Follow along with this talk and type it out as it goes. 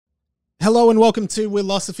Hello and welcome to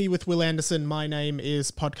Willosophy with Will Anderson. My name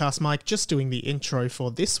is Podcast Mike, just doing the intro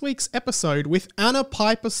for this week's episode with Anna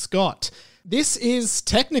Piper Scott. This is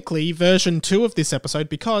technically version 2 of this episode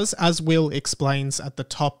because, as Will explains at the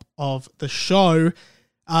top of the show,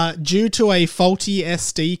 due to a faulty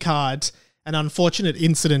SD card, an unfortunate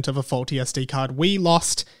incident of a faulty SD card, we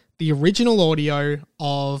lost the original audio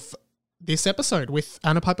of this episode with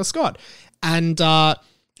Anna Piper Scott. And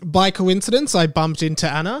by coincidence, I bumped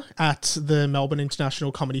into Anna at the Melbourne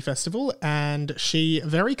International Comedy Festival, and she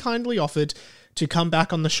very kindly offered to come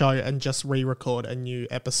back on the show and just re-record a new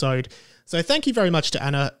episode. So thank you very much to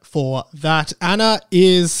Anna for that. Anna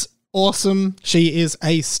is awesome. She is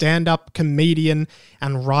a stand-up comedian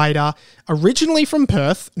and writer, originally from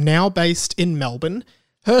Perth, now based in Melbourne.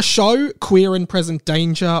 Her show, Queer and Present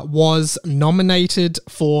Danger, was nominated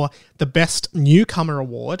for the Best Newcomer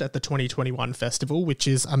Award at the 2021 festival, which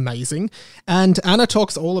is amazing. And Anna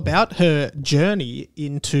talks all about her journey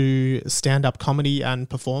into stand-up comedy and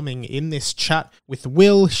performing in this chat with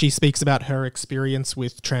Will. She speaks about her experience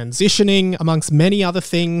with transitioning, amongst many other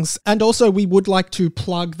things. And also, we would like to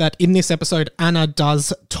plug that in this episode, Anna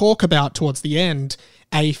does talk about, towards the end,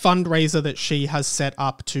 a fundraiser that she has set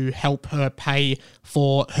up to help her pay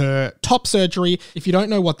for her top surgery. If you don't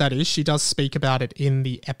know what that is, she does speak about it in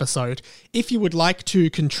the episode. If you would like to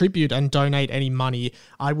contribute and donate any money,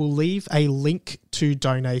 I will leave a link to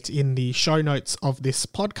donate in the show notes of this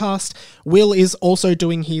podcast. Will is also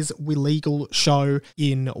doing his Willegal show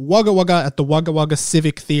in Wagga Wagga at the Wagga Wagga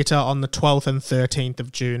Civic Theatre on the 12th and 13th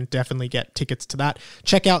of June. Definitely get tickets to that.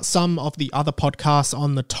 Check out some of the other podcasts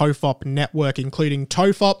on the Tofop network, including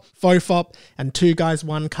Tofop, Fofop, and Two Guys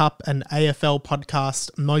One Cup, an AFL podcast,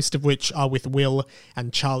 most of which are with Will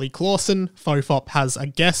and Charlie Clausen. Fofop has a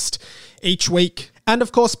guest each week. And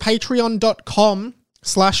of course,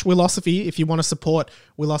 patreon.com/Willosophy if you want to support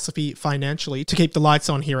Willosophy financially to keep the lights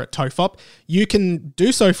on here at Tofop. You can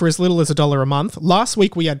do so for as little as $1 a month. Last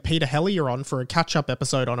week we had Peter Hellier on for a catch-up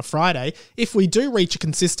episode on a Friday. If we do reach a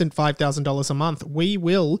consistent $5,000 a month, we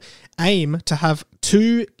will aim to have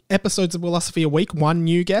 2 episodes of Willosophy a week, 1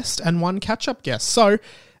 new guest and 1 catch-up guest. So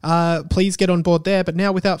please get on board there. But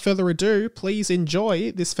now, without further ado, please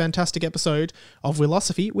enjoy this fantastic episode of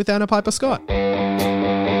Willosophy with Anna Piper Scott.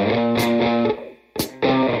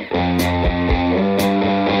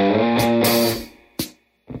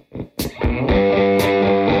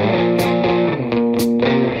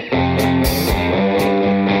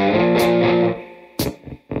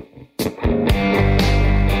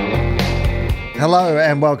 Hello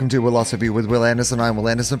and welcome to Willosophy with Will Anderson. I'm Will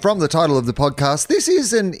Anderson. From the title of the podcast, this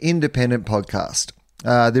is an independent podcast.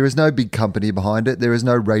 There is no big company behind it. There is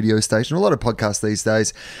no radio station. A lot of podcasts these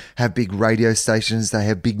days have big radio stations. They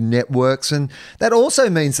have big networks, and that also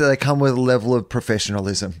means that they come with a level of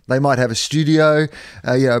professionalism. They might have a studio,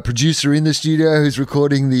 a producer in the studio who's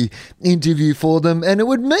recording the interview for them, and it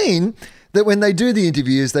would mean that when they do the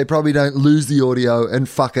interviews, they probably don't lose the audio and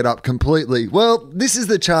fuck it up completely. Well, this is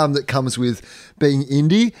the charm that comes with being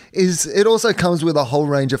indie, is it also comes with a whole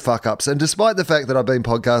range of fuck-ups. And despite the fact that I've been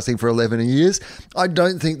podcasting for 11 years, I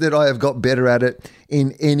don't think that I have got better at it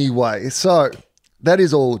in any way. So that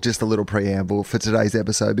is all just a little preamble for today's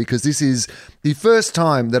episode, because this is the first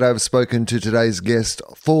time that I've spoken to today's guest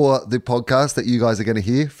for the podcast that you guys are going to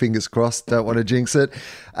hear. Fingers crossed, don't want to jinx it.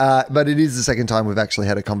 But it is the second time we've actually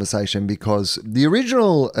had a conversation, because the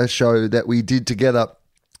original show that we did together,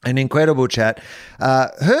 an incredible chat,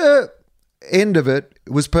 her end of it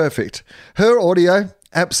was perfect. Her audio,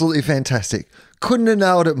 absolutely fantastic. Couldn't have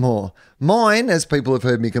nailed it more. Mine, as people have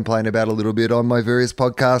heard me complain about a little bit on my various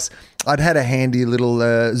podcasts, I'd had a handy little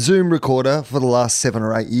Zoom recorder for the last 7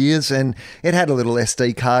 or 8 years, and it had a little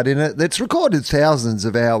SD card in it that's recorded thousands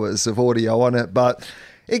of hours of audio on it, but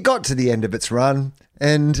it got to the end of its run,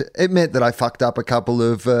 and it meant that I fucked up a couple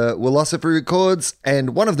of Willosophy records,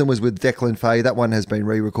 and one of them was with Declan Fay. That one has been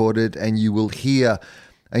re-recorded, and you will hear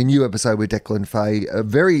a new episode with Declan Fay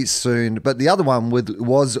very soon. But the other one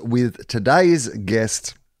was with today's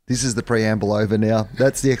guest. This is the preamble over now.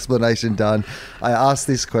 That's the explanation done. I asked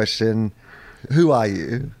this question: who are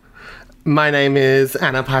you? My name is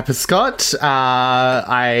Anna Piper Scott.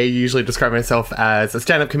 I usually describe myself as a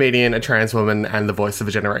stand-up comedian, a trans woman, and the voice of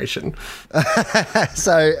a generation.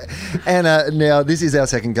 So, Anna, now this is our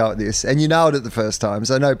second go at this, and you nailed it the first time,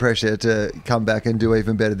 so no pressure to come back and do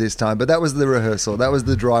even better this time. But that was the rehearsal. That was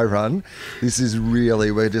the dry run. This is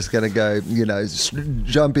really, we're just going to go,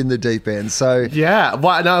 jump in the deep end. So yeah,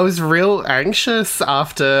 well, no, I was real anxious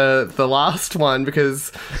after the last one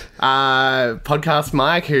because Podcast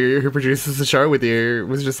Mike, who produces the show with you,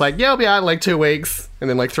 was just like, yeah, I'll be out in like 2 weeks. And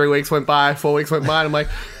then like 3 weeks went by, 4 weeks went by, and I'm like,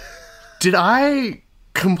 did I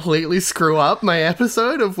completely screw up my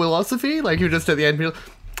episode of Willosophy? Like, you just at the end, be like,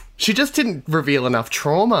 she just didn't reveal enough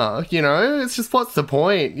trauma, you know? It's just, what's the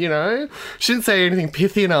point, you know? She didn't say anything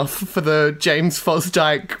pithy enough for the James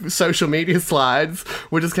Fosdyke social media slides.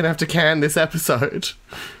 We're just going to have to can this episode.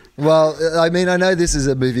 Well, I mean, I know this is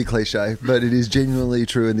a movie cliche, but it is genuinely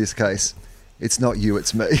true in this case. It's not you,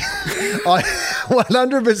 it's me. I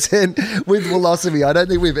 100% with Willosophy. I don't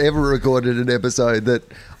think we've ever recorded an episode that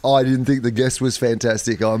I didn't think the guest was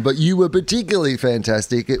fantastic on, but you were particularly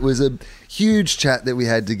fantastic. It was a huge chat that we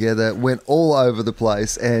had together, went all over the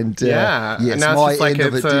place, and yes, and now it's just like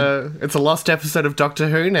it's a lost episode of Doctor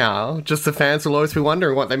Who now. Just the fans will always be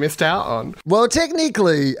wondering what they missed out on. Well,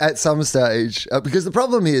 technically, at some stage, because the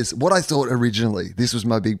problem is, what I thought originally, this was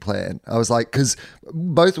my big plan. I was like, because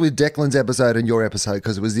both with Declan's episode and your episode,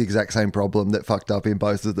 because it was the exact same problem that fucked up in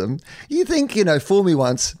both of them. You think, fool me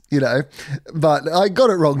once, but I got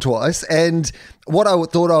it wrong twice. And what I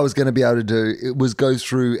thought I was going to be able to do, it was go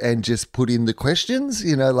through and just put in the questions,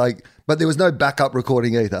 but there was no backup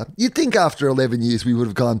recording either. You'd think after 11 years we would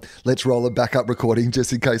have gone, let's roll a backup recording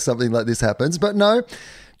just in case something like this happens. But no,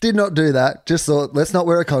 did not do that. Just thought, let's not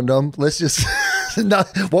wear a condom. Let's just, no,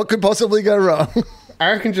 what could possibly go wrong?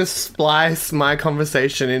 I can just splice my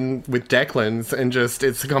conversation in with Declan's and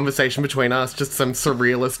it's a conversation between us, just some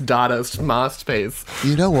surrealist Dadaist masterpiece.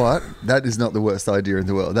 You know what? That is not the worst idea in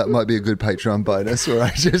the world. That might be a good Patreon bonus where I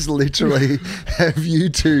just literally have you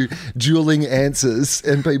two dueling answers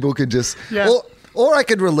and people can just... Yeah. Or I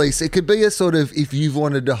could release... It could be a sort of, if you've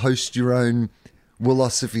wanted to host your own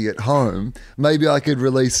Willosophy at home, maybe I could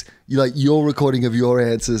release your recording of your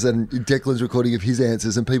answers and Declan's recording of his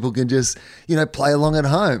answers, and people can just play along at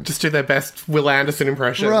home. Just do their best Will Anderson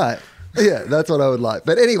impression. Right. Yeah, that's what I would like.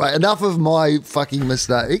 But anyway, enough of my fucking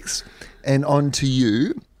mistakes, and on to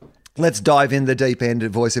you. Let's dive in the deep end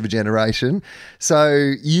of Voice of a Generation.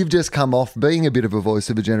 So you've just come off being a bit of a Voice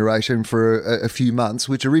of a Generation for a few months,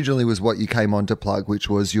 which originally was what you came on to plug, which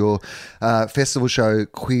was your festival show,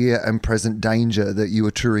 Queer and Present Danger, that you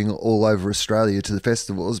were touring all over Australia to the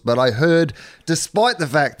festivals. But I heard, despite the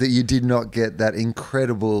fact that you did not get that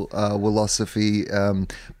incredible Willosophy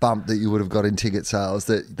bump that you would have got in ticket sales,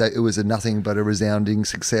 that it was nothing but a resounding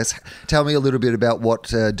success. Tell me a little bit about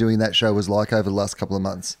what doing that show was like over the last couple of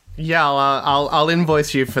months. Yeah, I'll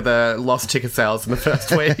invoice you for the lost ticket sales in the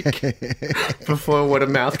first week before word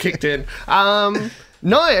of mouth kicked in.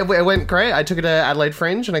 No, it went great. I took it to Adelaide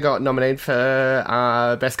Fringe and I got nominated for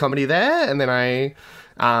Best Comedy there, and then I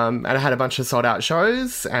had a bunch of sold out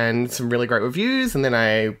shows and some really great reviews, and then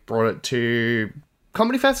I brought it to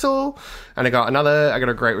Comedy Festival and I got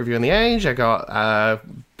a great review in The Age. I got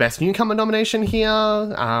Best Newcomer nomination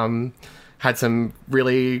here. Had some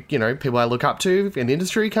really, people I look up to in the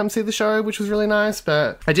industry come see the show, which was really nice.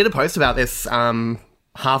 But I did a post about this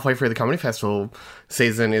halfway through the Comedy Festival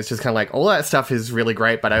season. It's just kind of like, all that stuff is really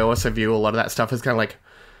great, but I also view a lot of that stuff as kind of like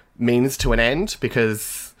means to an end,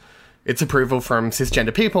 because it's approval from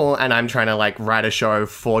cisgender people, and I'm trying to like write a show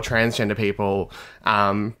for transgender people,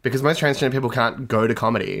 because most transgender people can't go to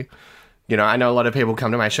comedy. I know a lot of people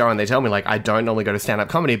come to my show and they tell me, like, I don't normally go to stand-up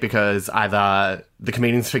comedy because either the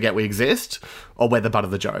comedians forget we exist or we're the butt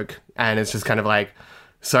of the joke. And it's just kind of like,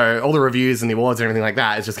 so all the reviews and the awards and everything like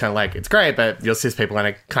that is just kind of like, it's great, but you're cis people and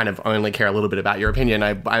I kind of only care a little bit about your opinion.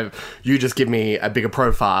 You just give me a bigger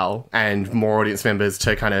profile and more audience members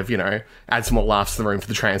to kind of, add some more laughs to the room for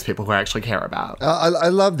the trans people who I actually care about. I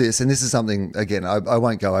love this. And this is something, again, I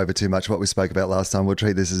won't go over too much what we spoke about last time. We'll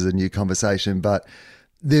treat this as a new conversation, but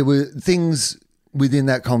there were things within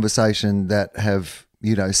that conversation that have,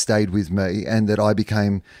 stayed with me and that I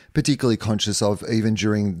became particularly conscious of even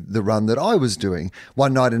during the run that I was doing.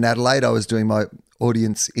 One night in Adelaide, I was doing my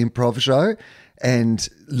audience improv show and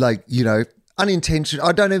unintentional.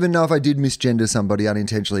 I don't even know if I did misgender somebody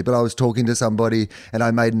unintentionally, but I was talking to somebody and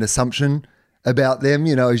I made an assumption about them,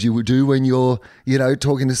 as you would do when you're,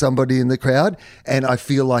 talking to somebody in the crowd. And I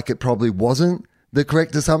feel like it probably wasn't the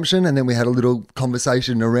correct assumption, and then we had a little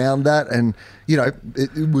conversation around that, and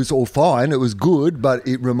it was all fine, it was good, but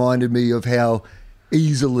it reminded me of how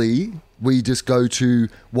easily we just go to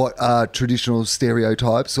what are traditional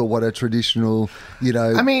stereotypes or what are traditional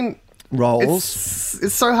roles.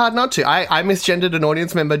 It's so hard not to. I misgendered an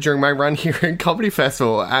audience member during my run here in Comedy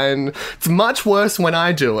Festival, and it's much worse when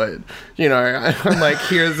I do it. I'm like,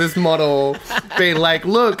 here's this model being like,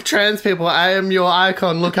 look, trans people, I am your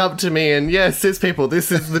icon, look up to me, and yes, cis people,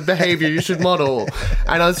 this is the behavior you should model.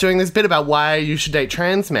 And I was doing this bit about why you should date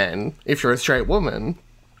trans men if you're a straight woman.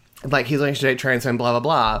 Like, he's only should date trans men, blah, blah,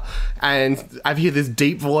 blah. And I hear this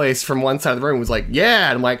deep voice from one side of the room was like, yeah.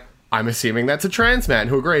 And I'm like, I'm assuming that's a trans man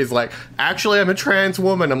who agrees. Like, actually, I'm a trans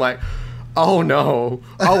woman. I'm like, oh no.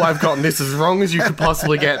 Oh, I've gotten this as wrong as you could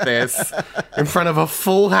possibly get this in front of a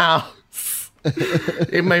full house.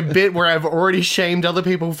 In my bit where I've already shamed other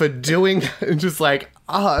people for doing it, and just like,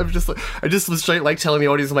 I just was straight like telling the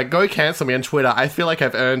audience, I'm like, go cancel me on Twitter. I feel like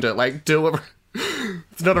I've earned it. Like, do it.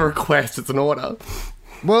 It's not a request, it's an order.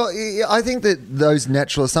 Well, I think that those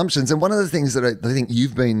natural assumptions, and one of the things that I think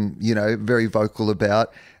you've been, very vocal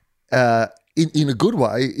about, in a good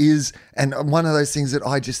way, is, and one of those things that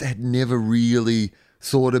I just had never really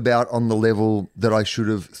thought about on the level that I should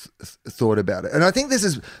have thought about it. And I think this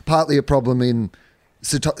is partly a problem in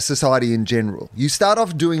society in general. You start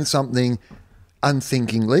off doing something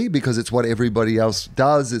unthinkingly because it's what everybody else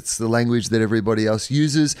does. It's the language that everybody else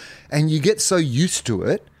uses. And you get so used to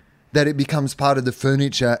it that it becomes part of the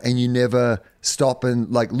furniture, and you never stop and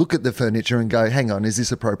like look at the furniture and go, hang on, is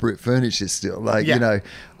this appropriate furniture still? Like,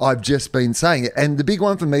 I've just been saying it. And the big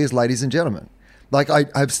one for me is ladies and gentlemen. Like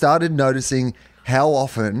I've started noticing how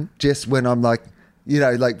often, just when I'm like,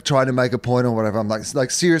 like trying to make a point or whatever, I'm like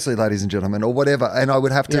seriously, ladies and gentlemen, or whatever. And I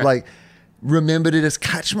would have to like remember to just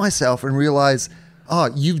catch myself and realize, oh,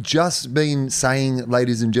 you've just been saying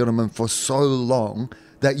ladies and gentlemen for so long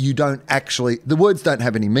that you don't actually, the words don't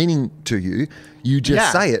have any meaning to you. You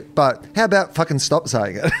just say it. But how about fucking stop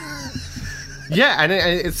saying it? Yeah, and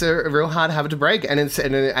it's a real hard habit to break. And I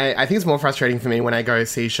think it's more frustrating for me when I go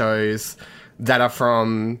see shows that are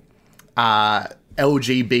from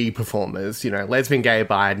LGB performers, lesbian, gay,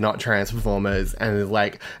 bi, not trans performers, and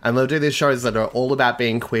they'll do these shows that are all about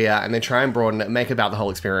being queer, and they try and broaden it, make it about the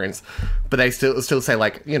whole experience, but they still say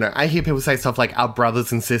I hear people say stuff like our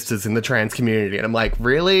brothers and sisters in the trans community, and I'm like,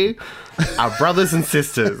 really? Our brothers and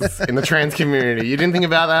sisters in the trans community? You didn't think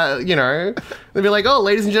about that? They'd be like, oh,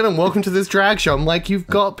 ladies and gentlemen, welcome to this drag show. I'm like, you've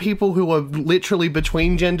got people who are literally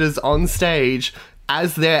between genders on stage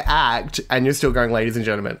as their act, and you're still going, ladies and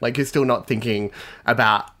gentlemen. Like, you're still not thinking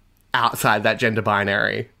about outside that gender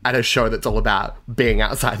binary at a show that's all about being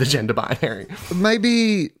outside the gender binary.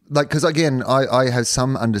 Maybe, because again, I have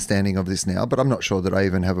some understanding of this now, but I'm not sure that I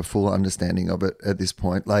even have a full understanding of it at this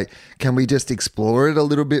point. Like, can we just explore it a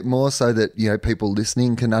little bit more so that, people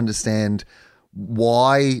listening can understand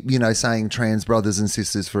why, saying trans brothers and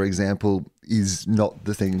sisters, for example, is not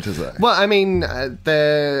the thing to say? Well, I mean,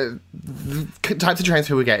 the types of trans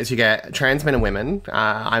people we get is you get trans men and women.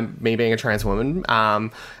 Me being a trans woman,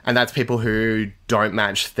 and that's people who don't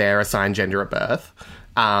match their assigned gender at birth,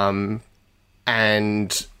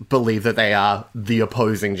 and believe that they are the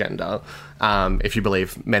opposing gender. If you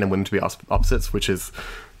believe men and women to be opposites, which is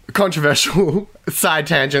controversial side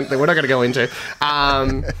tangent that we're not going to go into. But,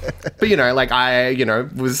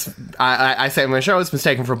 I say in my show, I was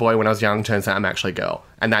mistaken for a boy when I was young. Turns out I'm actually a girl.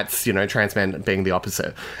 And that's, trans men being the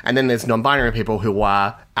opposite. And then there's non-binary people who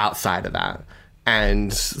are outside of that.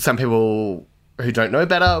 And some people who don't know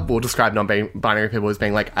better will describe non-binary people as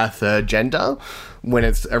being like a third gender, when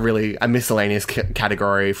it's a miscellaneous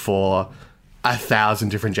category for 1,000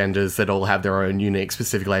 different genders that all have their own unique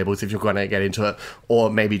specific labels, if you're going to get into it,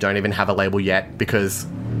 or maybe don't even have a label yet because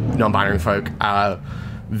non-binary folk are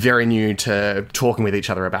very new to talking with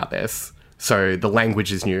each other about this. So the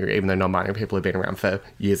language is new, even though non-binary people have been around for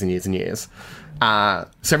years and years and years.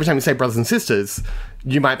 So every time you say brothers and sisters,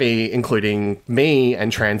 you might be including me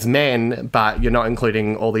and trans men, but you're not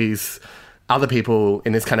including all these other people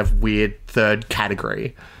in this kind of weird third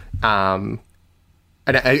category.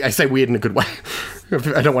 And I say weird in a good way.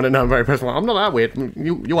 I don't want to know very personal. I'm not that weird.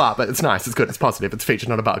 You are, but it's nice. It's good. It's positive. It's a feature,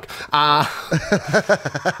 not a bug.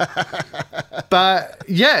 But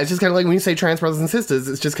yeah, it's just kind of like when you say trans brothers and sisters,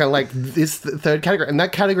 it's just kind of like this third category. And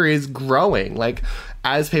that category is growing. Like,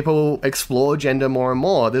 as people explore gender more and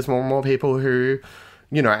more, there's more and more people who,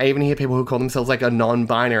 I even hear people who call themselves like a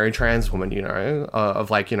non-binary trans woman,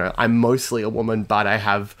 I'm mostly a woman, but I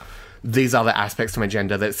have these other aspects to my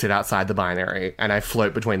gender that sit outside the binary, and I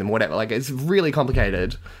float between them, whatever. Like, it's really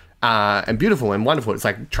complicated and beautiful and wonderful. It's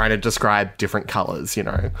like trying to describe different colors,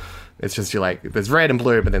 It's just, you're like, there's red and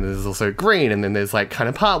blue, but then there's also green, and then there's like kind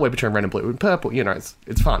of partway between red and blue and purple.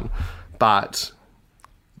 It's fun. But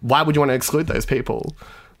why would you want to exclude those people?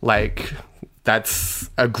 Like, that's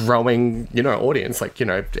a growing, audience. Like,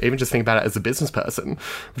 even just think about it as a business person.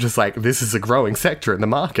 Just like, this is a growing sector in the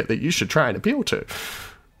market that you should try and appeal to.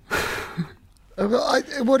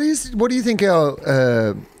 What do you think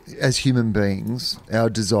our, as human beings, our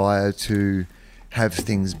desire to have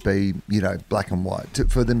things be, black and white,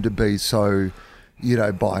 for them to be so,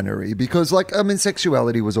 binary? Because,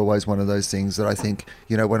 sexuality was always one of those things that I think,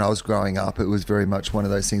 when I was growing up, it was very much one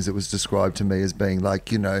of those things that was described to me as being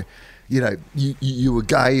like, you were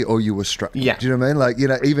gay or you were straight. Yeah. Do you know what I mean?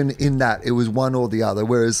 Like, even in that, it was one or the other.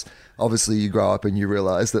 Whereas obviously you grow up and you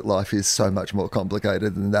realize that life is so much more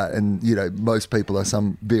complicated than that. And, most people are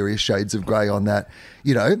some various shades of grey on that,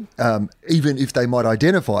 even if they might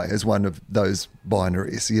identify as one of those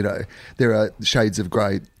binaries, there are shades of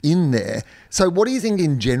grey in there. So what do you think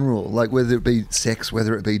in general, like whether it be sex,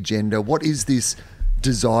 whether it be gender, what is this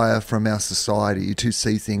desire from our society to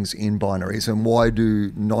see things in binaries, and why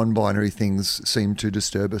do non-binary things seem to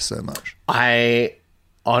disturb us so much? I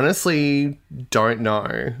honestly don't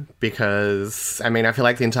know, because I feel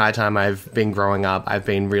like the entire time I've been growing up, I've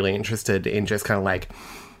been really interested in just kind of like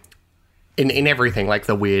in everything, like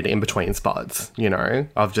the weird in-between spots,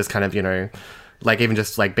 of just kind of, like even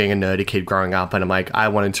just like being a nerdy kid growing up, and I'm like, I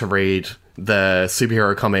wanted to read the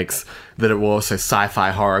superhero comics that were also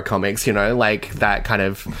sci-fi horror comics, like that kind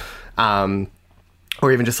of,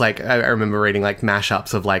 or even just like, I remember reading like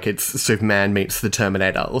mashups of like it's Superman meets the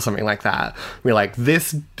Terminator or something like that. We're like,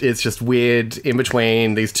 this is just weird in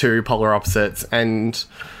between these two polar opposites. And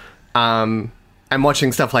I'm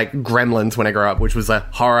watching stuff like Gremlins when I grew up, which was a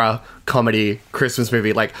horror comedy Christmas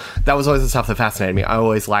movie. Like that was always the stuff that fascinated me. I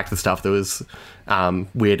always liked the stuff that was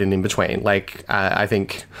weird and in between. Like I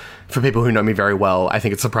think for people who know me very well, I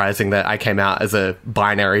think it's surprising that I came out as a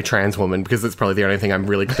binary trans woman, because it's probably the only thing I'm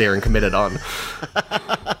really clear and committed on.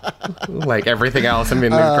 Like everything else, I'm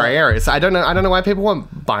in the grey areas. I don't know why people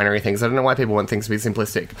want binary things. I don't know why people want things to be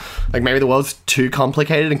simplistic. Like maybe the world's too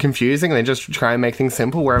complicated and confusing, and they just try and make things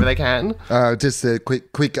simple wherever they can. Just a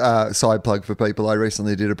quick side plug for people. I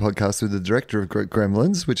recently did a podcast with the director of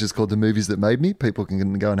Gremlins, which is called The Movies That Made Me. People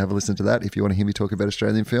can go and have a listen to that if you want to hear me talk about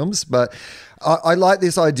Australian films. But I like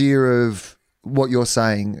this idea of what you're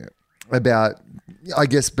saying about, I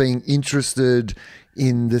guess, being interested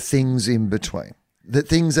in the things in between. That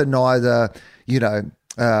things are neither,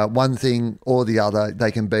 one thing or the other.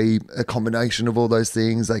 They can be a combination of all those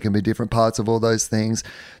things. They can be different parts of all those things.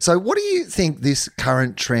 So what do you think this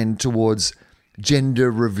current trend towards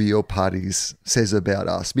gender reveal parties says about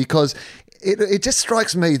us? Because it just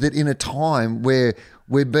strikes me that in a time where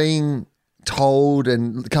we're being told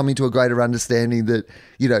and coming to a greater understanding that,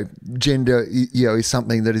 gender, is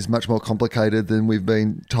something that is much more complicated than we've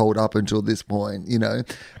been told up until this point,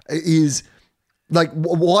 is like,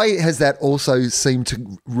 why has that also seemed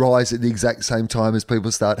to rise at the exact same time as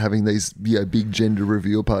people start having these, big gender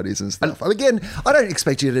reveal parties and stuff? Again, I don't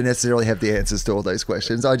expect you to necessarily have the answers to all those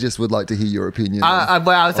questions. I just would like to hear your opinion. I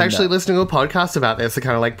was actually listening to a podcast about this that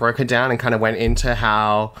kind of like broke it down and kind of went into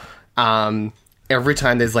how, every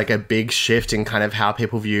time there's like a big shift in kind of how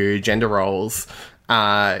people view gender roles,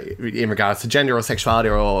 in regards to gender or sexuality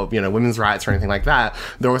or, women's rights or anything like that,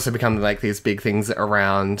 there also become like these big things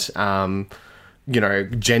around,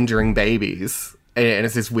 gendering babies. And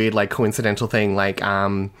it's this weird, like, coincidental thing, like,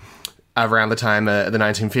 around the time of the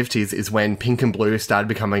 1950s is when pink and blue started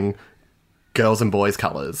becoming girls and boys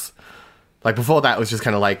colours. Like, before that, it was just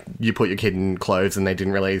kind of like you put your kid in clothes and they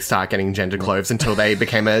didn't really start getting gender clothes until they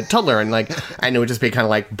became a toddler. And it would just be kind of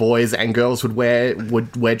like boys and girls would wear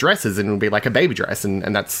dresses, and it would be like a baby dress.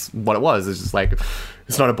 And that's what it was. It's just like,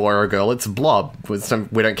 it's not a boy or a girl, it's a blob.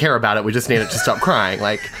 We don't care about it. We just need it to stop crying.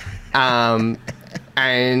 Like,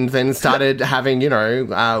 and then started having, we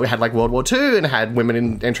had like World War II and had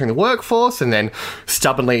women entering the workforce, and then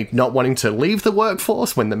stubbornly not wanting to leave the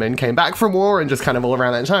workforce when the men came back from war, and just kind of all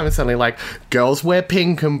around that time. And suddenly like girls wear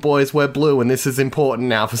pink and boys wear blue, and this is important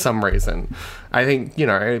now for some reason. I think,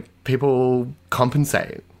 people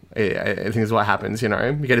compensate. I think is what happens, You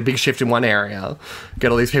get a big shift in one area,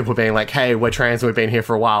 get all these people being like, hey, we're trans and we've been here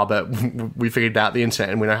for a while, but we figured out the internet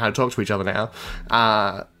and we know how to talk to each other now.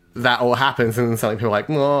 That all happens, and then suddenly people are like,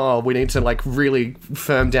 oh, we need to like really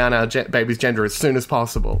firm down our baby's gender as soon as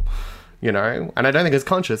possible, And I don't think it's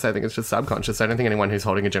conscious. I think it's just subconscious. I don't think anyone who's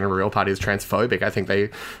holding a gender reveal party is transphobic. I think they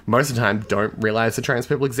most of the time don't realize that trans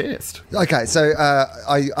people exist. Okay, so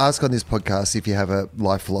I ask on this podcast if you have a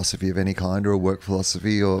life philosophy of any kind, or a work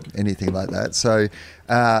philosophy, or anything like that. So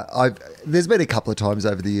there's been a couple of times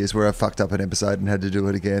over the years where I fucked up an episode and had to do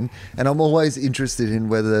it again, and I'm always interested in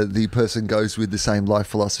whether the person goes with the same life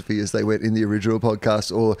philosophy as they went in the original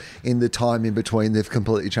podcast, or in the time in between they've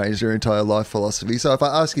completely changed their entire life philosophy. So if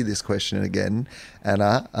I ask you this question again,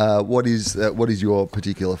 Anna, what is your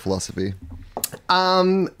particular philosophy?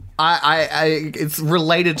 It's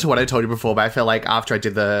related to what I told you before, but I feel like after I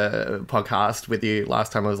did the podcast with you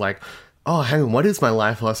last time, I was like, oh, hang on, what is my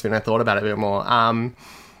life philosophy? And I thought about it a bit more.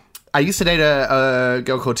 I used to date a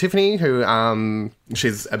girl called Tiffany, who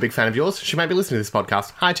she's a big fan of yours. She might be listening to this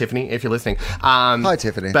podcast. Hi, Tiffany, if you're listening. Hi,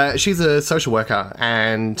 Tiffany. But she's a social worker,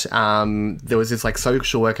 and there was this like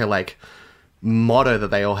social worker like motto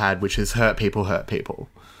that they all had, which is hurt people, hurt people.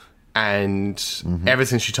 And ever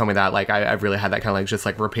since she told me that, like I've really had that kind of like just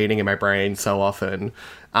like repeating in my brain so often.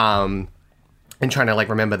 And trying to like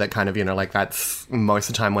remember that kind of, you know, like that's most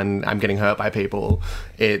of the time when I'm getting hurt by people,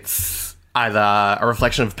 it's either a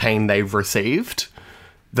reflection of pain they've received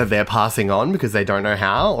that they're passing on because they don't know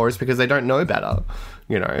how, or it's because they don't know better.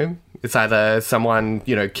 You know, it's either someone,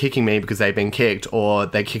 you know, kicking me because they've been kicked, or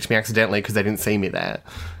they kicked me accidentally because they didn't see me there.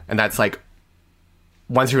 And that's like,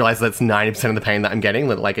 once you realize that's 90% of the pain that I'm getting,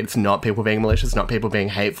 that like it's not people being malicious, not people being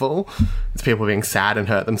hateful, it's people being sad and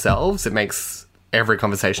hurt themselves, it makes every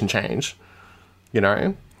conversation change. You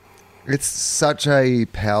know? It's such a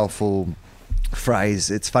powerful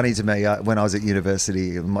phrase. It's funny to me, when I was at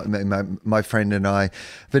university, my friend and I,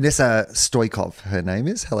 Vanessa Stoikov, her name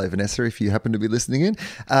is. Hello, Vanessa, if you happen to be listening in.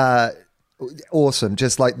 Awesome.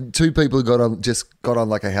 Just like two people got on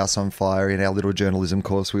like a house on fire in our little journalism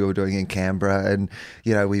course we were doing in Canberra, and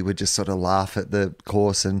you know, we would just sort of laugh at the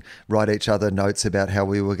course and write each other notes about how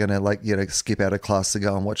we were going to like, you know, skip out of class to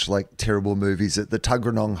go and watch like terrible movies at the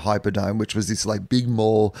Tuggeranong Hyperdome, which was this like big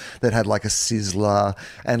mall that had like a Sizzler,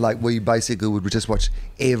 and like we basically would just watch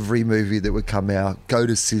every movie that would come out, go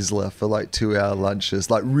to Sizzler for like 2-hour lunches,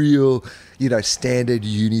 like real, you know, standard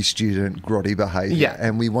uni student grotty behaviour. Yeah.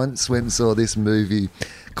 And we once went and saw this movie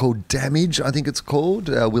called Damage, I think it's called.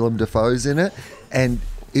 Willem Dafoe's in it. And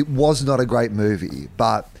it was not a great movie,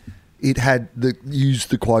 but it had used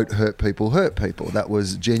the quote, hurt people, hurt people. That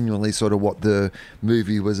was genuinely sort of what the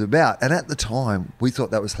movie was about. And at the time, we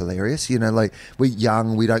thought that was hilarious. You know, like, we're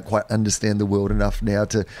young, we don't quite understand the world enough now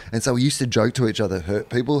to... And so we used to joke to each other, hurt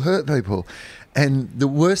people, hurt people. And the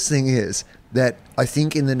worst thing is that I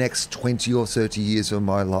think in the next 20 or 30 years of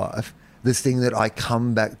my life, the thing that I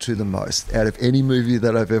come back to the most out of any movie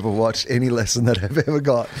that I've ever watched, any lesson that I've ever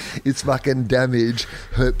got, it's fucking Damage,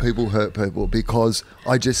 hurt people, because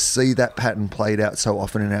I just see that pattern played out so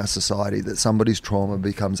often in our society that somebody's trauma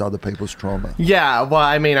becomes other people's trauma. Yeah, well,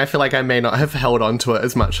 I mean, I feel like I may not have held on to it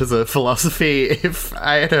as much as a philosophy if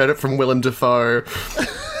I had heard it from Willem Dafoe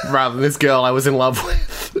rather than this girl I was in love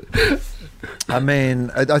with. I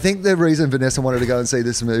mean, I think the reason Vanessa wanted to go and see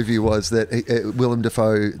this movie was that Willem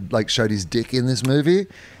Dafoe like showed his dick in this movie,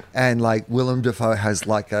 and like Willem Dafoe has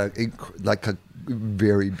like a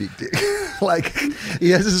very big dick. Like,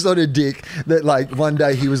 he has a sort of dick that like one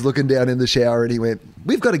day he was looking down in the shower and he went,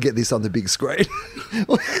 "We've got to get this on the big screen.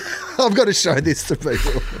 I've got to show this to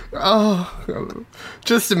people." Oh,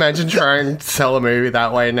 just imagine trying to sell a movie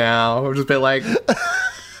that way now. I'll just be like...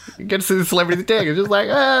 Get to see the celebrity dick. It's just like,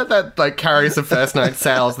 that like carries the first night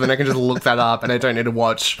sales. And then I can just look that up and I don't need to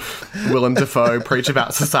watch Willem Dafoe preach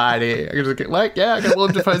about society. I can just get like, I got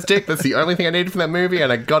Willem Dafoe's dick. That's the only thing I needed from that movie,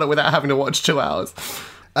 and I got it without having to watch 2 hours.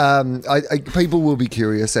 People will be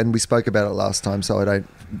curious, and we spoke about it last time, so I don't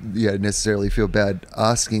necessarily feel bad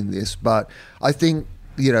asking this. But I think,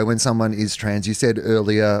 you know, when someone is trans, you said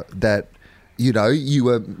earlier that, you know, you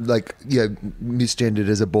were like, misgendered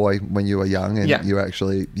as a boy when you were young, and you're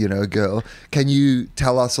actually, you know, a girl. Can you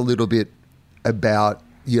tell us a little bit about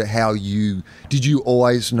how did you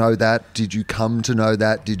always know that? Did you come to know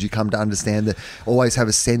that? Did you come to understand that? Always have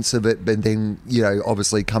a sense of it, but then, you know,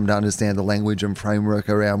 obviously come to understand the language and framework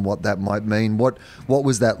around what that might mean. What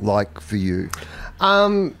was that like for you?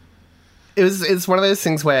 It's one of those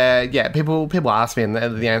things where people ask me, and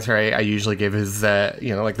the answer I usually give is when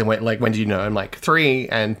do you know? I'm like 3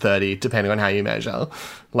 and 30, depending on how you measure.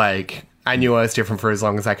 Like, I knew I was different for as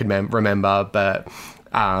long as I could remember, but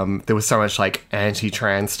there was so much like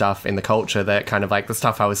anti-trans stuff in the culture that kind of like the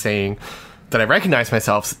stuff I was seeing that I recognized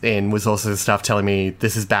myself in was also stuff telling me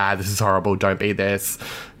this is bad, this is horrible, don't be this.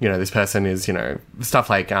 You know, this person is, you know, stuff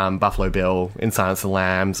like Buffalo Bill in Silence of the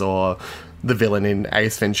Lambs, or the villain in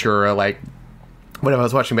Ace Ventura, like, whenever I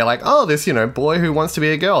was watching, be like, oh, this, you know, boy who wants to be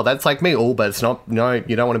a girl, that's like me. Oh, but it's not, no,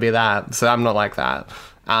 you don't want to be that. So I'm not like that.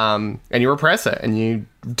 And you repress it, and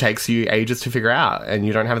it takes you ages to figure out, and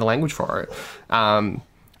you don't have the language for it. And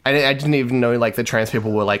I didn't even know, like, that trans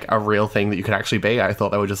people were, like, a real thing that you could actually be. I thought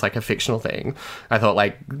they were just, like, a fictional thing. I thought,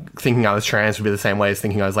 like, thinking I was trans would be the same way as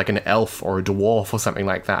thinking I was, like, an elf or a dwarf or something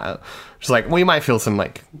like that. Just like, well, you might feel some,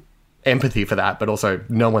 like, empathy for that, but also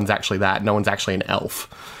no one's actually that. No one's actually an elf.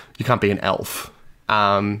 You can't be an elf.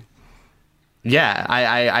 I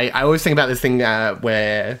always think about this thing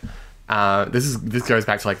where this goes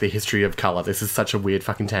back to like the history of color. This is such a weird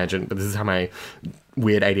fucking tangent, but this is how my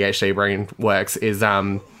weird ADHD brain works. Is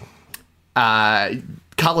color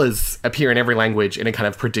colors appear in every language in a kind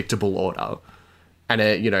of predictable order.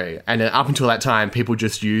 And, up until that time, people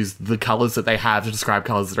just use the colors that they have to describe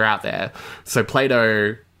colors that are out there. So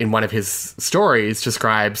Plato, in one of his stories,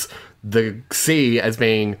 describes the sea as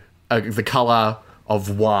being the color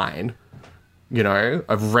of wine,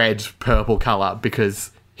 of red, purple color,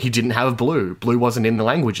 because he didn't have blue. Blue wasn't in the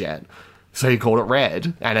language yet. So he called it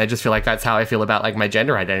red. And I just feel like that's how I feel about, like, my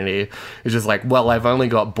gender identity. It's just like, well, I've only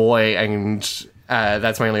got boy and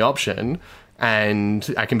that's my only option.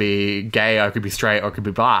 And I can be gay, or I could be straight, or I could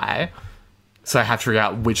be bi. So I have to figure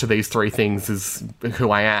out which of these three things is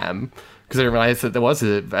who I am. Because I didn't realize that there was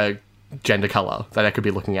a gender color that I could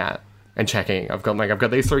be looking at and checking. I've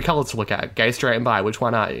got these three colors to look at: gay, straight, and bi. Which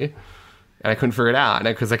one are you? And I couldn't figure it out,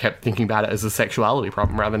 because I kept thinking about it as a sexuality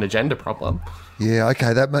problem rather than a gender problem. Yeah,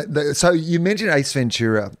 okay. So you mentioned Ace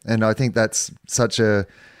Ventura, and I think that's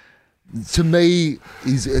to me,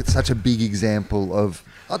 it's such a big example of,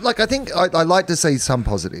 like, I think I like to see some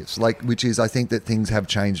positives, like, which is I think that things have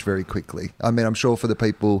changed very quickly. I mean, I'm sure for the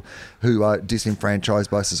people who are disenfranchised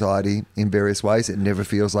by society in various ways, it never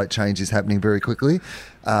feels like change is happening very quickly.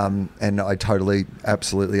 And I totally,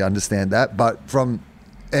 absolutely understand that. But from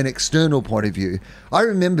an external point of view, I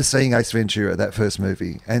remember seeing Ace Ventura, that first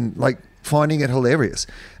movie, and, like, finding it hilarious.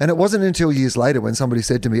 And it wasn't until years later when somebody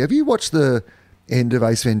said to me, "Have you watched the end of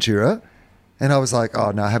Ace Ventura?" And I was like,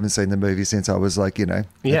 "Oh, no, I haven't seen the movie since I was, like, a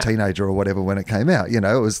teenager or whatever when it came out." It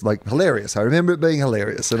was, like, hilarious. I remember it being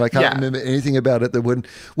hilarious, and I can't remember anything about it that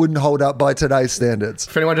wouldn't hold up by today's standards.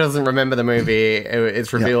 For anyone who doesn't remember the movie,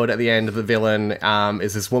 it's revealed at the end of the villain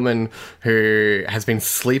is this woman who has been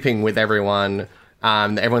sleeping with everyone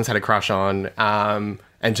that everyone's had a crush on,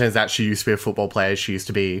 and turns out she used to be a football player, she used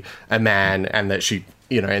to be a man, and that she,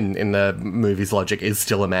 in the movie's logic, is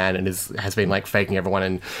still a man and has been, like, faking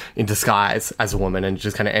everyone in disguise as a woman, and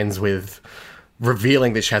just kind of ends with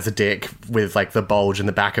revealing that she has a dick with, like, the bulge in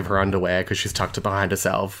the back of her underwear because she's tucked it behind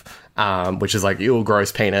herself, which is like, ew,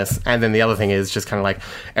 gross penis. And then the other thing is just kind of like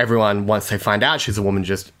everyone, once they find out she's a woman,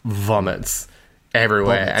 just vomits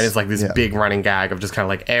everywhere. And it's like this big running gag of just kind of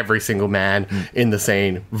like every single man in the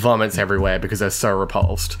scene vomits everywhere because they're so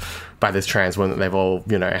repulsed by this trans woman that they've all,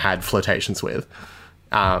 had flirtations with.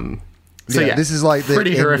 This is like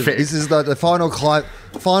pretty horrific. This is the final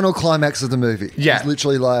climax of the movie. Yeah, it's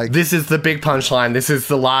literally like, this is the big punchline. This is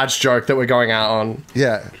the large joke that we're going out on.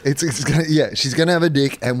 Yeah, she's gonna have a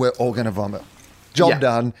dick, and we're all gonna vomit. Job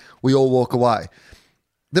done. We all walk away.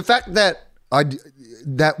 The fact that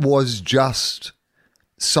that was just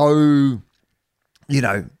so,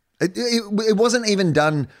 it wasn't even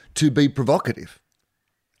done to be provocative.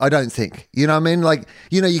 I don't think. You know what I mean? Like,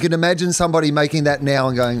 you can imagine somebody making that now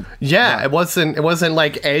and going, yeah, no. It wasn't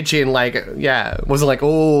like edgy and like, it wasn't like,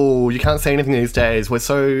 oh, you can't say anything these days. We're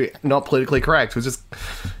so not politically correct. It was just,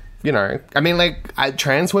 I mean, like,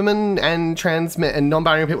 trans women and trans men and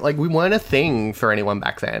non-binary people, like, we weren't a thing for anyone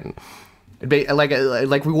back then. It'd be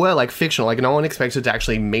like we were like fictional. Like, no one expected to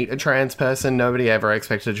actually meet a trans person. Nobody ever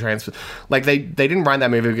expected a trans. Like, they didn't write that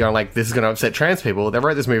movie going like, this is going to upset trans people. They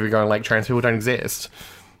wrote this movie going like, trans people don't exist.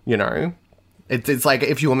 It's like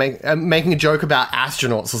if you were making a joke about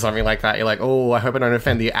astronauts or something like that. You're like, oh, I hope I don't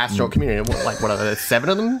offend the astronaut community. What are there, 7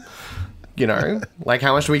 of them? Like,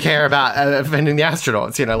 how much do we care about offending the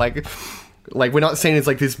astronauts? Like we're not seen as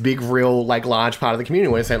like this big, real, like, large part of the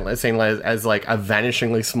community. We're seen as like a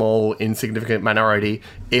vanishingly small, insignificant minority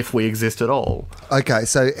if we exist at all. Okay,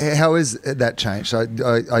 so how has that changed?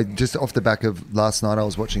 I just off the back of last night, I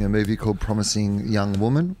was watching a movie called Promising Young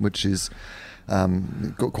Woman, which is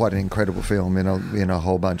got quite an incredible film in a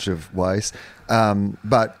whole bunch of ways,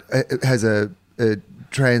 but it has a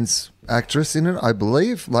trans actress in it, I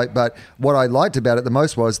believe. But what I liked about it the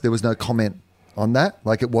most was there was no comment on that.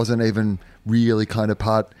 Like, it wasn't even really kind of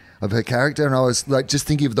part of her character. And I was like just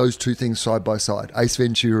thinking of those two things side by side, Ace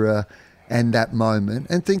Ventura and that moment,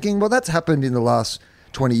 and thinking, well, that's happened in the last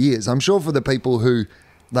 20 years. I'm sure for the people who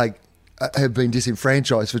like have been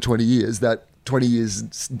disenfranchised for 20 years, that 20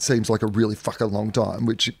 years seems like a really fucking long time,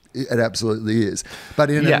 which it absolutely is. But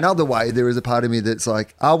in another way, there is a part of me that's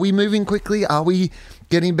like, are we moving quickly? Are we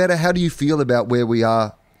getting better? How do you feel about where we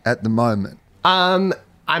are at the moment?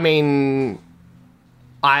 I mean,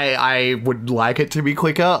 I would like it to be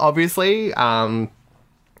quicker, obviously.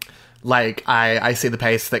 Like, I see the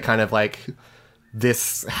pace that kind of like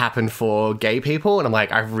this happened for gay people, and I'm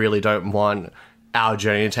like, I really don't want our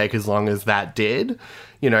journey to take as long as that did.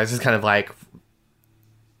 It's just kind of like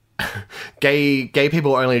gay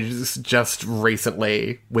people only just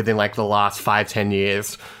recently, within like the last 5-10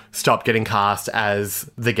 years, stopped getting cast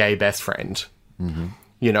as the gay best friend. Mm-hmm.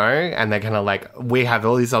 you know, and they're kind of like, we have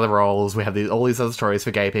all these other roles, we have all these other stories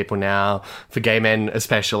for gay people now, for gay men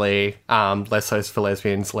especially, less so for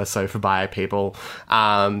lesbians, less so for bi people,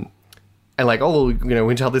 and like, oh, you know,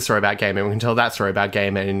 we can tell this story about gay men, we can tell that story about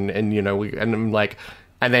gay men, and you know, and I'm like,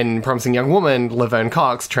 and then Promising Young Woman, Laverne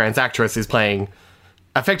Cox, trans actress, is playing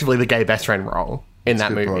effectively the gay best friend role in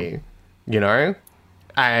that movie, you know?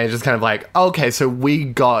 And just kind of like, okay, so we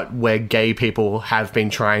got where gay people have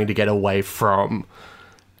been trying to get away from.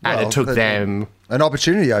 And it took them... An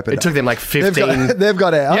opportunity opened. It took them like 15... They've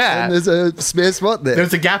got out, and there's a spare spot there.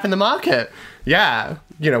 There's a gap in the market. Yeah.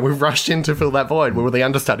 You know, we rushed in to fill that void. We were the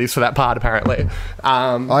understudies for that part, apparently.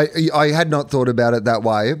 I had not thought about it that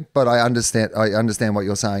way, but I understand what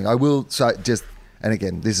you're saying. I will say just... And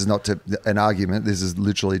again, this is not an argument. This is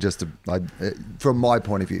literally just from my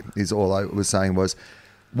point of view, is all I was saying was...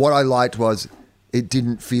 What I liked was... It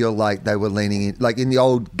didn't feel like they were leaning in. Like in the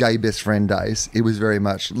old gay best friend days, it was very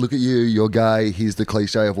much, look at you, you're gay, here's the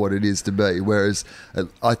cliche of what it is to be. Whereas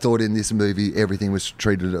I thought in this movie, everything was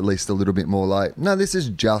treated at least a little bit more like, no, this is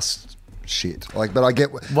just shit. Like, but I get,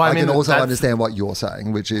 I can also understand what you're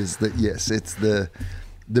saying, which is that, yes, it's the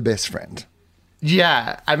best friend.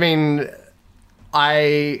 Yeah, I mean,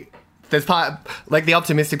 there's like the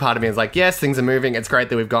optimistic part of me is like, yes, things are moving. It's great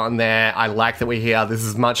that we've gotten there. I like that we're here. This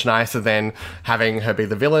is much nicer than having her be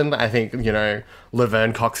the villain. I think, you know,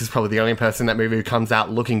 Laverne Cox is probably the only person in that movie who comes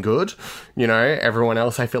out looking good. You know, everyone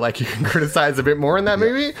else I feel like you can criticize a bit more in that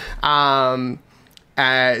movie.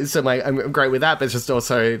 So like, I'm great with that, but it's just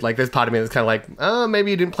also like, there's part of me that's kind of like, oh,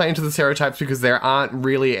 maybe you didn't play into the stereotypes because there aren't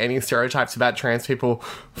really any stereotypes about trans people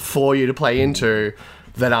for you to play into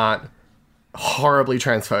that aren't horribly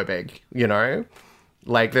transphobic, you know?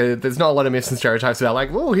 Like, there's not a lot of myths and stereotypes about, like,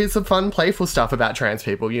 oh, here's some fun, playful stuff about trans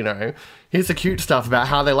people, you know? Here's the cute stuff about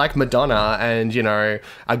how they like Madonna and, you know,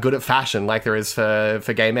 are good at fashion like there is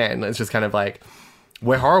for gay men. It's just kind of like,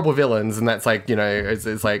 we're horrible villains, and that's like, you know,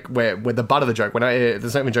 it's like, we're the butt of the joke.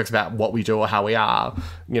 There's not even jokes about what we do or how we are,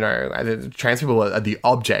 you know? Trans people are the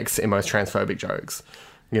objects in most transphobic jokes.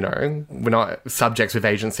 You know, we're not subjects with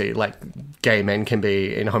agency like gay men can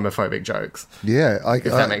be in homophobic jokes. Yeah. If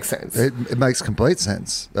that makes sense. It makes complete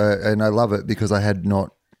sense. And I love it because I had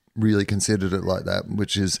not really considered it like that,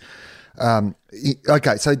 which is...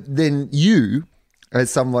 okay, so then you, as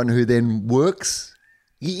someone who then works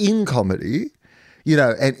in comedy, you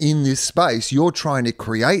know, and in this space, you're trying to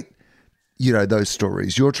create, you know, those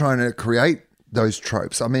stories. You're trying to create those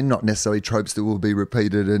tropes. I mean, not necessarily tropes that will be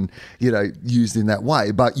repeated and, you know, used in that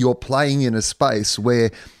way, but you're playing in a space where,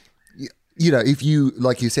 you know, if you,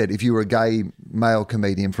 like you said, if you were a gay male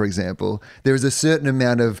comedian, for example, there is a certain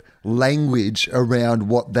amount of language around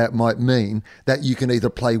what that might mean that you can either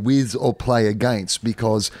play with or play against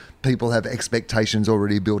because people have expectations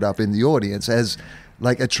already built up in the audience. As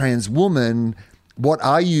like a trans woman, what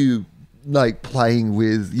are you like playing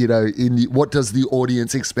with, you know, what does the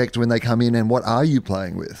audience expect when they come in, and what are you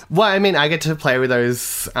playing with? Well, I mean, I get to play with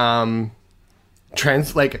those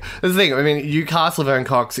like, this thing, I mean, you cast Laverne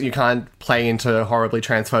Cox, you can't play into horribly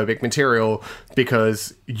transphobic material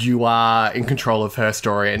because you are in control of her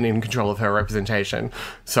story and in control of her representation.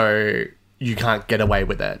 So you can't get away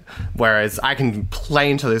with it. Whereas I can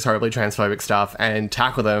play into this horribly transphobic stuff and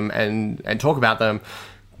tackle them and talk about them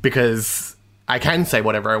because I can say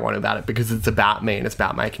whatever I want about it because it's about me and it's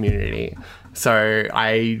about my community. So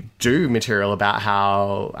I do material about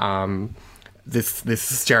how this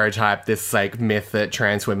stereotype, this like myth that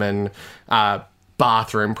trans women are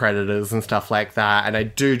bathroom predators and stuff like that. And I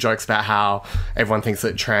do jokes about how everyone thinks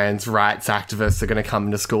that trans rights activists are going to come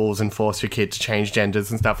into schools and force your kid to change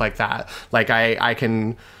genders and stuff like that. Like I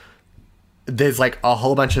can... There's like a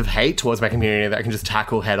whole bunch of hate towards my community that I can just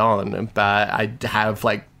tackle head on. But I have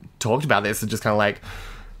like talked about this and just kind of like,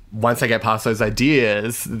 once I get past those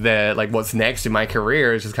ideas, they're like, what's next in my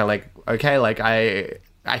career is just kind of like, okay, like I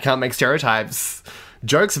can't make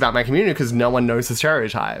jokes about my community because no one knows the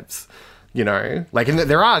stereotypes, you know? Like,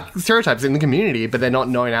 there are stereotypes in the community, but they're not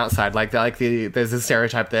known outside. Like, there's a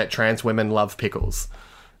stereotype that trans women love pickles.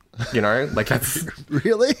 You know, like that's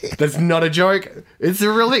really, that's not a joke. It's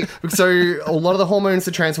a real thing. So a lot of the hormones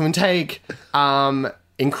that trans women take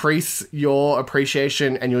increase your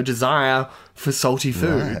appreciation and your desire for salty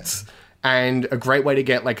foods. Right. And a great way to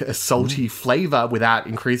get like a salty flavor without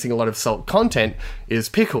increasing a lot of salt content is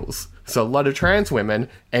pickles. So a lot of trans women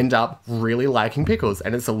end up really liking pickles,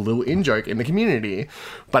 and it's a little in-joke in the community.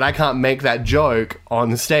 But I can't make that joke on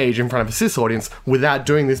the stage in front of a cis audience without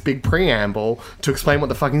doing this big preamble to explain what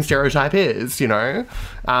the fucking stereotype is, you know?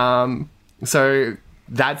 So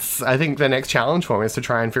that's, I think, the next challenge for me is to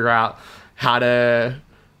try and figure out how to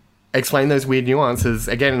explain those weird nuances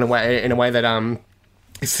again in a way that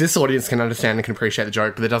cis audience can understand and can appreciate the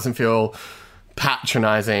joke, but it doesn't feel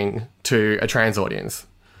patronizing to a trans audience.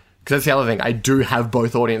 Because that's the other thing. I do have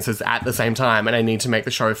both audiences at the same time, and I need to make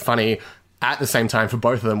the show funny at the same time for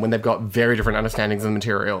both of them when they've got very different understandings of the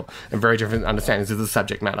material and very different understandings of the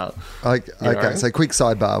subject matter. Okay, so quick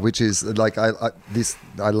sidebar, which is like I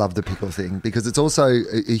love the pickle thing because it's also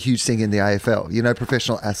a huge thing in the AFL. You know,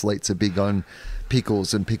 professional athletes are big on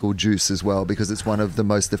pickles and pickle juice as well because it's one of the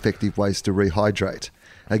most effective ways to rehydrate.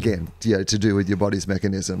 Again, to do with your body's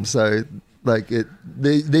mechanism. So, like,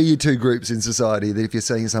 they're your two groups in society that if you're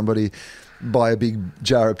seeing somebody buy a big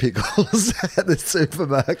jar of pickles at the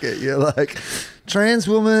supermarket, you're like, trans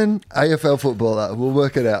woman, AFL footballer, we'll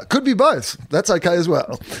work it out. Could be both. That's okay as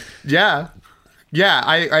well. Yeah. Yeah,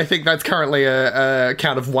 I think that's currently a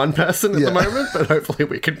count of one person at the moment, but hopefully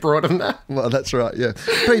we can broaden that. Well, that's right, yeah.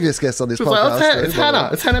 Previous guest on this podcast. It's Hannah.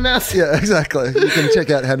 It's Hannah Mouse. Yeah, exactly. You can check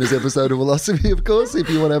out Hannah's episode of Philosophy, of course, if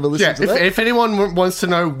you want to have a listen to that. If anyone wants to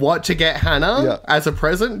know what to get Hannah as a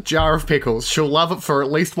present, jar of pickles. She'll love it for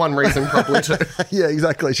at least one reason, probably two. Yeah,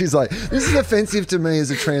 exactly. She's like, this is offensive to me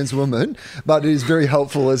as a trans woman, but it is very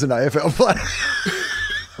helpful as an AFL player.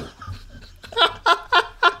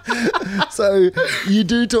 So you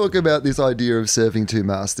do talk about this idea of serving two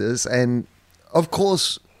masters, and of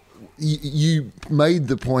course you made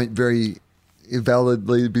the point very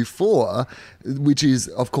validly before, which is,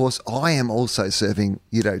 of course, I am also serving,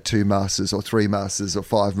 two masters or three masters or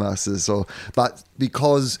five masters, but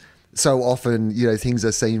because so often, things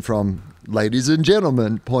are seen from ladies and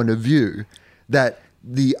gentlemen point of view, that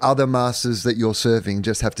the other masters that you're serving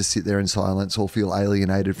just have to sit there in silence or feel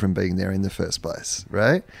alienated from being there in the first place,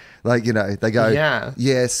 right? Like, they go,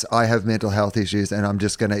 yes, I have mental health issues and I'm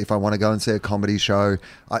just going to, if I want to go and see a comedy show,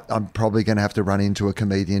 I'm probably going to have to run into a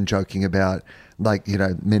comedian joking about,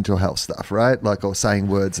 mental health stuff, right? Like, or saying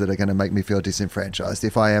words that are going to make me feel disenfranchised.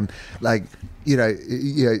 If I am, you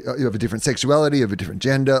have a different sexuality, you have a different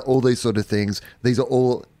gender, all these sort of things. These are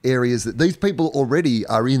all areas that these people already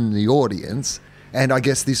are in the audience. And I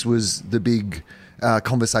guess this was the big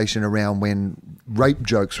conversation around when rape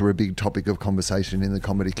jokes were a big topic of conversation in the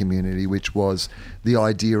comedy community, which was the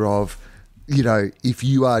idea of, if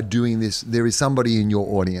you are doing this, there is somebody in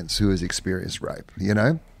your audience who has experienced rape,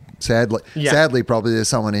 Sadly, probably there's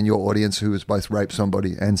someone in your audience who has both raped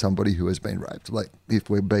somebody and somebody who has been raped. Like, if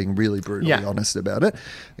we're being really brutally honest about it,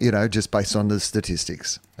 just based on the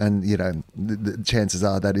statistics. And, the chances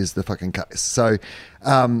are that is the fucking case. So,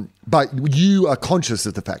 but you are conscious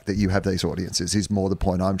of the fact that you have these audiences is more the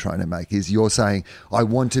point I'm trying to make, is you're saying, I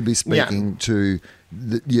want to be speaking to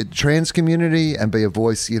the trans community and be a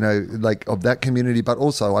voice, of that community, but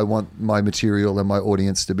also I want my material and my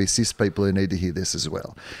audience to be cis people who need to hear this as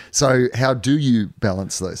well. So how do you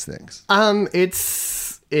balance those things?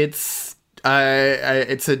 It's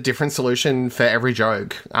a different solution for every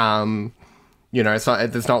joke.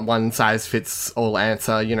 There's not one size fits all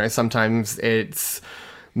answer. Sometimes it's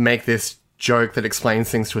make this joke that explains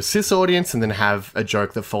things to a cis audience and then have a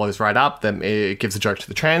joke that follows right up. Then it gives a joke to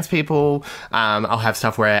the trans people. I'll have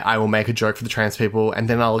stuff where I will make a joke for the trans people and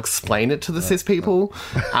then I'll explain it to the cis people.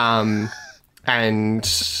 And I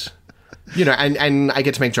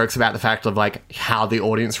get to make jokes about the fact of how the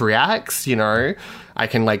audience reacts. I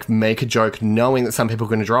can make a joke knowing that some people are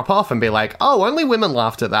going to drop off and be like, oh, only women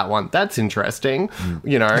laughed at that one. That's interesting.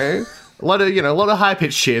 A lot of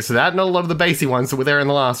high-pitched cheers for that, not a lot of the bassy ones that were there in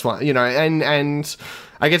the last one, and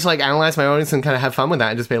I get to analyze my audience and kind of have fun with that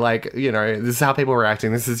and just be like, this is how people are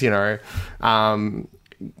reacting. This is, and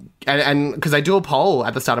because I do a poll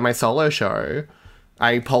at the start of my solo show,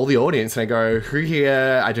 I poll the audience and I go, who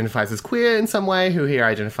here identifies as queer in some way? Who here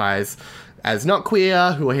identifies as not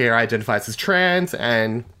queer? Who here identifies as trans?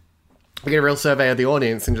 And I get a real survey of the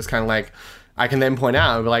audience and just kind of I can then point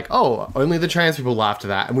out and be like, oh, only the trans people laughed at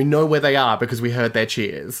that. And we know where they are because we heard their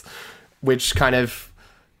cheers, which kind of,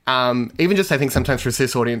 even just I think sometimes for a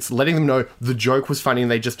cis audience, letting them know the joke was funny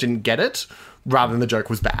and they just didn't get it rather than the joke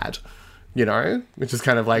was bad, which is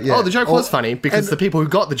kind of oh, the joke was funny because the people who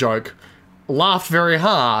got the joke laughed very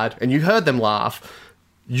hard and you heard them laugh.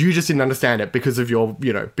 You just didn't understand it because of your,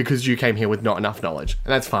 because you came here with not enough knowledge.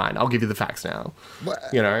 And that's fine. I'll give you the facts now,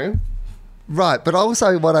 Right, but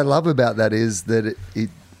also what I love about that is that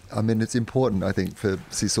it's important, I think, for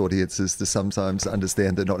cis audiences to sometimes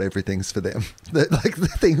understand that not everything's for them. That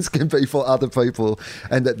things can be for other people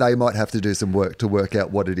and that they might have to do some work to work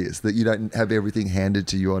out what it is. That you don't have everything handed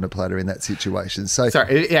to you on a platter in that situation. So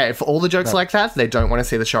if all the jokes like that, they don't want to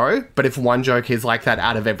see the show. But if one joke is like that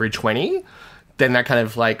out of every 20, then that kind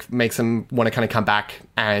of makes them want to kind of come back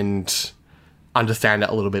and understand it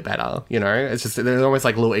a little bit better, you know? It's just, they're almost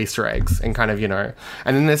like little Easter eggs and kind of, you know,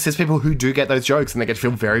 and then there's just people who do get those jokes and they get to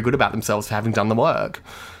feel very good about themselves for having done the work.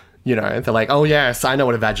 You know, they're like, oh yes, I know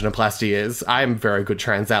what a vaginoplasty is. I'm a very good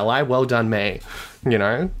trans ally. Well done me, you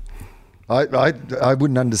know? I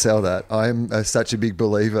wouldn't undersell that. I'm such a big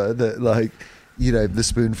believer that, like, you know, the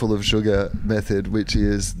spoonful of sugar method, which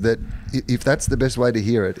is that if that's the best way to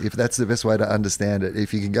hear it, if that's the best way to understand it,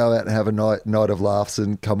 if you can go out and have a night of laughs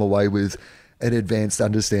and come away with an advanced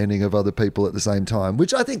understanding of other people at the same time,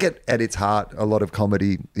 which I think at its heart, a lot of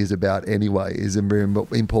comedy is about anyway, is a very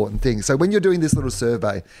important thing. So when you're doing this little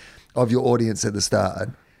survey of your audience at the start,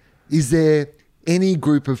 is there any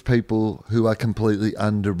group of people who are completely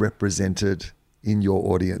underrepresented in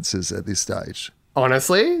your audiences at this stage?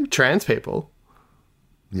 Honestly, trans people.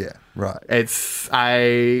 Yeah, right. It's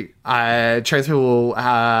trans people,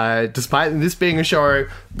 despite this being a show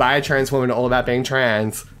by a trans woman all about being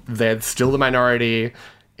trans, they're still the minority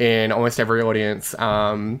in almost every audience.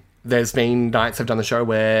 There's been nights I've done the show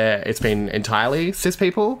where it's been entirely cis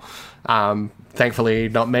people. Thankfully,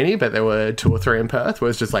 not many, but there were 2 or 3 in Perth where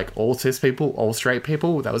it's just like all cis people, all straight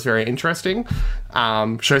people. That was very interesting.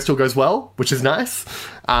 Show still goes well, which is nice.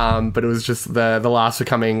 But it was just the laughs were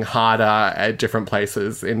coming harder at different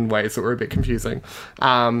places in ways that were a bit confusing.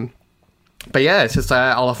 But yeah, it's just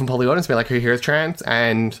I'll often poll the audience and be like, who here is trans?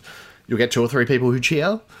 And you'll get 2 or 3 people who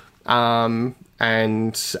cheer. And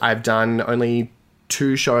I've done only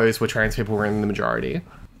 2 shows where trans people were in the majority.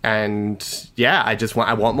 And yeah,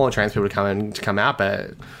 I want more trans people to come out,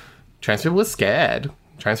 but trans people are scared.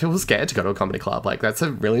 Trans people are scared to go to a comedy club. Like, that's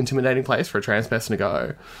a really intimidating place for a trans person to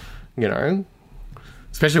go, you know?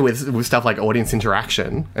 Especially with stuff like audience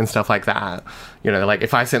interaction and stuff like that. You know, like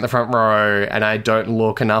if I sit in the front row and I don't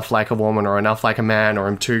look enough like a woman or enough like a man, or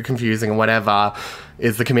I'm too confusing or whatever,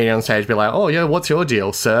 is the comedian on stage be like, oh yeah, what's your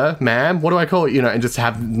deal, sir, ma'am? What do I call it? You know, and just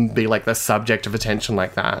have be like the subject of attention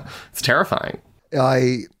like that. It's terrifying.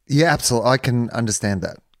 Yeah, absolutely. I can understand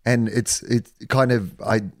that. And it's kind of,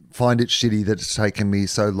 I find it shitty that it's taken me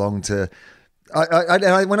so long to,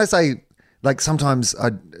 when I say, like, sometimes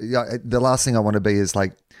the last thing I want to be is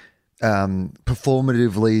like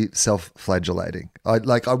performatively self-flagellating.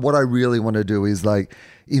 What I really want to do is like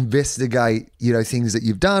investigate, you know, things that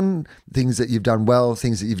you've done well,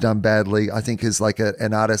 things that you've done badly. I think as like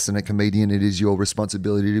an artist and a comedian, it is your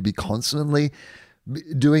responsibility to be constantly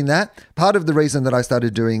doing that. Part of the reason that I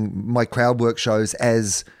started doing my crowd work shows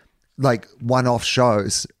as like one-off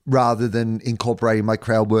shows rather than incorporating my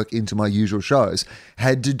crowd work into my usual shows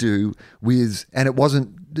had to do with, and it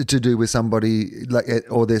wasn't to do with somebody like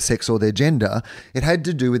or their sex or their gender, it had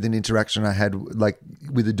to do with an interaction I had like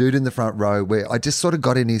with a dude in the front row where I just sort of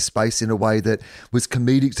got in his space in a way that was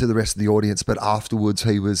comedic to the rest of the audience, but afterwards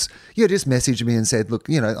he was just messaged me and said, look,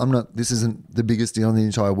 you know, this isn't the biggest deal in the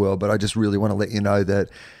entire world, but I just really want to let you know that,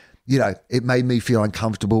 you know, it made me feel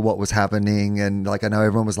uncomfortable what was happening, and like I know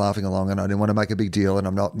everyone was laughing along and I didn't want to make a big deal, and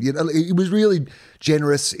I'm not, you know, it was really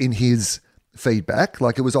generous in his feedback.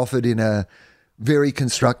 Like, it was offered in a very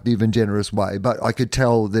constructive and generous way, but I could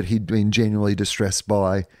tell that he'd been genuinely distressed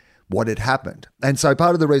by what had happened. And so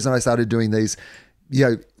part of the reason I started doing these, you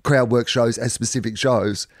know, crowd work shows as specific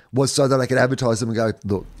shows was so that I could advertise them and go,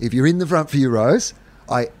 look, if you're in the front few rows,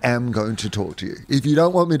 I am going to talk to you. If you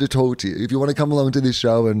don't want me to talk to you, if you want to come along to this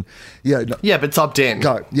show and yeah, but it's opt in.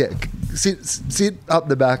 Go, sit up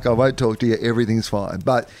the back. I won't talk to you. Everything's fine.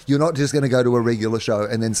 But you're not just going to go to a regular show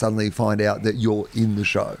and then suddenly find out that you're in the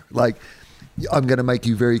show. Like, I'm going to make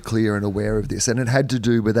you very clear and aware of this. And it had to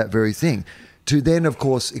do with that very thing. To then, of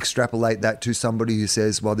course, extrapolate that to somebody who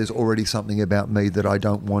says, well, there's already something about me that I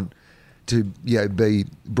don't want to, you know, be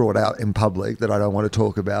brought out in public, that I don't want to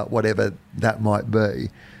talk about, whatever that might be,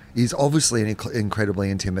 is obviously an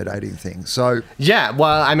incredibly intimidating thing. So yeah,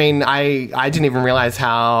 well, I mean, I didn't even realize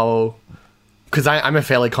how, because I'm a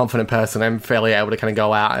fairly confident person. I'm fairly able to kind of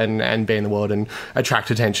go out and be in the world and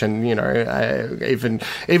attract attention, you know, even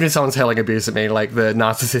if someone's hurling abuse at me, like the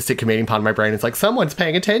narcissistic comedian part of my brain is like, someone's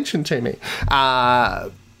paying attention to me.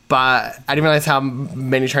 But I didn't realize how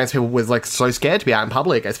many trans people was like so scared to be out in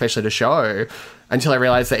public, especially to show, until I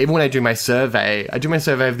realized that even when I do my survey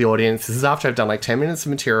of the audience. This is after I've done like 10 minutes of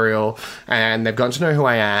material and they've gotten to know who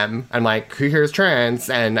I am. I'm like, who here is trans?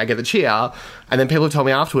 And I get the cheer. And then people have told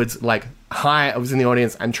me afterwards, like, hi, I was in the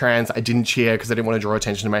audience, I'm trans, I didn't cheer because I didn't want to draw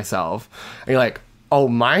attention to myself. And you're like, oh,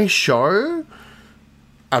 my show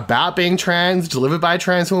about being trans, delivered by a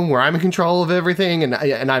trans woman, where I'm in control of everything, and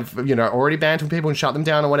I've, you know, already banned from people and shut them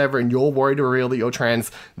down or whatever, and you're worried to reveal that you're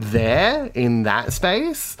trans there in that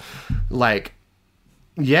space? Like,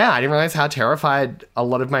 yeah, I didn't realize how terrified a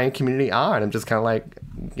lot of my community are, and I'm just kind of like,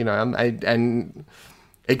 and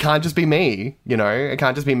it can't just be me, it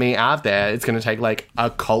can't just be me out there. It's going to take like a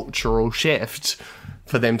cultural shift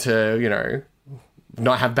for them to,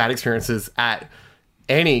 not have bad experiences at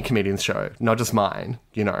any comedian's show, not just mine,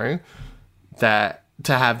 that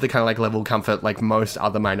to have the kind of like level of comfort like most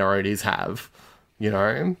other minorities have,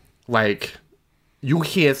 like you'll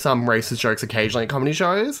hear some racist jokes occasionally at comedy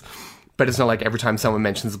shows, but it's not like every time someone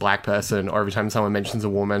mentions a black person or every time someone mentions a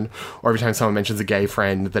woman or every time someone mentions a gay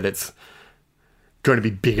friend that it's going to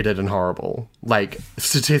be bigoted and horrible. Like,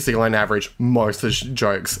 statistically on average, most of the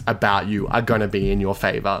jokes about you are going to be in your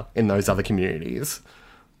favor in those other communities,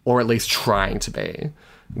 or at least trying to be.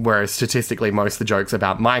 Whereas statistically, most of the jokes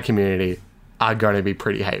about my community are going to be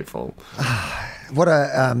pretty hateful.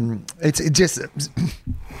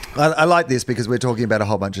 I like this because we're talking about a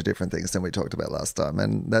whole bunch of different things than we talked about last time,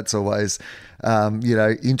 and that's always,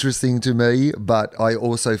 interesting to me. But I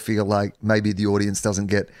also feel like maybe the audience doesn't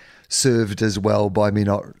get served as well by me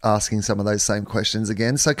not asking some of those same questions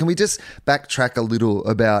again. So can we just backtrack a little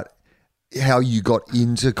about how you got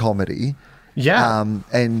into comedy? Yeah.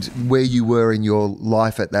 And where you were in your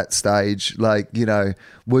life at that stage. Like,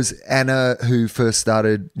 was Anna who first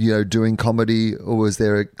started, doing comedy, or was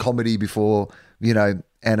there a comedy before,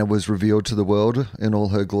 Anna was revealed to the world in all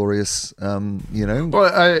her glorious, Well,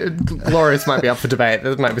 glorious might be up for debate.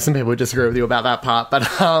 There might be some people who disagree with you about that part. But,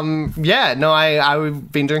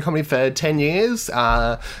 I've been doing comedy for 10 years,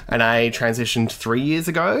 and I transitioned 3 years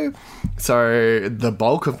ago. So the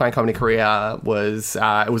bulk of my comedy career was,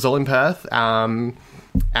 it was all in Perth.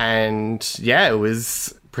 It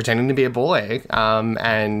was pretending to be a boy. I'm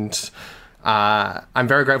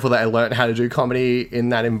very grateful that I learned how to do comedy in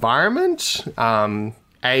that environment.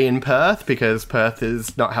 In Perth, because Perth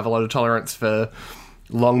does not have a lot of tolerance for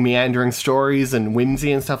long meandering stories and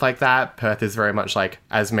whimsy and stuff like that. Perth is very much like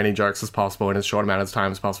as many jokes as possible in as short amount of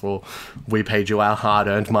time as possible. We paid you our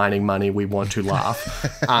hard-earned mining money. We want to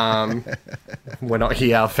laugh. We're not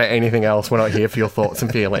here for anything else. We're not here for your thoughts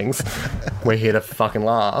and feelings. We're here to fucking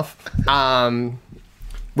laugh.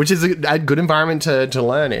 Which is a good environment to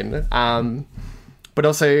learn in. But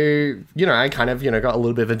also, I kind of, got a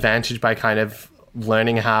little bit of advantage by kind of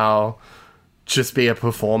learning how just be a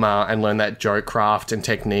performer and learn that joke craft and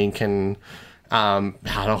technique and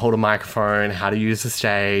how to hold a microphone, how to use the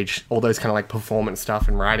stage, all those kind of like performance stuff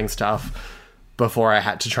and writing stuff before I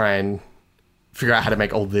had to try and figure out how to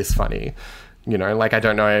make all this funny. I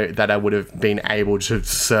don't know that I would have been able to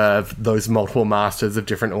serve those multiple masters of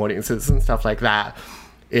different audiences and stuff like that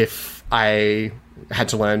if I had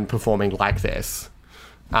to learn performing like this.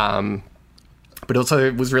 But also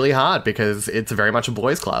it was really hard because it's very much a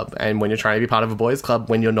boys' club. And when you're trying to be part of a boys' club,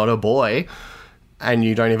 when you're not a boy and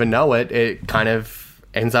you don't even know it, it kind of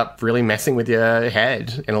ends up really messing with your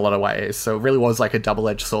head in a lot of ways. So it really was like a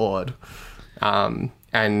double-edged sword.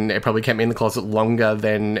 And it probably kept me in the closet longer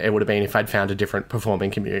than it would have been if I'd found a different performing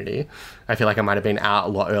community. I feel like I might have been out a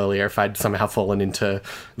lot earlier if I'd somehow fallen into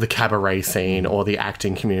the cabaret scene or the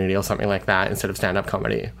acting community or something like that instead of stand-up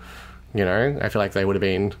comedy. I feel like they would have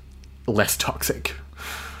been less toxic.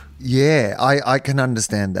 Yeah, I can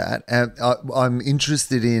understand that. I'm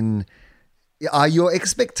interested in, are your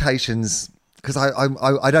expectations, because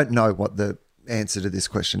I don't know what the answer to this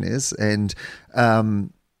question is, and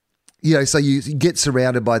so you get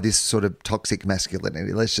surrounded by this sort of toxic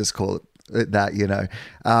masculinity, let's just call it that,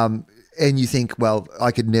 and you think, well,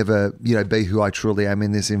 I could never, be who I truly am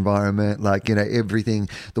in this environment. Like, everything,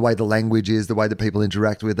 the way the language is, the way that people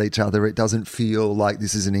interact with each other, it doesn't feel like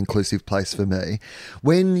this is an inclusive place for me.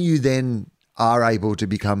 When you then are able to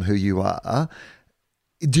become who you are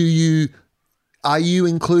you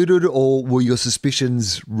included, or were your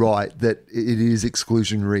suspicions right that it is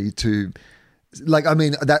exclusionary to,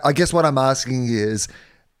 I guess what I'm asking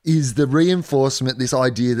is the reinforcement, this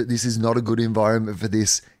idea that this is not a good environment for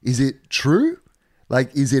this, is it true?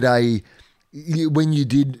 Like, is it when you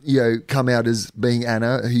did, come out as being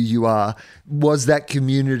Anna, who you are, was that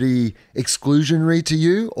community exclusionary to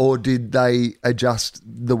you, or did they adjust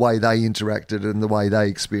the way they interacted and the way they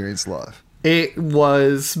experienced life? It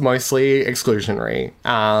was mostly exclusionary.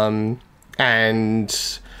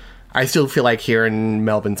 And I still feel like here in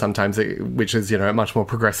Melbourne sometimes, which is, a much more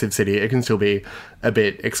progressive city, it can still be a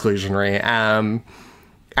bit exclusionary.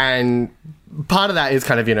 And part of that is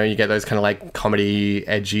kind of, you get those kind of like comedy,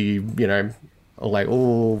 edgy, like,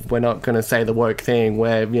 oh, we're not going to say the woke thing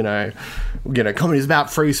where, comedy is about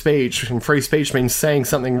free speech, and free speech means saying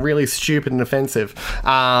something really stupid and offensive.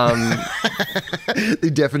 The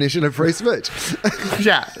definition of free speech.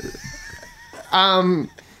 Yeah.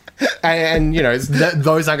 And you know,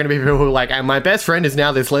 those aren't going to be people who are like, and my best friend is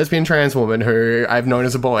now this lesbian trans woman who I've known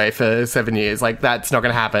as a boy for 7 years. Like, that's not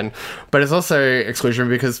going to happen. But it's also exclusionary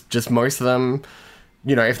because just most of them,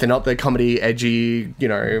 you know, if they're not the comedy, edgy, you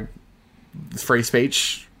know, free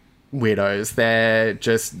speech weirdos, they're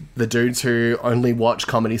just the dudes who only watch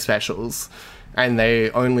comedy specials and they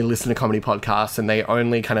only listen to comedy podcasts and they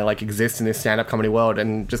only kind of like exist in this stand-up comedy world,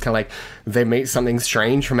 and just kind of like they meet something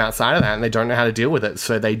strange from outside of that and they don't know how to deal with it,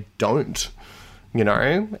 so they don't, you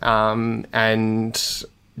know. And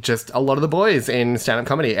just a lot of the boys in stand-up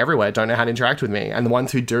comedy everywhere don't know how to interact with me, and the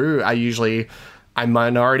ones who do are usually a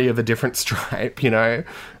minority of a different stripe, you know,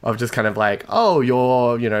 of just kind of like, oh,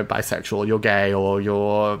 you're, you know, bisexual, you're gay, or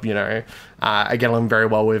you're, you know, I get along very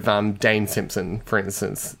well with Dane Simpson, for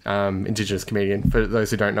instance, Indigenous comedian, for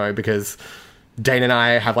those who don't know, because Dane and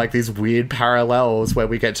I have like these weird parallels where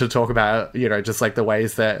we get to talk about, you know, just like the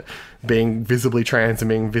ways that being visibly trans and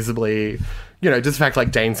being visibly, you know, just the fact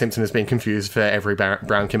like Dane Simpson has been confused for every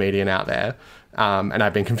brown comedian out there. And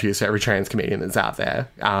I've been confused for every trans comedian that's out there.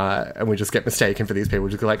 And we just get mistaken for these people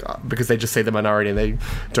just like, because they just see the minority and they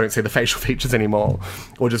don't see the facial features anymore.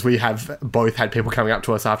 Or just we have both had people coming up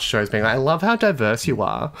to us after shows being like, I love how diverse you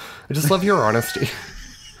are. I just love your honesty.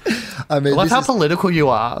 I mean, I love how political you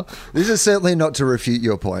are. This is certainly not to refute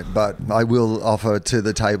your point, but I will offer to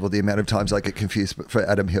the table the amount of times I get confused for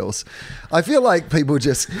Adam Hills. I feel like people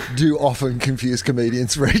just do often confuse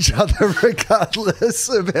comedians for each other, regardless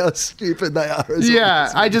of how stupid they are.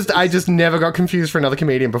 Yeah, I just never got confused for another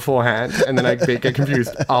comedian beforehand, and then I get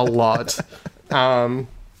confused a lot. No,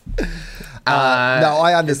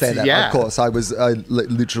 I understand that. Yeah. Of course, I was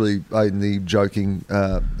literally only joking,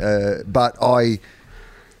 but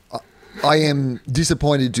I am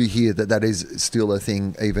disappointed to hear that that is still a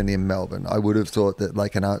thing even in Melbourne. I would have thought that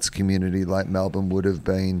like an arts community like Melbourne would have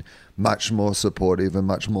been much more supportive and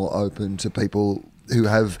much more open to people who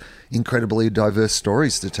have incredibly diverse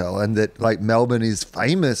stories to tell, and that like Melbourne is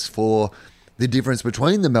famous for the difference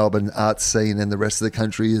between the Melbourne arts scene and the rest of the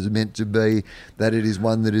country is meant to be that it is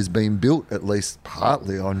one that has been built at least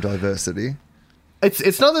partly on diversity.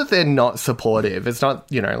 It's not that they're not supportive. It's not,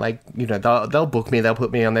 you know, like, you know, they'll book me, they'll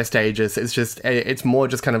put me on their stages. It's just, it's more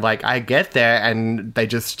just kind of like, I get there and they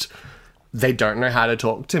don't know how to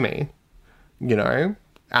talk to me, you know?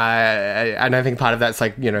 And I think part of that's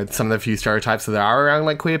like, you know, some of the few stereotypes that there are around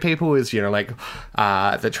like queer people is, you know, like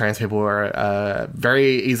that trans people are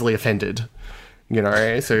very easily offended. You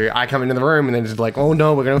know, so I come into the room and then just like, oh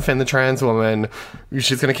no, we're going to offend the trans woman.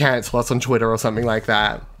 She's going to cancel us on Twitter or something like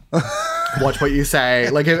that. Watch what you say.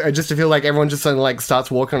 Like, I just feel like everyone just sort of like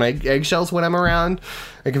starts walking on eggshells when I'm around.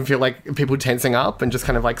 I can feel like people tensing up and just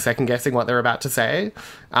kind of like second guessing what they're about to say.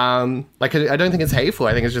 Like, I don't think it's hateful.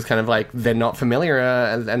 I think it's just kind of like they're not familiar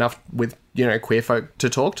enough with, you know, queer folk to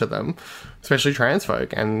talk to them, especially trans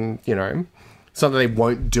folk. And, you know, it's not that they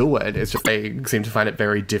won't do it. It's just they seem to find it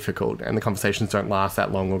very difficult and the conversations don't last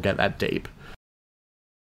that long or get that deep.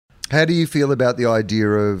 How do you feel about the idea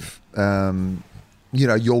of, you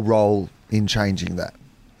know, your role in changing that?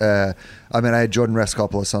 I mean, I had Jordan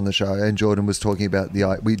Raskopoulos on the show, and Jordan was talking about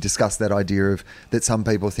we discussed that idea of that some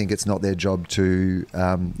people think it's not their job to,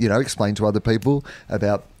 you know, explain to other people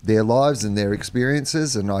about their lives and their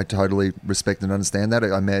experiences, and I totally respect and understand that.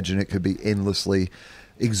 I imagine it could be endlessly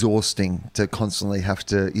exhausting to constantly have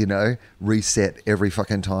to, you know, reset every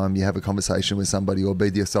fucking time you have a conversation with somebody or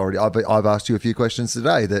be the authority. I've asked you a few questions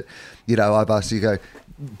today that, you know, I've asked you,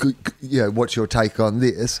 you know, what's your take on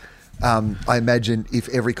this? I imagine if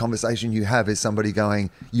every conversation you have is somebody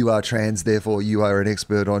going, you are trans, therefore you are an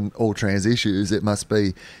expert on all trans issues, it must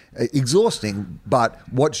be exhausting. But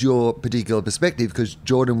what's your particular perspective? Because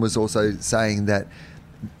Jordan was also saying that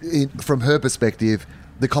from her perspective,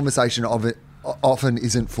 the conversation of it often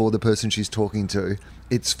isn't for the person she's talking to,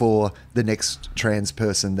 it's for the next trans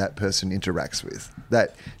person that person interacts with.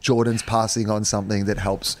 That Jordan's passing on something that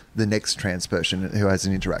helps the next trans person who has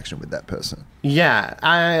an interaction with that person. Yeah,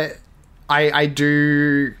 I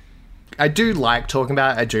do like talking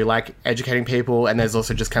about it. I do like educating people, and there's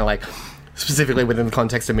also just kind of like, specifically within the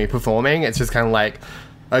context of me performing, it's just kind of like,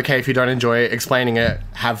 okay, if you don't enjoy explaining it,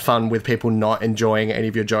 have fun with people not enjoying any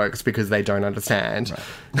of your jokes because they don't understand, right.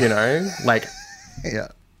 You know? Like, yeah.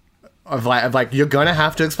 Of like, you're going to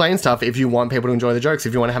have to explain stuff if you want people to enjoy the jokes,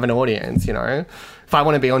 if you want to have an audience, you know? If I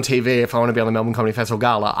want to be on TV, if I want to be on the Melbourne Comedy Festival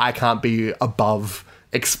Gala, I can't be above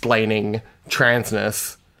explaining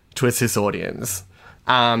transness to a cis audience.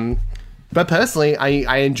 But personally,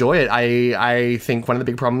 I enjoy it. I think one of the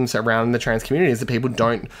big problems around the trans community is that people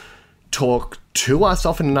don't talk to us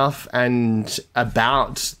often enough and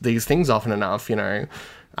about these things often enough, you know.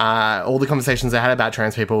 all the conversations I had about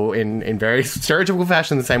trans people in very stereotypical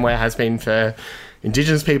fashion, the same way it has been for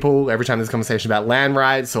Indigenous people. Every time there's a conversation about land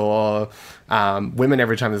rights or women,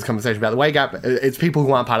 every time there's a conversation about the wage gap, it's people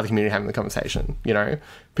who aren't part of the community having the conversation, you know?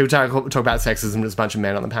 People talk about sexism and there's a bunch of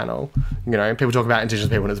men on the panel, you know? People talk about Indigenous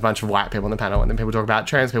people and there's a bunch of white people on the panel, and then people talk about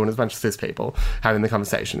trans people and there's a bunch of cis people having the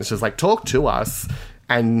conversation. It's just like, talk to us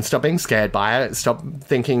and stop being scared by it. Stop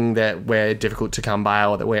thinking that we're difficult to come by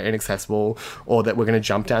or that we're inaccessible or that we're going to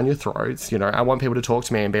jump down your throats. You know, I want people to talk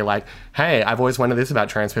to me and be like, hey, I've always wondered this about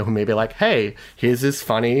trans people. And me be like, hey, here's this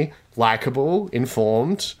funny, likable,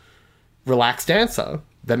 informed, relaxed answer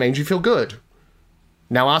that made you feel good.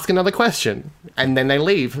 Now ask another question. And then they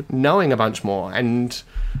leave knowing a bunch more and,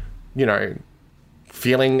 you know,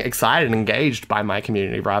 feeling excited and engaged by my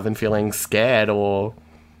community rather than feeling scared or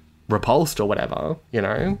repulsed or whatever, you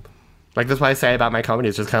know? Like, that's what I say about my comedy.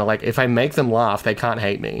 It's just kind of like, if I make them laugh, they can't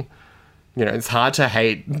hate me. You know, it's hard to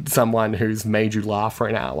hate someone who's made you laugh for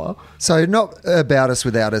an hour. So not about us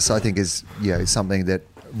without us, I think, is, you know, something that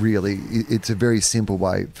really, it's a very simple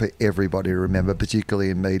way for everybody to remember, particularly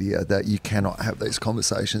in media, that you cannot have these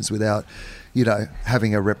conversations without, you know,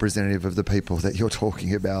 having a representative of the people that you're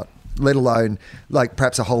talking about, let alone like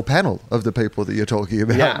perhaps a whole panel of the people that you're talking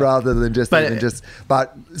about, rather than just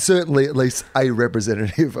but certainly at least a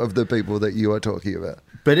representative of the people that you are talking about.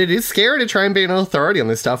 But it is scary to try and be an authority on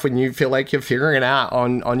this stuff when you feel like you're figuring it out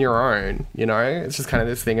on your own, you know? It's just kind of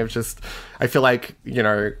this thing of just, I feel like, you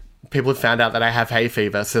know, people have found out that I have hay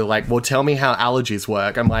fever, so like, well, tell me how allergies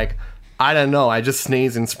work. I'm like, I don't know, I just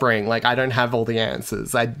sneeze in spring. Like, I don't have all the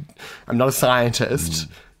answers. I'm not a scientist.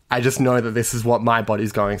 I just know that this is what my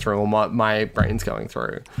body's going through and what my brain's going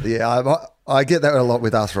through. Yeah, I get that a lot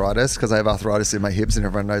with arthritis because I have arthritis in my hips and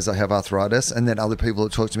everyone knows I have arthritis. And then other people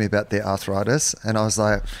talk to me about their arthritis and I was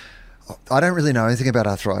like, I don't really know anything about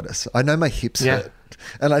arthritis. I know my hips hurt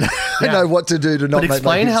and I know what to do to not make my hips hurt.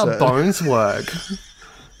 But explain how bones work.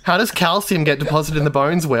 How does calcium get deposited in the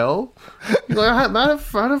bones, Will? Like, I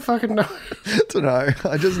don't fucking know. I don't know.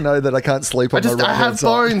 I just know that I can't sleep on my right hand I have side.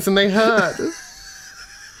 bones and they hurt.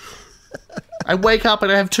 I wake up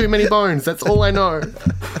and I have too many bones. That's all I know.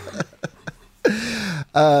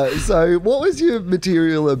 So what was your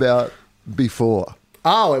material about before?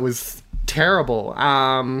 Oh, it was terrible.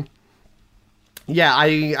 Yeah,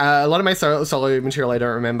 a lot of my solo material I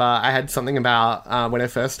don't remember. I had something about when I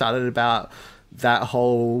first started about that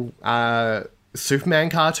whole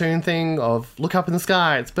Superman cartoon thing of look up in the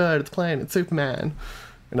sky, it's bird, it's plane, it's Superman.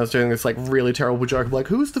 And I was doing this like really terrible joke of like,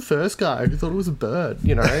 who was the first guy who thought it was a bird?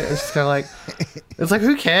 You know, it's just kind of like, it's like,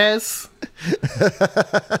 who cares?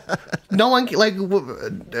 No one, like,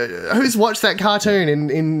 who's watched that cartoon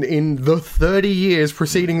in the 30 years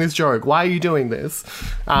preceding this joke? Why are you doing this?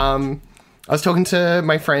 I was talking to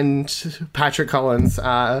my friend Patrick Collins,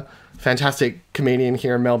 fantastic comedian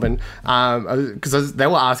here in Melbourne, because they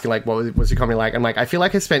were asking like, what was your comedy like? I'm like, I feel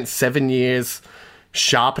like I spent 7 years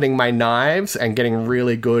sharpening my knives and getting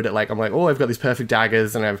really good at like, I'm like, oh, I've got these perfect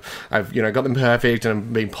daggers and I've you know, got them perfect and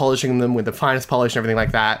I've been polishing them with the finest polish and everything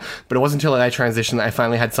like that. But it wasn't until I transitioned that I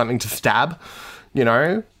finally had something to stab, you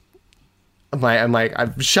know? I'm like,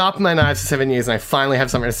 I've sharpened my knives for 7 years and I finally have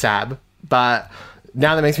something to stab. But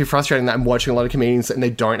now that makes me frustrating that I'm watching a lot of comedians and they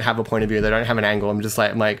don't have a point of view. They don't have an angle. I'm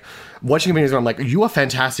like watching comedians where I'm like, you are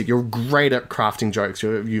fantastic. You're great at crafting jokes.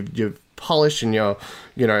 You're polished and you're,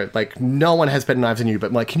 you know, like no one has better knives than you. But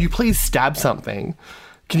I'm like, can you please stab something?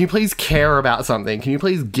 Can you please care about something? Can you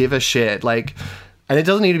please give a shit? Like, and it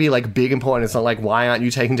doesn't need to be like big important. It's not like, why aren't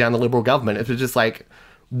you taking down the Liberal government? It's just like,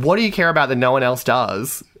 what do you care about that no one else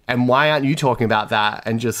does? And why aren't you talking about that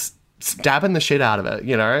and just stabbing the shit out of it,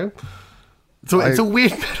 you know? So it's a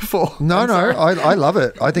weird metaphor. No, I love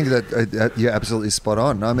it. I think that you're absolutely spot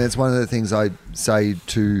on. I mean, it's one of the things I say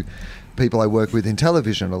to people I work with in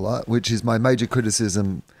television a lot, which is my major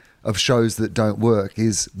criticism of shows that don't work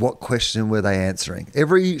is what question were they answering?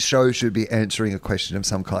 Every show should be answering a question of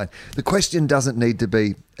some kind. The question doesn't need to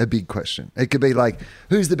be a big question. It could be like,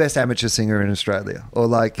 who's the best amateur singer in Australia? Or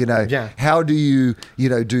like, you know, how do you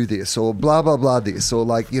know, do this? Or blah, blah, blah this. Or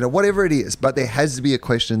like, you know, whatever it is. But there has to be a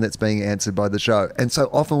question that's being answered by the show. And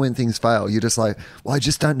so often when things fail, you're just like, well, I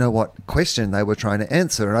just don't know what question they were trying to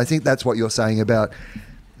answer. And I think that's what you're saying about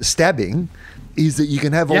stabbing, is that you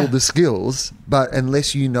can have all the skills, but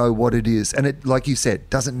unless you know what it is, and it, like you said,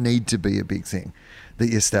 doesn't need to be a big thing that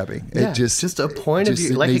you're stabbing. It just a point of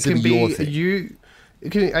view. Like it can be you.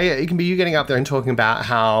 It can be you getting up there and talking about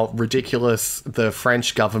how ridiculous the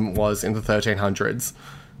French government was in the 1300s.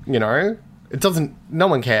 You know, it doesn't. No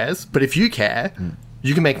one cares. But if you care,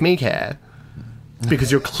 you can make me care because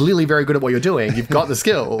you're clearly very good at what you're doing. You've got the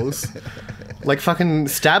skills. Like, fucking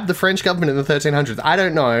stab the French government in the 1300s. I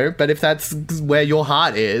don't know, but if that's where your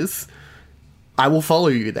heart is, I will follow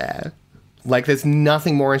you there. Like, there's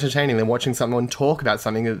nothing more entertaining than watching someone talk about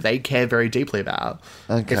something that they care very deeply about.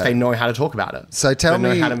 Okay. If they know how to talk about it. So tell me...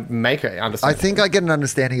 me... know how to make it understand. I think I get an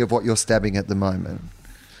understanding of what you're stabbing at the moment.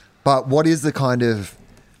 But what is the kind of,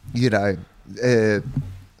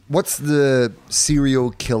 what's the serial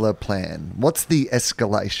killer plan? What's the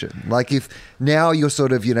escalation? Like, if now you're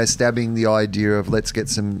sort of, stabbing the idea of let's get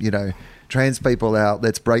some, trans people out,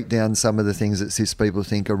 let's break down some of the things that cis people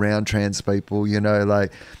think around trans people,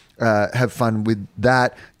 have fun with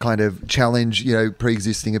that, kind of challenge,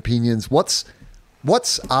 pre-existing opinions. What's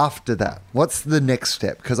after that? What's the next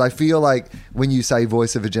step? Because I feel like when you say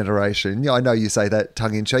voice of a generation, I know you say that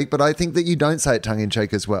tongue-in-cheek, but I think that you don't say it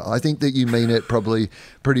tongue-in-cheek as well. I think that you mean it probably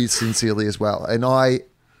pretty sincerely as well. And I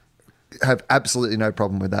have absolutely no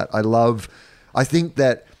problem with that. I think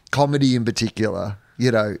that comedy in particular,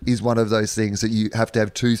 is one of those things that you have to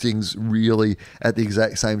have two things really at the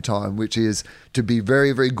exact same time, which is to be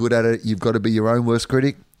very, very good at it. You've got to be your own worst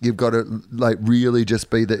critic. You've got to really just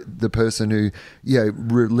be the person who,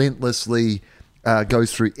 relentlessly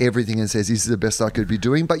goes through everything and says, this is the best I could be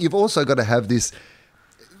doing. But you've also got to have this,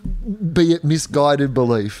 be it misguided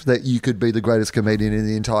belief that you could be the greatest comedian in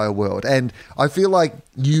the entire world. And I feel like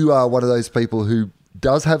you are one of those people who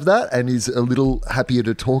does have that and is a little happier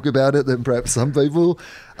to talk about it than perhaps some people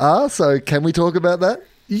are. So can we talk about that?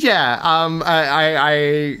 Yeah,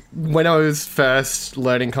 I when I was first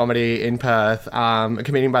learning comedy in Perth, a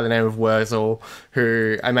comedian by the name of Wurzel,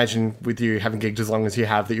 who I imagine with you having gigged as long as you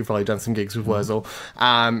have, that you've probably done some gigs with Wurzel.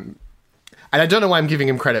 And I don't know why I'm giving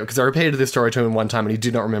him credit, because I repeated this story to him one time and he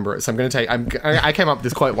did not remember it. So I'm going to I came up with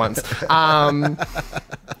this quote once.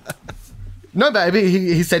 No, but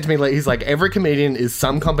he said to me, he's like, every comedian is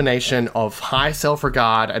some combination of high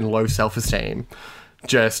self-regard and low self-esteem.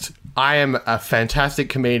 Just, I am a fantastic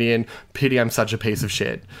comedian. Pity I'm such a piece of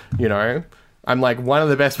shit. I'm like one of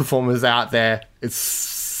the best performers out there. It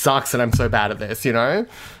sucks that I'm so bad at this, And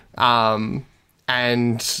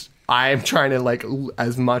I'm trying to,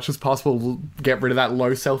 as much as possible, get rid of that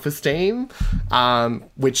low self-esteem,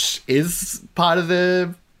 which is part of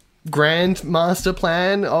the grand master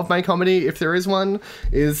plan of my comedy, if there is one,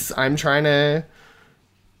 is I'm trying to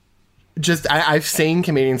I've seen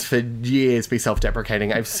comedians for years be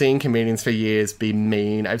self-deprecating. I've seen comedians for years be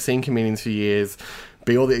mean. I've seen comedians for years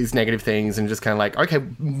be all these negative things and just kind of like, okay,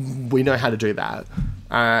 we know how to do that.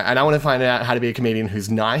 And I want to find out how to be a comedian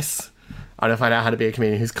who's nice. I want to find out how to be a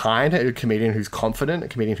comedian who's kind, a comedian who's confident, a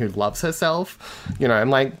comedian who loves herself.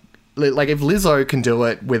 I'm like if Lizzo can do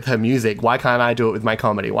it with her music, why can't I do it with my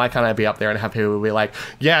comedy? Why can't I be up there and have people be like,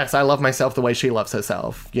 yes, I love myself the way she loves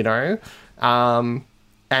herself, And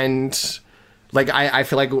I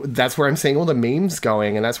feel like that's where I'm seeing all the memes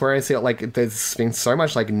going, and that's where I see there's been so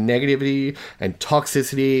much negativity and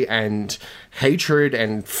toxicity and hatred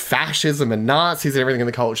and fascism and Nazis and everything in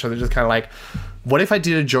the culture. They're just kind of like, what if I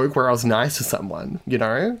did a joke where I was nice to someone,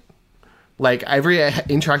 Every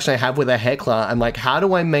interaction I have with a heckler, I'm like, how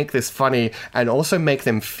do I make this funny and also make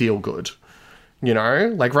them feel good?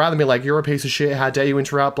 Rather than be like, you're a piece of shit, how dare you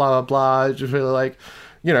interrupt, blah, blah, blah. Just really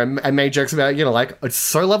I made jokes about, it's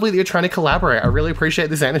so lovely that you're trying to collaborate. I really appreciate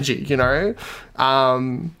this energy,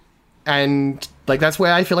 And that's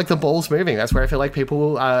where I feel like the ball's moving. That's where I feel like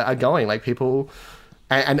people are going.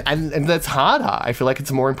 And that's harder. I feel like it's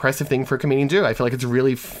a more impressive thing for a comedian to do. I feel like it's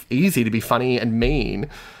really easy to be funny and mean.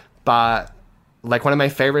 But one of my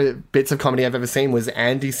favorite bits of comedy I've ever seen was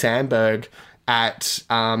Andy Samberg at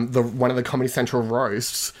one of the Comedy Central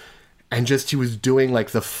roasts, and he was doing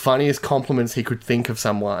the funniest compliments he could think of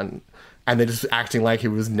someone, and they're just acting like he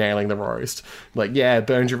was nailing the roast. Yeah,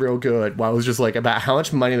 burned you real good. While it was just about how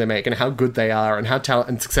much money they make and how good they are and how talented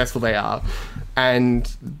and successful they are. And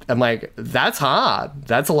I'm like, that's hard.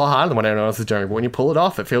 That's a lot harder than what anyone else is doing. But when you pull it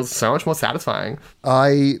off, it feels so much more satisfying.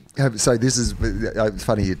 This is it's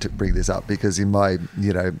funny you to bring this up, because in my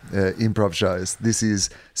improv shows, this is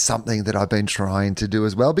something that I've been trying to do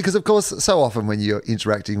as well. Because of course, so often when you're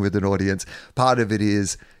interacting with an audience, part of it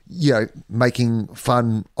is making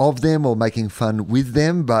fun of them or making fun with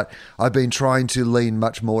them. But I've been trying to lean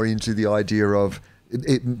much more into the idea of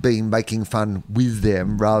it being making fun with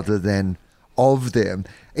them rather than of them.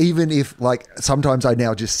 Even if sometimes I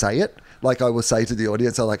now just say it. I will say to the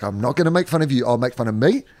audience, I'm not going to make fun of you. I'll make fun of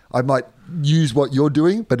me. I might use what you're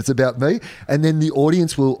doing, but it's about me. And then the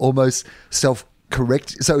audience will almost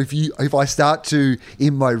self-correct. So if I start to,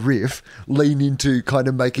 in my riff, lean into kind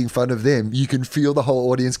of making fun of them, you can feel the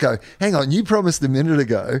whole audience go, hang on, you promised a minute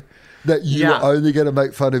ago that you were only going to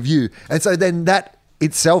make fun of you. And so then that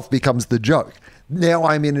itself becomes the joke. Now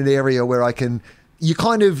I'm in an area where you're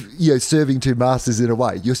kind of, serving two masters in a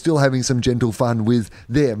way. You're still having some gentle fun with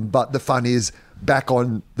them, but the fun is back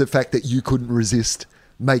on the fact that you couldn't resist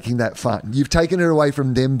making that fun. You've taken it away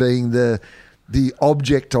from them being the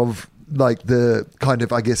object of like the kind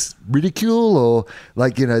of, I guess, ridicule or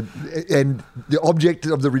like, and the object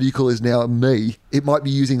of the ridicule is now me. It might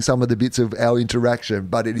be using some of the bits of our interaction,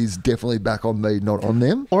 but it is definitely back on me, not on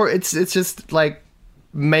them. Or it's just like,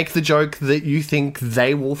 make the joke that you think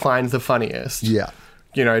they will find the funniest. Yeah.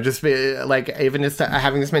 Just be like, even just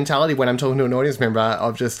having this mentality when I'm talking to an audience member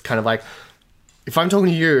of just kind of like, if I'm talking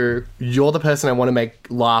to you, you're the person I want to make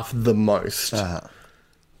laugh the most. I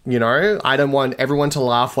don't want everyone to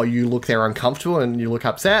laugh while you look there uncomfortable and you look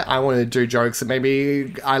upset. I want to do jokes that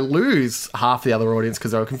maybe I lose half the other audience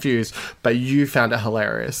because they were confused, but you found it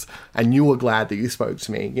hilarious and you were glad that you spoke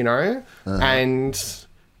to me, And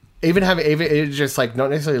even it's just like, not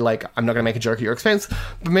necessarily like, I'm not going to make a joke at your expense,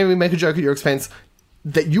 but maybe make a joke at your expense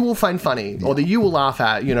that you will find funny or that you will laugh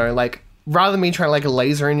at, like, rather than me trying to like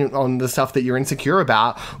laser in on the stuff that you're insecure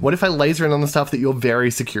about, what if I laser in on the stuff that you're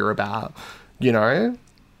very secure about,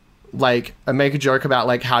 Like, I make a joke about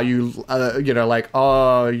like how you, like,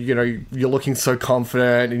 oh, you're looking so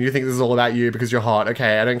confident and you think this is all about you because you're hot.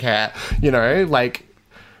 Okay, I don't care. Like,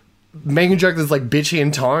 making a joke that's like bitchy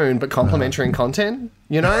in tone but complimentary in content,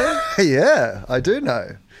 Yeah, I do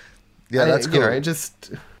know. Yeah, that's cool.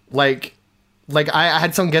 Just like I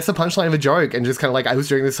had someone guess the punchline of a joke and just kind of like, I was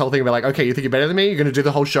doing this whole thing about like, okay, you think you're better than me? You're going to do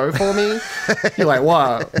the whole show for me? You're like,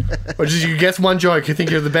 what? Or just you guess one joke, you think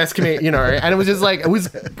you're the best comedian, And it was just like, it was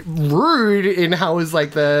rude in how it was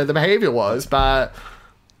like the behavior was, but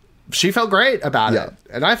she felt great about it.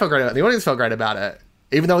 And I felt great about it. The audience felt great about it.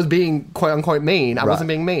 Even though I was being quote unquote mean, I wasn't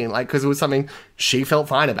being mean, like, because it was something she felt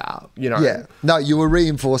fine about, Yeah. No, you were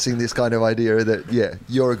reinforcing this kind of idea that,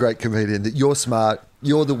 you're a great comedian, that you're smart,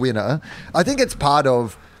 you're the winner. I think it's part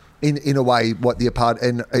of, in a way, what the apart,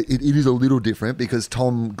 and it is a little different because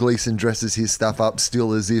Tom Gleeson dresses his stuff up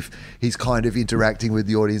still as if he's kind of interacting with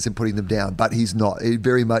the audience and putting them down, but he's not. It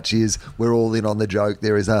very much is, we're all in on the joke.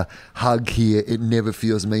 There is a hug here. It never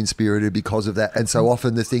feels mean-spirited because of that. And so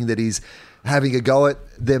often the thing that he's having a go at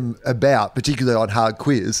them about, particularly on Hard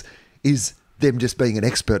Quiz, is them just being an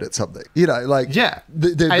expert at something. They're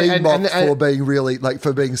being mocked for being really, like,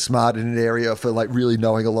 for being smart in an area, for like really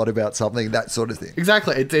knowing a lot about something, that sort of thing.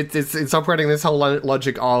 Exactly. It's operating this whole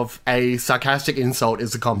logic of a sarcastic insult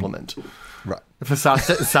is a compliment. Right. If a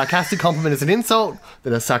sarcastic compliment is an insult,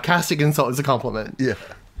 then a sarcastic insult is a compliment. Yeah.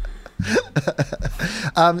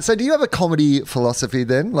 So do you have a comedy philosophy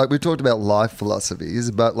then? Like, we've talked about life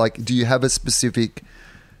philosophies, but like, do you have a specific,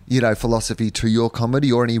 philosophy to your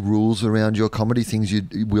comedy or any rules around your comedy, things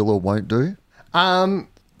you will or won't do? I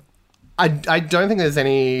don't think there's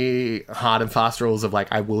any hard and fast rules of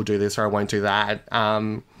like, I will do this or I won't do that.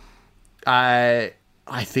 I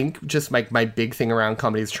think just like my big thing around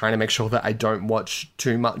comedy is trying to make sure that I don't watch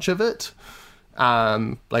too much of it.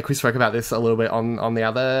 Like we spoke about this a little bit on the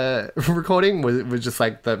other recording, was just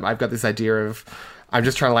like I've got this idea of I'm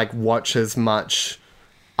just trying to like watch as much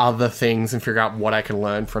other things and figure out what I can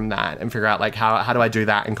learn from that and figure out like how do I do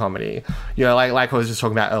that in comedy, like I was just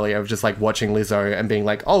talking about earlier of just like watching Lizzo and being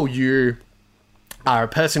like, oh, you are a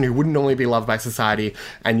person who wouldn't normally be loved by society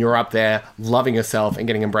and you're up there loving yourself and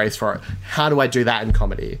getting embraced for it. How do I do that in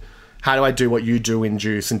comedy? How do I do what you do in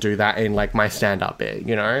Juice and do that in like my stand-up bit,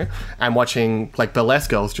 And watching like burlesque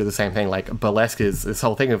girls do the same thing. Like burlesque is this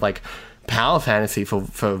whole thing of like power fantasy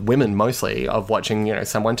for women mostly, of watching,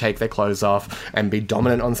 someone take their clothes off and be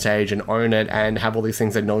dominant on stage and own it and have all these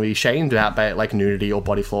things they're normally shamed about, but like nudity or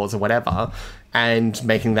body flaws or whatever, and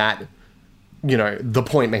making that, the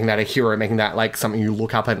point, making that a hero, making that like something you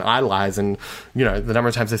look up and idolize. And, the number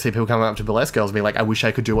of times I see people come up to burlesque girls and be like, I wish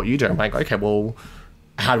I could do what you do. I'm like, okay, well,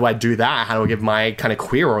 how do I do that? How do I give my kind of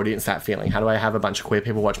queer audience that feeling? How do I have a bunch of queer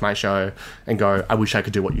people watch my show and go, I wish I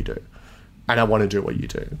could do what you do. And I want to do what you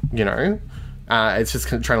do, It's just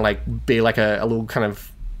kind of trying to like be like a little kind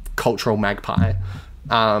of cultural magpie.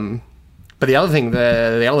 But the other thing,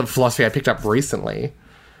 the other philosophy I picked up recently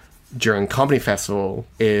during Comedy Festival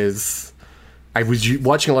is I was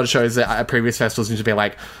watching a lot of shows at previous festivals and just being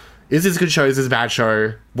like, is this a good show? Is this a bad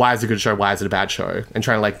show? Why is it a good show? Why is it a bad show? And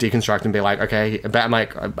trying to like deconstruct and be like, okay, but I'm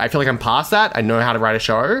like, I feel like I'm past that. I know how to write a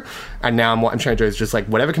show. And now what I'm trying to do is just like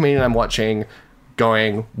whatever comedian I'm watching,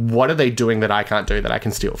 going, what are they doing that I can't do that I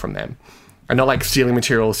can steal from them? And not like stealing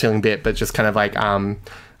material, stealing bit, but just kind of like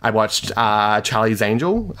I watched Charlie's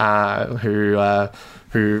Angel, who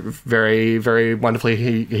very, very wonderfully,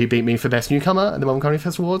 he beat me for Best Newcomer at the Melbourne Comedy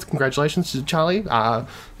Festival Awards. Congratulations to Charlie.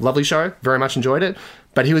 Lovely show. Very much enjoyed it.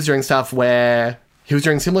 But he was doing stuff where he was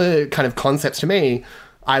doing similar kind of concepts to me.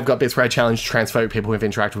 I've got bits where I challenge transphobic people who have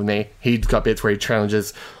interacted with me. He's got bits where he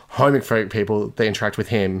challenges homophobic people that interact with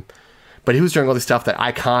him. But he was doing all this stuff that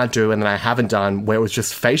I can't do and that I haven't done, where it was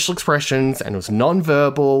just facial expressions and it was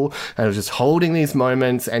non-verbal and it was just holding these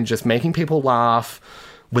moments and just making people laugh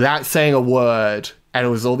without saying a word. And it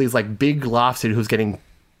was all these like big laughs that he was getting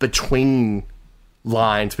between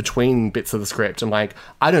lines, between bits of the script. And like,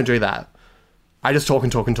 I don't do that. I just talk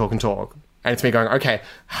and talk and talk and talk. And it's me going, okay,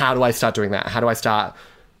 how do I start doing that? How do I start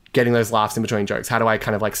getting those laughs in between jokes? How do I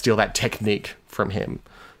kind of like steal that technique from him?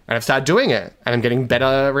 And I've started doing it and I'm getting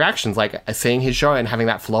better reactions. Like seeing his show and having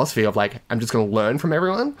that philosophy of like, I'm just going to learn from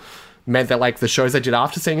everyone meant that like the shows I did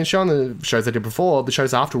after seeing his show and the shows I did before, the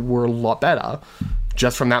shows after were a lot better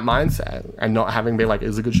just from that mindset and not having been like,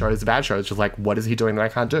 is it a good show, is it a bad show? It's just like, what is he doing that I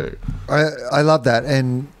can't do? I love that.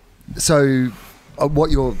 And so what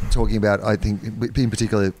you're talking about, I think in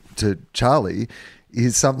particular to Charlie,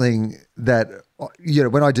 is something that, you know,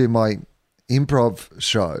 when I do my improv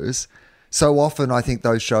shows, so often I think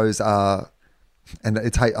those shows are, and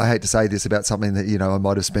I hate to say this about something that, you know, I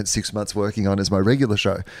might have spent 6 months working on as my regular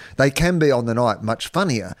show. They can be on the night much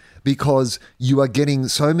funnier because you are getting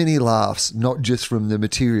so many laughs, not just from the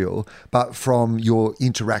material, but from your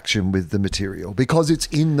interaction with the material because it's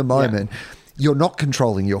in the moment. Yeah. You're not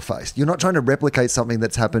controlling your face. You're not trying to replicate something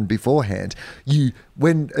that's happened beforehand.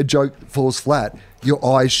 When a joke falls flat, your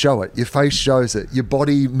eyes show it, your face shows it, your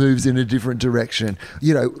body moves in a different direction,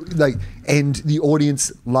 you know, like, and the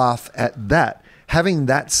audience laugh at that. Having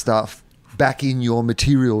that stuff back in your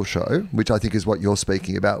material show, which I think is what you're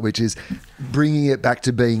speaking about, which is bringing it back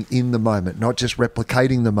to being in the moment, not just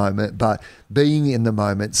replicating the moment, but being in the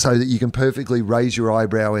moment so that you can perfectly raise your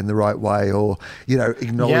eyebrow in the right way or, you know,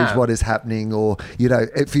 acknowledge what is happening or, you know,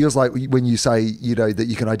 it feels like when you say, you know, that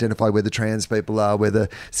you can identify where the trans people are, where the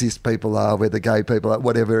cis people are, where the gay people are,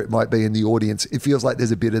 whatever it might be in the audience, it feels like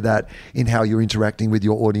there's a bit of that in how you're interacting with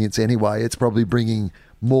your audience anyway. It's probably bringing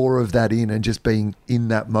more of that in and just being in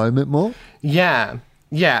that moment more. Yeah,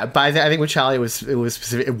 but I think with Charlie, it was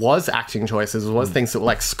specific. It was acting choices. It was things that were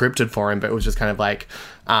like scripted for him, but it was just kind of like,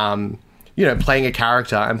 you know, playing a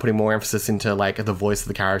character and putting more emphasis into like the voice of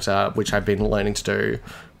the character, which I've been learning to do,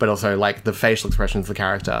 but also like the facial expressions of the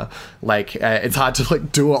character. Like it's hard to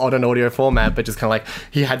like do it on an audio format, but just kind of like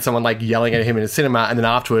he had someone like yelling at him in a cinema, and then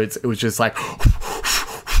afterwards it was just like,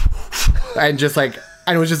 and just like.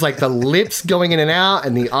 And it was just like the lips going in and out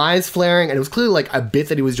and the eyes flaring. And it was clearly like a bit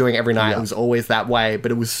that he was doing every night. Yeah. It was always that way, but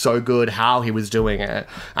it was so good how he was doing it.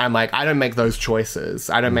 I'm like, I don't make those choices.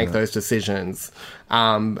 I don't make those decisions.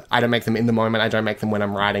 I don't make them in the moment. I don't make them when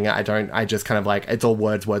I'm writing it. I just kind of like, it's all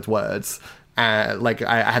words. Like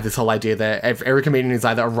I have this whole idea that every comedian is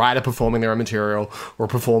either a writer performing their own material or a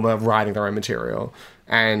performer writing their own material.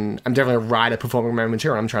 And I'm definitely a writer performing my own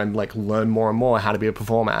material. I'm trying to like learn more and more how to be a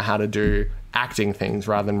performer, how to do acting things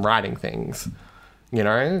rather than writing things, you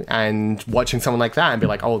know, and watching someone like that and be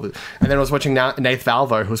like, oh, and then I was watching Nath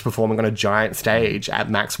Valvo, who was performing on a giant stage at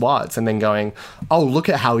Max Watts, and then going, oh, look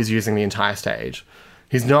at how he's using the entire stage.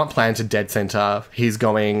 He's not planted dead center. He's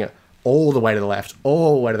going all the way to the left,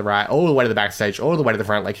 all the way to the right, all the way to the backstage, all the way to the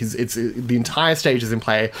front. Like the entire stage is in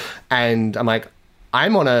play. And I'm like,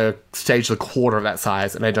 I'm on a stage a quarter of that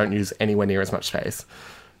size and I don't use anywhere near as much space,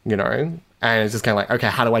 you know? And it's just kind of like, okay,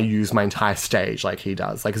 how do I use my entire stage like he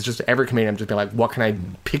does? Like, it's just every comedian, I'm just being like, what can I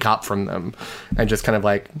pick up from them? And just kind of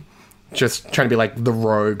like, just trying to be like the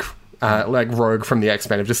rogue, like Rogue from the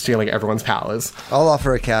X-Men of just stealing everyone's powers. I'll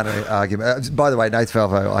offer a counter argument. By the way, Nath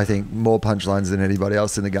Valvo, I think more punchlines than anybody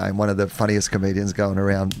else in the game. One of the funniest comedians going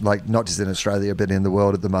around, like not just in Australia, but in the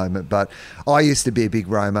world at the moment. But I used to be a big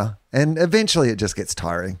roamer. And eventually it just gets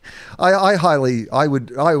tiring. I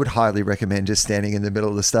would highly recommend just standing in the middle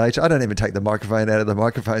of the stage. I don't even take the microphone out of the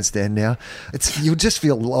microphone stand now. You'll just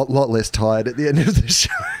feel a lot less tired at the end of the show.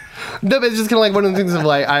 No, but it's just kind of like one of the things of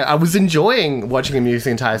like, I was enjoying watching him use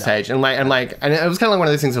the entire stage. And it was kind of like one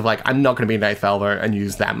of those things of like, I'm not going to be Nath Valvo and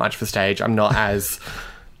use that much for stage. I'm not as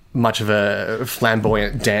much of a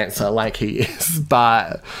flamboyant dancer like he is,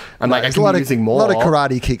 but I'm like, I can be using more. A lot of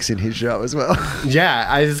karate kicks in his show as well. Yeah,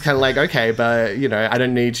 I was kind of like, okay, but you know, I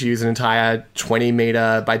don't need to use an entire 20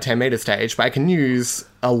 meter by 10 meter stage, but I can use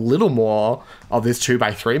a little more of this 2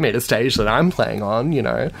 by 3 meter stage that I'm playing on, you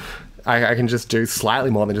know. I can just do slightly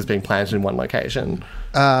more than just being planted in one location.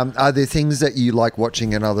 Are there things that you like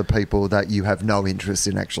watching in other people that you have no interest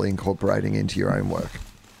in actually incorporating into your own work?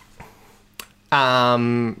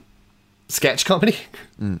 Sketch comedy.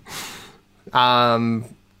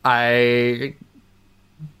 I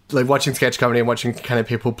like watching sketch comedy and watching kind of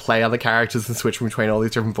people play other characters and switch between all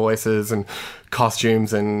these different voices and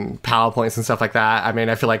costumes and PowerPoints and stuff like that. I mean,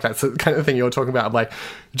 I feel like that's the kind of thing you're talking about. I'm like,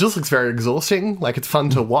 it just looks very exhausting. Like, it's fun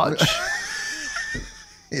to watch.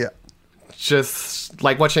 Yeah. Just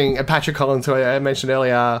like watching Patrick Collins, who I mentioned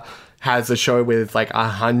earlier, has a show with like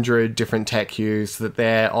 100 different tech cues that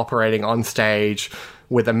they're operating on stage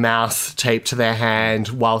with a mouse taped to their hand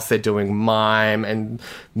whilst they're doing mime and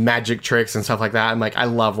magic tricks and stuff like that. I'm like, I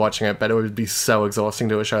love watching it, but it would be so exhausting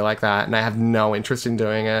to do a show like that, and I have no interest in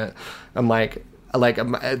doing it. I'm like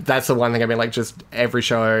that's the one thing. I mean, like, just every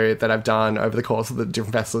show that I've done over the course of the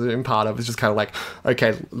different festivals I've been part of is just kind of like,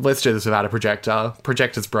 okay, let's do this without a projector.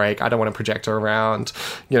 Projectors break. I don't want a projector around.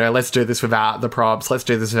 You know, let's do this without the props. Let's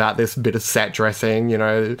do this without this bit of set dressing. You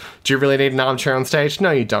know, do you really need an armchair on stage?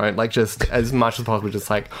 No, you don't. Like, just as much as possible, just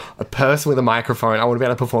like a person with a microphone. I want to be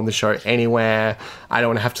able to perform the show anywhere. I don't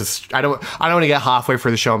want to have to. I don't want to get halfway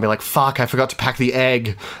through the show and be like, fuck, I forgot to pack the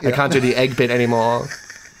egg. Yeah. I can't do the egg bit anymore.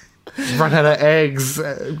 Run out of eggs,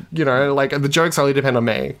 you know, like, the jokes only depend on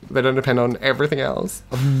me. They don't depend on everything else.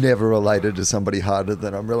 I've never related to somebody harder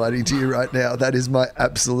than I'm relating to you right now. That is my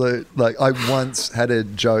absolute, like, I once had a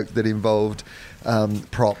joke that involved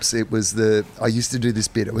props. It was I used to do this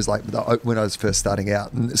bit. It was like when I was first starting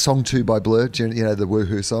out. And Song 2 by Blur, you know, the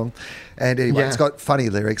Woohoo song. And anyway, It's got funny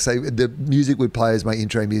lyrics. So the music would play as my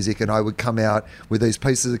intro music, and I would come out with these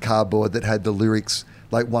pieces of cardboard that had the lyrics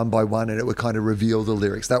like one by one, and it would kind of reveal the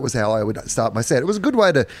lyrics. That was how I would start my set. It was a good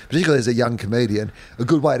way to, particularly as a young comedian, a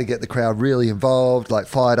good way to get the crowd really involved, like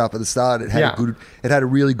fired up at the start. It had a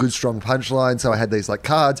really good, strong punchline. So I had these like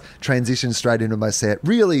cards, transition straight into my set.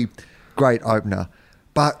 Really great opener.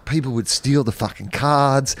 But people would steal the fucking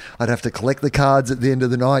cards. I'd have to collect the cards at the end of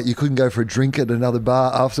the night. You couldn't go for a drink at another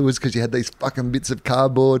bar afterwards because you had these fucking bits of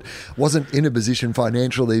cardboard. Wasn't in a position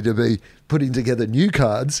financially to be putting together new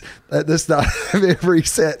cards at the start of every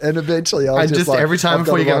set. And eventually I was just like, every time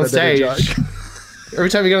before you get on stage, every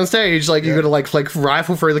time you get on stage, like, you got to like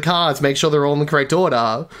rifle through the cards, make sure they're all in the correct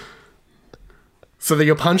order, so that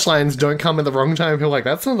your punchlines don't come at the wrong time. People are like,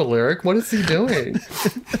 that's not the lyric. What is he doing?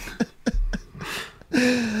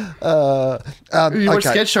 You watch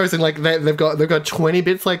sketch shows and like they've got 20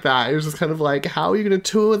 bits like that. It was just kind of like, how are you going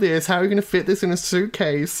to tour this? How are you going to fit this in a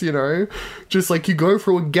suitcase? You know, just like, you go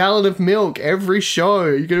through a gallon of milk every show.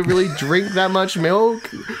 You're going to really drink that much milk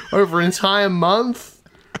over an entire month?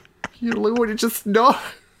 You would just not.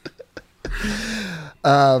 Can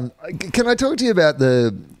I talk to you about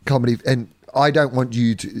the comedy? And I don't want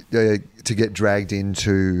you to get dragged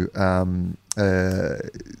into a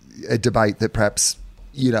debate that perhaps,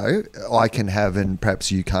 you know, I can have and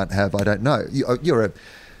perhaps you can't have. I don't know. You're a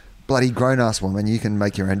bloody grown-ass woman. You can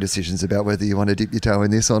make your own decisions about whether you want to dip your toe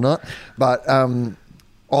in this or not. But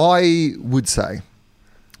I would say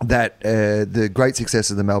that the great success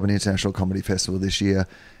of the Melbourne International Comedy Festival this year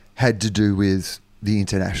had to do with the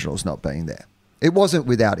internationals not being there. It wasn't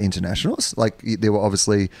without internationals. Like, there were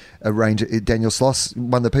obviously a range of... Daniel Sloss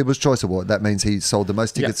won the People's Choice Award. That means he sold the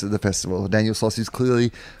most tickets at the festival. Daniel Sloss is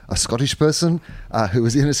clearly a Scottish person who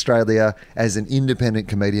was in Australia as an independent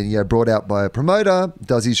comedian, brought out by a promoter,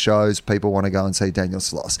 does his shows, people want to go and see Daniel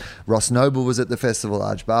Sloss. Ross Noble was at the festival,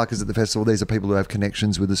 Arj Barker's at the festival. These are people who have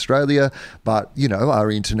connections with Australia, but, you know,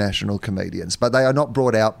 are international comedians. But they are not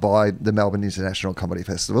brought out by the Melbourne International Comedy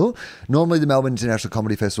Festival. Normally, the Melbourne International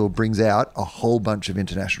Comedy Festival brings out a whole bunch of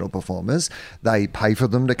international performers. They pay for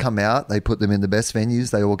them to come out. They put them in the best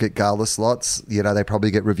venues. They all get gala slots. You know, they probably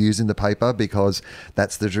get reviews in the paper because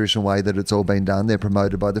that's the traditional way that it's all been done. They're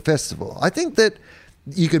promoted by the festival. I think that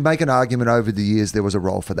you could make an argument over the years there was a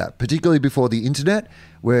role for that, particularly before the internet,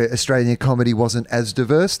 where Australian comedy wasn't as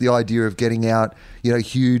diverse. The idea of getting out, you know,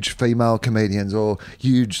 huge female comedians or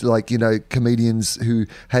huge, like, you know, comedians who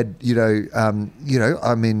had,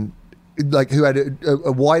 like, who had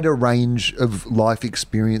a wider range of life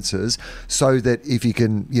experiences, so that if you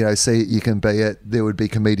can, you know, see it, you can be it. There would be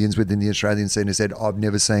comedians within the Australian scene who said, I've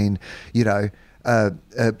never seen, you know,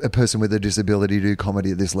 a person with a disability do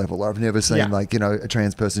comedy at this level. I've never seen, like, you know, a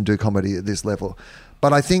trans person do comedy at this level.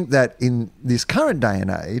 But I think that in this current day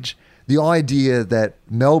and age, the idea that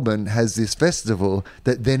Melbourne has this festival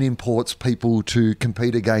that then imports people to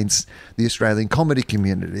compete against the Australian comedy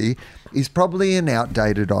community is probably an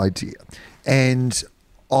outdated idea. And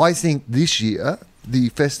I think this year the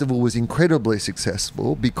festival was incredibly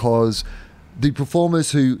successful because the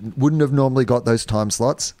performers who wouldn't have normally got those time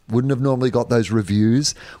slots, wouldn't have normally got those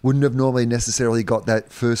reviews, wouldn't have normally necessarily got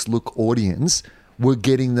that first look audience, were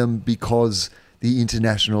getting them because the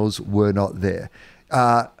internationals were not there.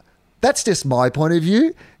 That's just my point of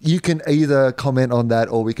view. You can either comment on that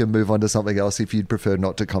or we can move on to something else if you'd prefer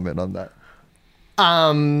not to comment on that. I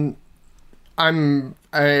am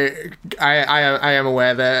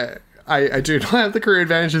aware that I do not have the career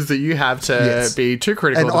advantages that you have to be too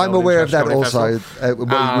critical. And I'm aware of that also,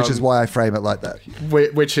 which is why I frame it like that.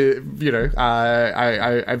 Which is,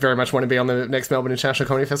 I very much want to be on the next Melbourne International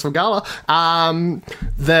Comedy Festival Gala.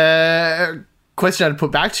 The question I'd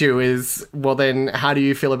put back to you is, well, then how do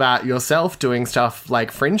you feel about yourself doing stuff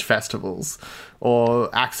like fringe festivals or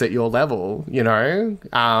acts at your level,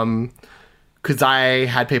 because I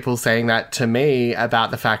had people saying that to me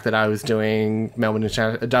about the fact that I was doing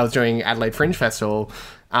Adelaide Fringe Festival,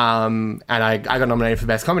 and I got nominated for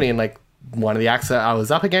Best Comedy, and like one of the acts that I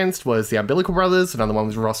was up against was the Umbilical Brothers, another one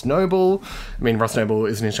was Ross Noble. I mean, Ross Noble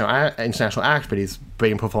is an international act, but he's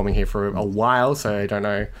been performing here for a while, so I don't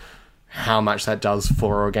know how much that does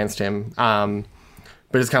for or against him.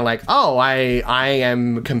 But it's kind of like, oh, I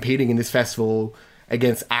am competing in this festival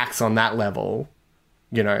against acts on that level.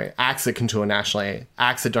 Acts that can tour nationally,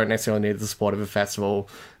 acts that don't necessarily need the support of a festival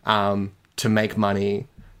to make money,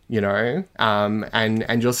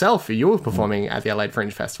 and yourself, you were performing at the Adelaide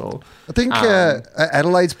Fringe Festival. I think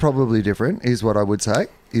Adelaide's probably different, is what I would say,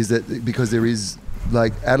 is that because there is,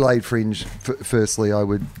 like, Adelaide Fringe, firstly, I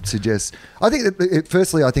would suggest, I think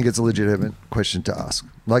it's a legitimate question to ask.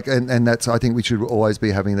 Like, and that's, I think we should always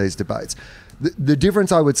be having these debates. The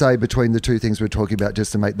difference, I would say, between the two things we're talking about,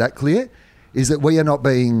 just to make that clear, is that we are not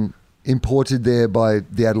being imported there by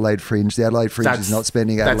the Adelaide Fringe. The Adelaide Fringe is not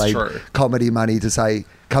spending Adelaide comedy money to say,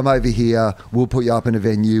 come over here, we'll put you up in a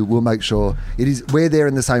venue, we'll make sure. We're there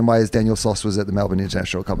in the same way as Daniel Sloss was at the Melbourne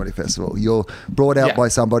International Comedy Festival. You're brought out by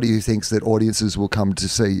somebody who thinks that audiences will come to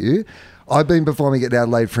see you. I've been performing at the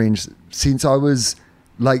Adelaide Fringe since I was,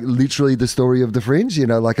 like, literally the story of the Fringe,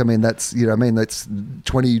 that's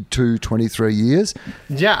 22, 23 years.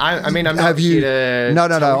 Yeah, I'm not here to No,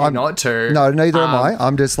 I'm not to. No, neither am I.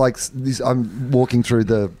 I'm just like, I'm walking through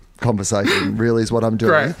the conversation, really, is what I'm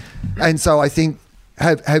doing. Great. And so I think,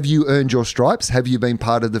 have you earned your stripes? Have you been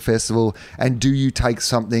part of the festival? And do you take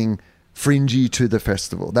something fringy to the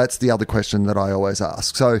festival? That's the other question that I always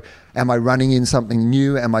ask. So am I running in something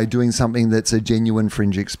new? Am I doing something that's a genuine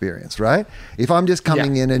fringe experience, right? If I'm just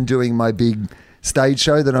coming in and doing my big stage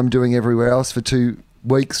show that I'm doing everywhere else for 2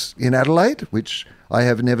 weeks in Adelaide, which I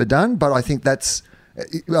have never done, but I think that's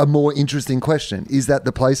a more interesting question. Is that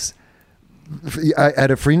the place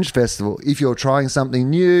at a fringe festival? If you're trying something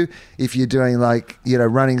new, if you're doing, like,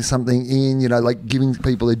 running something in, like giving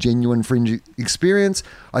people a genuine fringe experience,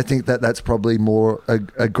 I think that that's probably more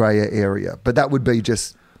a grayer area. But that would be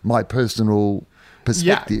just my personal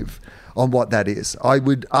perspective on what that is. I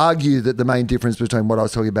would argue that the main difference between what I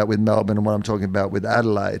was talking about with Melbourne and what I'm talking about with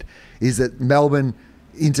Adelaide is that Melbourne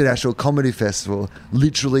International Comedy Festival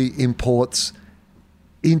literally imports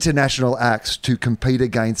international acts to compete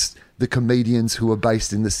against the comedians who are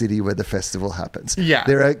based in the city where the festival happens. Yeah.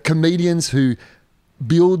 There are comedians who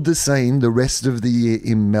build the scene the rest of the year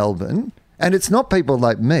in Melbourne. And it's not people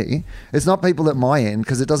like me. It's not people at my end,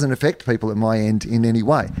 because it doesn't affect people at my end in any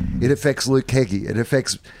way. It affects Luke Heggie. It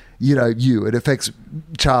affects, you. It affects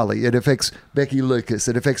Charlie. It affects Becky Lucas.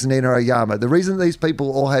 It affects Nina Oyama. The reason these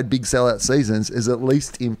people all had big sellout seasons is at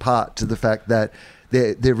least in part to the fact that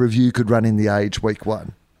their review could run in the Age week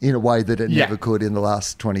 1 in a way that it never could in the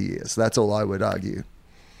last 20 years. That's all I would argue.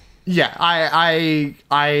 Yeah, I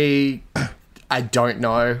don't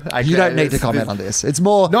know. You don't need to comment on this. It's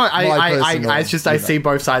more. No, I see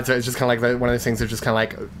both sides. So it's just kind of like one of those things. It's just kind of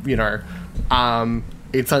like,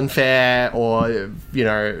 it's unfair or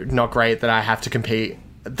not great that I have to compete.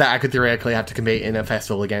 That I could theoretically have to compete in a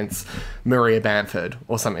festival against Maria Bamford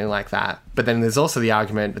or something like that. But then there's also the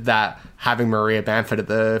argument that having Maria Bamford at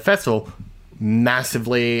the festival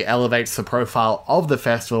massively elevates the profile of the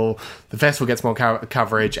festival gets more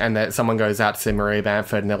coverage, and that someone goes out to see Maria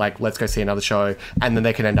Bamford and they're like, let's go see another show, and then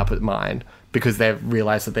they can end up at mine because they've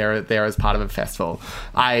realised that they're there as part of a festival.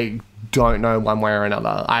 I don't know one way or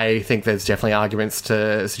another. I think there's definitely arguments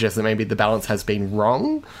to suggest that maybe the balance has been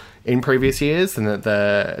wrong in previous years, and that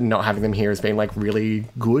the not having them here has been, like, really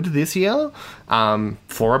good this year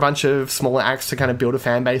for a bunch of smaller acts to kind of build a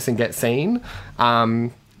fan base and get seen.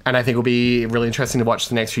 And I think it'll be really interesting to watch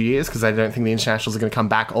the next few years, because I don't think the internationals are going to come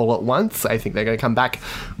back all at once. I think they're going to come back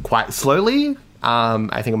quite slowly.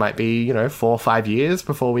 I think it might be, 4 or 5 years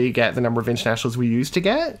before we get the number of internationals we used to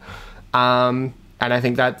get. And I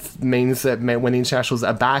think that means that when the internationals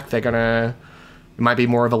are back, it might be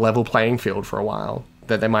more of a level playing field for a while.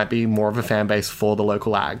 That there might be more of a fan base for the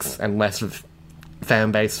local acts and less of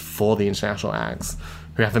fan base for the international acts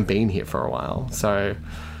who haven't been here for a while. So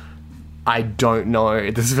I don't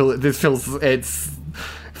know. This feels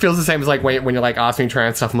the same as like when you're like asking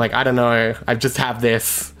trans stuff. I'm like, I don't know. I just have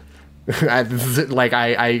this. I'm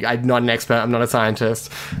not an expert. I'm not a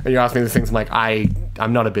scientist. And you're asking these things. I'm like,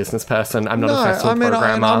 I'm not a business person. I'm not a festival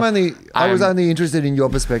programmer. I was only interested in your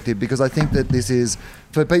perspective because I think that this is,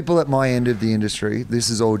 for people at my end of the industry, this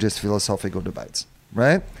is all just philosophical debates,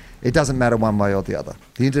 right? It doesn't matter one way or the other.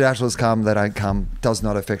 The internationals come, they don't come, does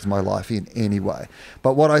not affect my life in any way.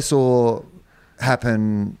 But what I saw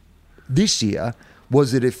happen this year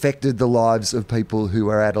was it affected the lives of people who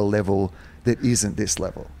are at a level that isn't this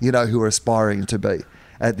level, who are aspiring to be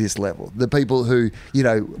at this level. The people who,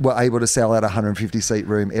 were able to sell out a 150-seat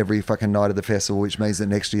room every fucking night of the festival, which means that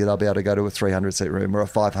next year they'll be able to go to a 300-seat room or a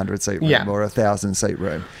 500-seat room or a 1,000-seat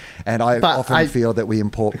room. And I often feel that we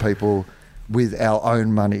import people with our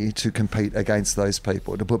own money to compete against those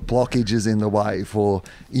people, to put blockages in the way for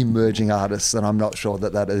emerging artists. And I'm not sure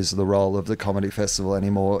that is the role of the comedy festival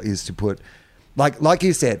anymore, is to put... Like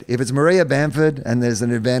you said, if it's Maria Bamford and there's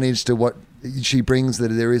an advantage to what she brings that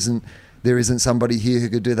there isn't somebody here who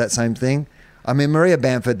could do that same thing. I mean, Maria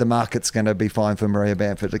Bamford, the market's going to be fine for Maria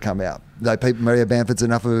Bamford to come out. Maria Bamford's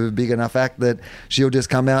enough of a big enough act that she'll just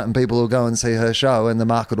come out and people will go and see her show and the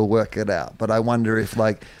market will work it out. But I wonder if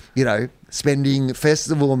spending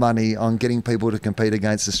festival money on getting people to compete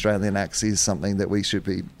against Australian acts is something that we should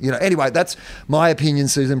be, Anyway, that's my opinion,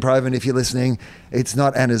 Susan Provan. If you're listening, it's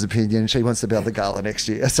not Anna's opinion. She wants to be on the gala next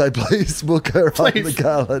year. So please book her on the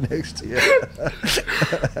gala next year.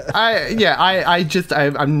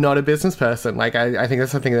 I'm not a business person. Like, I think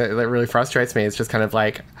that's something that really frustrates me. It's just kind of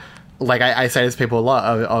like I say to people a lot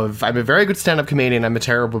of I'm a very good stand-up comedian. I'm a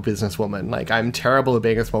terrible businesswoman. Like, I'm terrible at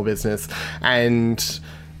being a small business. And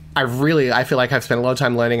I feel like I've spent a lot of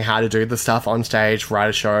time learning how to do the stuff on stage, write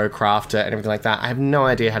a show, craft it, and everything like that. I have no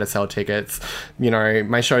idea how to sell tickets.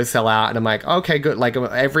 My shows sell out, and I'm like, okay, good. Like,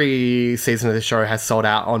 every season of the show has sold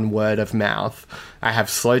out on word of mouth. I have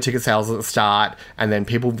slow ticket sales at the start, and then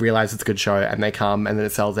people realize it's a good show, and they come, and then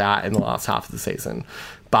it sells out in the last half of the season.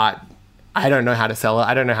 But I don't know how to sell it.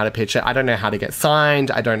 I don't know how to pitch it. I don't know how to get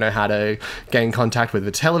signed. I don't know how to get in contact with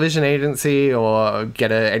a television agency or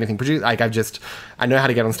get anything produced. Like, I know how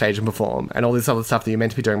to get on stage and perform and all this other stuff that you're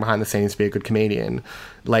meant to be doing behind the scenes to be a good comedian.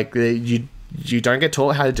 Like, you don't get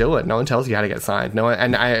taught how to do it. No one tells you how to get signed. So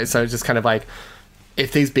it's just kind of like,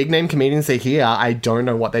 if these big name comedians are here, I don't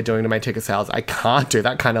know what they're doing to my ticket sales. I can't do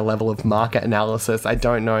that kind of level of market analysis. I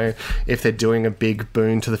don't know if they're doing a big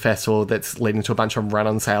boon to the festival that's leading to a bunch of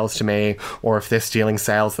run-on sales to me, or if they're stealing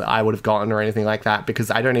sales that I would have gotten or anything like that, because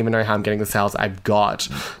I don't even know how I'm getting the sales I've got,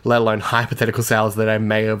 let alone hypothetical sales that I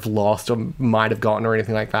may have lost or might have gotten or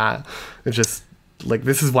anything like that. It's just... like,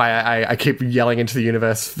 this is why I keep yelling into the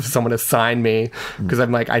universe for someone to sign me, because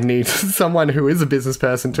I'm like, I need someone who is a business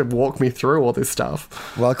person to walk me through all this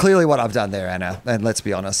stuff. Well, clearly what I've done there, Anna, and let's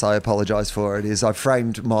be honest, I apologise for it, is I've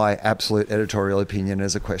framed my absolute editorial opinion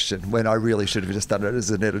as a question when I really should have just done it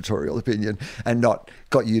as an editorial opinion and not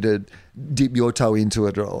got you to dip your toe into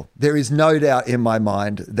it at all. There is no doubt in my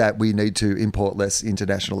mind that we need to import less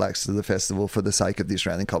international acts to the festival for the sake of the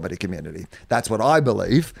Australian comedy community. That's what I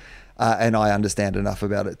believe. And I understand enough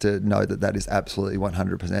about it to know that is absolutely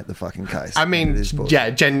 100% the fucking case. I mean,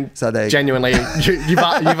 genuinely, you've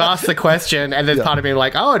asked the question, and there's part of me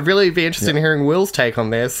like, oh, I'd really be interested in hearing Will's take on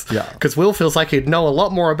this, because Will feels like he'd know a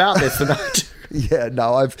lot more about this than I do. Yeah,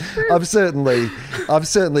 no, I've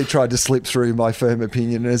certainly tried to slip through my firm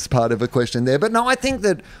opinion as part of a question there, but no, I think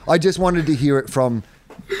that I just wanted to hear it from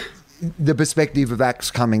the perspective of acts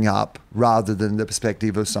coming up rather than the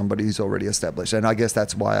perspective of somebody who's already established. And I guess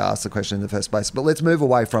that's why I asked the question in the first place. But let's move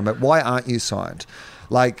away from it. Why aren't you signed?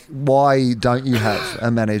 Like, why don't you have a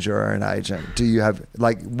manager or an agent? Do you have,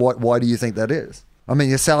 like, why do you think that is? I mean,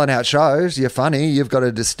 you're selling out shows, you're funny, you've got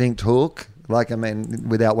a distinct hook. Like, I mean,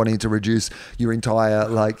 without wanting to reduce your entire,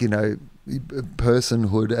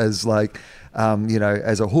 personhood as,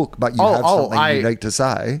 as a hook, but you have something unique to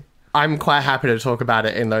say. I'm quite happy to talk about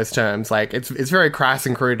it in those terms. Like, it's very crass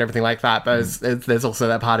and crude and everything like that, but there's also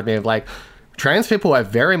that part of me of, like, trans people are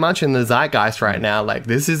very much in the zeitgeist right now. Like,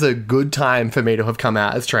 this is a good time for me to have come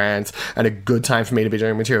out as trans and a good time for me to be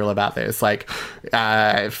doing material about this. Like,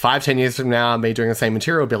 5-10 years from now, me doing the same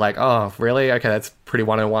material will be like, oh, really? Okay, that's pretty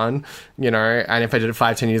 101, And if I did it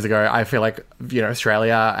 5-10 years ago, I feel like,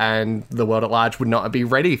 Australia and the world at large would not be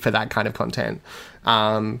ready for that kind of content.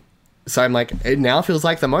 So I'm like, it now feels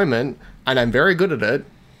like the moment, and I'm very good at it.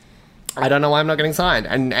 I don't know why I'm not getting signed.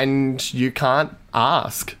 And you can't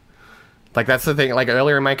ask. Like, that's the thing. Like,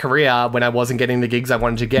 earlier in my career, when I wasn't getting the gigs I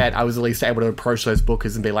wanted to get, I was at least able to approach those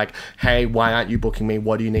bookers and be like, hey, why aren't you booking me?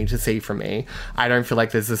 What do you need to see from me? I don't feel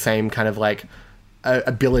like there's the same kind of, like,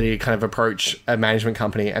 ability to kind of approach a management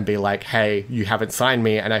company and be like, hey, you haven't signed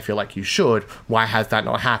me and I feel like you should. Why has that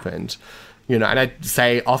not happened? You know, and I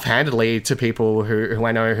say offhandedly to people who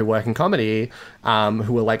I know who work in comedy, who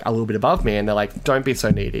are, like, a little bit above me, and they're like, don't be so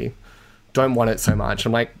needy. Don't want it so much.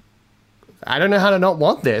 I'm like, I don't know how to not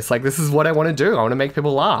want this. Like, this is what I want to do. I want to make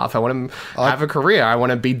people laugh. I want to have a career. I want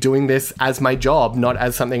to be doing this as my job, not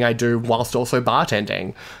as something I do whilst also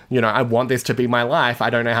bartending. You know, I want this to be my life. I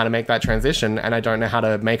don't know how to make that transition, and I don't know how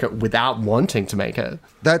to make it without wanting to make it.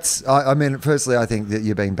 I mean, firstly, I think that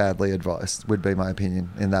you're being badly advised, would be my opinion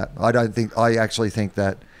in that. I actually think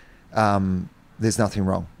that there's nothing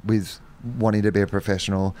wrong with wanting to be a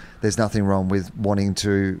professional. There's nothing wrong with wanting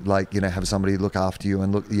to, like, you know, have somebody look after you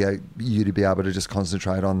and you to be able to just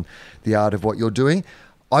concentrate on the art of what you're doing.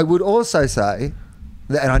 I would also say,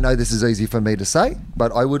 and I know this is easy for me to say,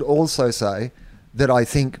 but I would also say that I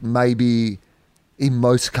think maybe in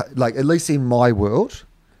most, like, at least in my world,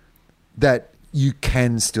 that you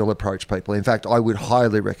can still approach people. In fact, I would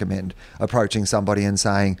highly recommend approaching somebody and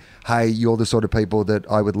saying, hey, you're the sort of people that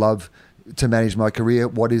I would love to manage my career.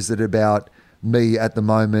 What is it about me at the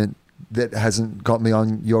moment that hasn't got me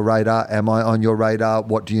on your radar? Am I on your radar?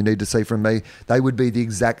 What do you need to see from me? They would be the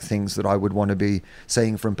exact things that I would want to be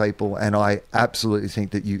seeing from people. And I absolutely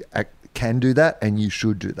think that you can do that and you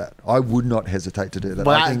should do that. I would not hesitate to do that.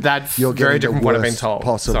 Well, I think that's very different from what I've been told.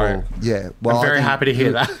 Possible. So yeah. Well, I'm very happy to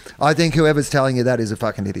hear that. I think whoever's telling you that is a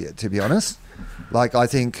fucking idiot, to be honest. Like, I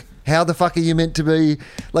think, how the fuck are you meant to be?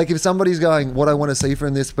 Like, if somebody's going, what I want to see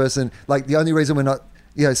from this person, like, the only reason we're not,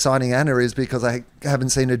 you know, signing Anna is because I haven't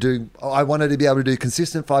seen her do, I want her to be able to do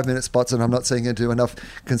consistent 5-minute spots and I'm not seeing her do enough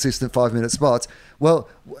consistent 5-minute spots. Well,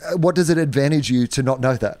 what does it advantage you to not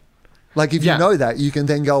know that? Like, if you know that, you can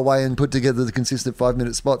then go away and put together the consistent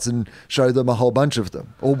 5-minute spots and show them a whole bunch of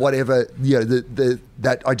them or whatever. You know,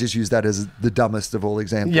 that I just use that as the dumbest of all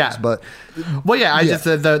examples. Yeah. But well, yeah, just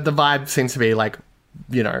the vibe seems to be like,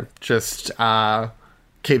 you know, just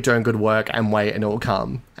keep doing good work and wait and it will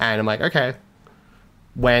come. And I'm like, okay,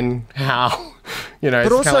 when, how, you know, but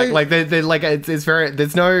it's also, kind of like it's very,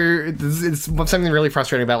 it's something really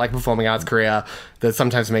frustrating about, like, performing arts career that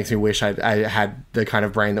sometimes makes me wish I had the kind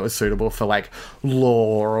of brain that was suitable for, like,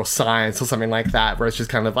 law or science or something like that, where it's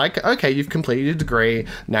just kind of like, okay, you've completed your degree,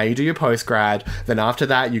 now you do your postgrad, then after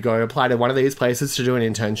that you go apply to one of these places to do an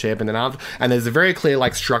internship, and then and there's a very clear,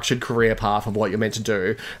 like, structured career path of what you're meant to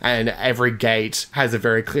do, and every gate has a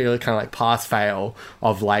very clear kind of, like, pass fail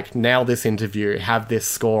of, like, nail this interview, have this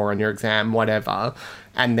score on your exam, whatever.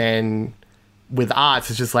 And then with arts,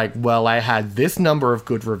 it's just like, well, I had this number of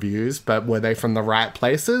good reviews, but were they from the right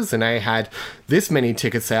places? And I had this many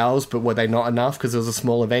ticket sales, but were they not enough because it was a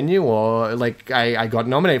smaller venue? Or, like, I got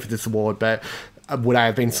nominated for this award, but would I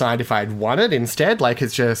have been signed if I had won it instead? Like,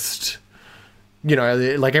 it's just, you know,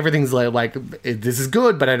 like, everything's like, this is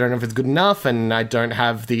good, but I don't know if it's good enough, and I don't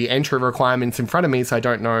have the entry requirements in front of me, so I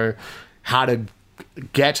don't know how to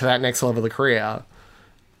get to that next level of the career.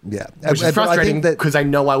 Yeah, which is frustrating because I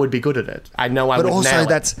know I would be good at it. I know I would. But also,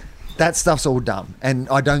 that stuff's all dumb, and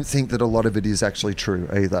I don't think that a lot of it is actually true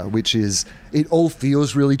either. Which is, it all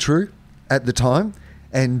feels really true at the time,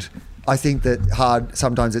 and I think that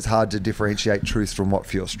sometimes it's hard to differentiate truth from what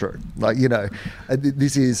feels true. Like, you know,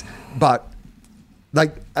 this is, but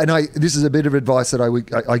like, and this is a bit of advice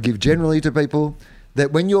that I give generally to people,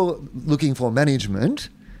 that when you're looking for management,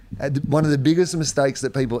 one of the biggest mistakes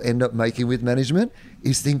that people end up making with management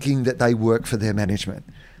is thinking that they work for their management.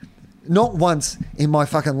 Not once in my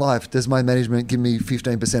fucking life does my management give me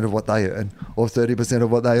 15% of what they earn, or 30%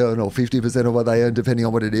 of what they earn, or 50% of what they earn, depending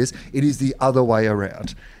on what it is. It is the other way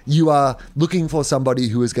around. You are looking for somebody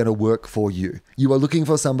who is going to work for you. You are looking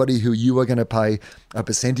for somebody who you are going to pay a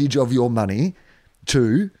percentage of your money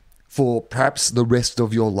to for perhaps the rest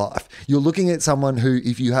of your life. You're looking at someone who,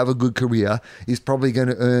 if you have a good career, is probably going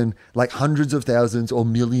to earn like hundreds of thousands or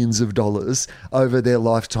millions of dollars over their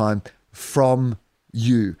lifetime from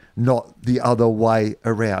you, not the other way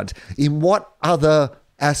around. In what other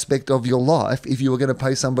aspect of your life, if you were going to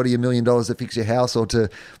pay somebody $1 million to fix your house,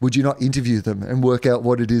 would you not interview them and work out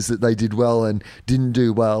what it is that they did well and didn't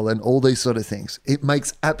do well and all these sort of things? It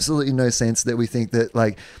makes absolutely no sense that we think that,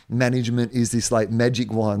 like, management is this, like,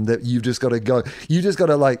 magic wand that you've just got to go, you just got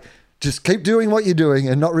to, like, just keep doing what you're doing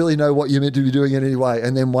and not really know what you're meant to be doing in any way.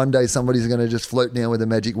 And then one day somebody's going to just float down with a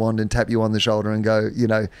magic wand and tap you on the shoulder and go, you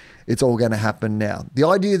know, it's all going to happen now. The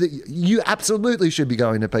idea that you absolutely should be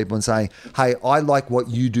going to people and saying, hey, I like what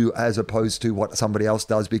you do as opposed to what somebody else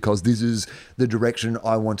does because this is the direction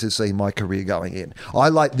I want to see my career going in. I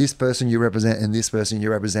like this person you represent and this person you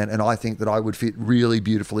represent, and I think that I would fit really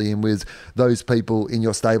beautifully in with those people in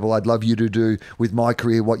your stable. I'd love you to do with my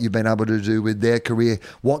career what you've been able to do with their career.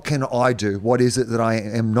 What can I do? What is it that I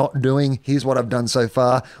am not doing? Here's what I've done so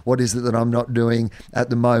far. What is it that I'm not doing at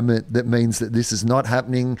the moment that means that this is not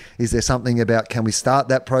happening? Is there something about, can we start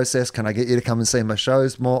that process? Can I get you to come and see my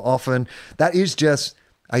shows more often? That is just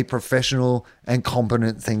a professional and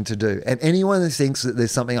competent thing to do. And anyone that thinks that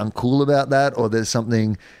there's something uncool about that, or there's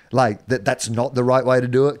something like that's not the right way to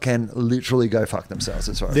do it, can literally go fuck themselves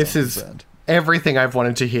as far as this I'm is concerned. Everything I've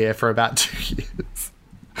wanted to hear for about 2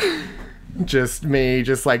 years. Just me,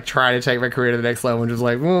 just like trying to take my career to the next level and just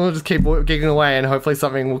like, well, just keep gigging away and hopefully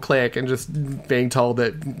something will click, and just being told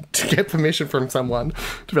that to get permission from someone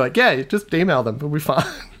to be like, yeah, just email them, it'll be fine.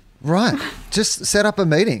 Right. Just set up a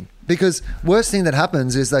meeting, because worst thing that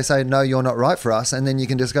happens is they say, no, you're not right for us. And then you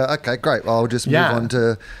can just go, okay, great. Well, I'll just move on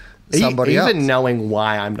to somebody else. Even knowing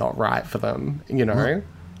why I'm not right for them, you know,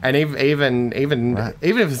 and even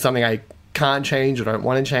if it's something I can't change or don't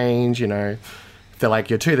want to change, you know, if they're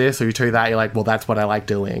like, you're too this or you're too that, you're like, well, that's what I like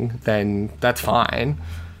doing, then that's fine.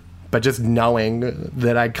 But just knowing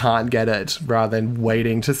that I can't get it rather than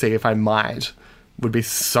waiting to see if I might would be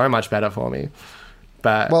so much better for me.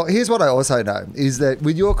 But well, here's what I also know is that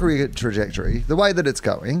with your career trajectory, the way that it's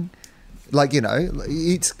going, like, you know,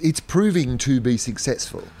 it's proving to be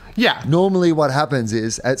successful. yeah, Normally what happens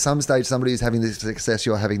is at some stage somebody is having the success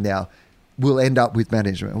you're having now will end up with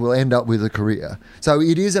management, will end up with a career. So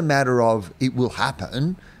it is a matter of it will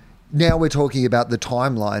happen. Now we're talking about the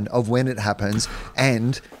timeline of when it happens,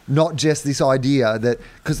 and not just this idea that,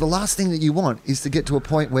 because the last thing that you want is to get to a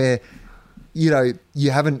point where, you know,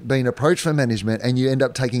 you haven't been approached for management and you end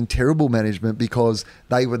up taking terrible management because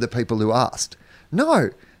they were the people who asked. No,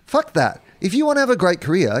 fuck that. If you want to have a great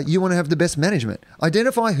career, you want to have the best management.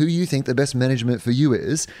 Identify who you think the best management for you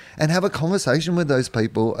is and have a conversation with those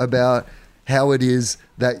people about how it is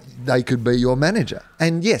that they could be your manager.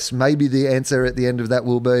 And yes, maybe the answer at the end of that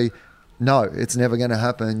will be, no, it's never going to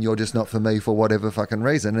happen. You're just not for me for whatever fucking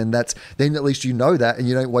reason. And that's, then at least you know that, and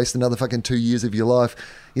you don't waste another fucking 2 years of your life,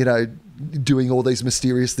 you know, doing all these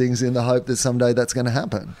mysterious things in the hope that someday that's going to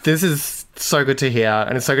happen. this is so good to hear,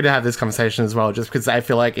 and it's so good to have this conversation as well, just because I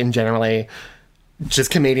feel like in generally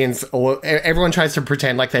just comedians, or everyone tries to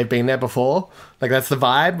pretend like they've been there before. Like, that's the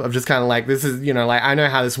vibe of just kind of like, this is, you know, like, I know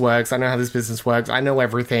how this works, I know how this business works, I know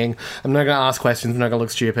everything, I'm not going to ask questions, I'm not going to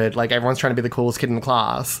look stupid. Like, everyone's trying to be the coolest kid in the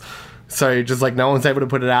class. So just like no one's able to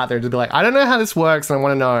put it out there to be like, I don't know how this works and I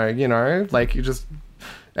want to know, you know, like you just,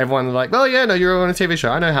 everyone's like, well, yeah, no, you're on a TV show.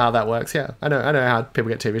 I know how that works. Yeah, I know how people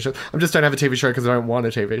get TV shows. I just don't have a TV show because I don't want a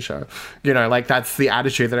TV show. You know, like that's the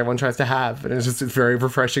attitude that everyone tries to have. And it's very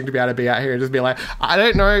refreshing to be able to be out here and just be like, I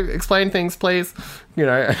don't know, explain things, please. You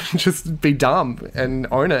know, just be dumb and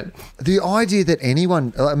own it. The idea that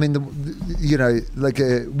anyone, I mean, you know, like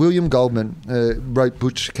William Goldman wrote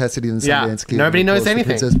Butch Cassidy and the Sundance Kid. Nobody knows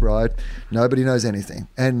anything. Princess Bride. Nobody knows anything.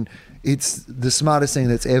 And it's the smartest thing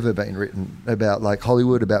that's ever been written about, like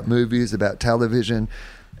Hollywood, about movies, about television.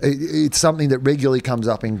 It's something that regularly comes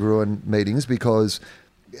up in Gruen meetings because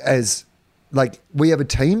as like we have a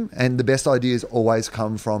team and the best ideas always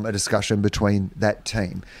come from a discussion between that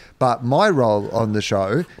team. But my role on the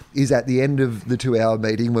show is at the end of the 2-hour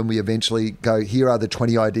meeting when we eventually go, here are the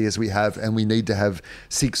 20 ideas we have and we need to have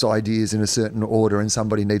 6 ideas in a certain order and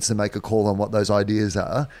somebody needs to make a call on what those ideas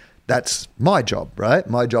are. That's my job, right?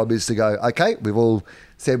 My job is to go, okay, we've all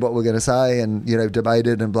said what we're going to say and, you know,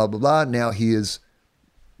 debated and blah, blah, blah. Now here's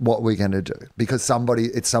what we're going to do, because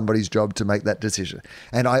it's somebody's job to make that decision.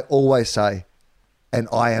 And I always say, and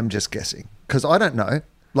I am just guessing, because I don't know.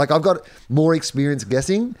 Like, I've got more experience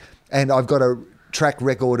guessing and I've got a track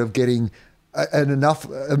record of getting an enough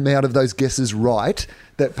amount of those guesses right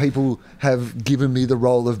that people have given me the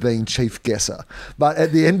role of being chief guesser. But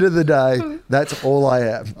at the end of the day, that's all I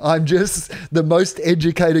am. I'm just the most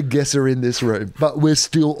educated guesser in this room, but we're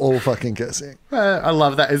still all fucking guessing. I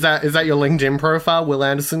love that. Is that your LinkedIn profile, Will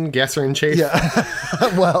Anderson, guesser in chief? Yeah.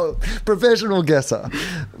 Well, professional guesser.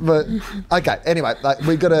 But okay. Anyway,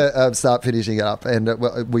 we've got to start finishing it up, and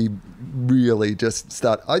we really just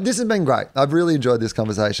start. This has been great. I've really enjoyed this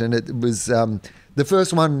conversation. It was the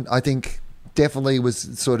first one, I think, definitely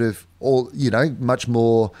was sort of all, you know, much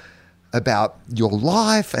more about your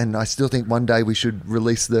life, and I still think one day we should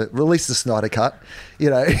release the Snyder Cut, you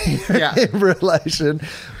know, in relation.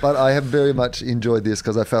 But I have very much enjoyed this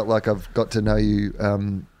because I felt like I've got to know you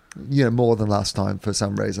more than last time for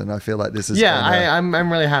some reason. I feel like this is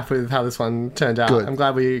I'm really happy with how this one turned out. Good. I'm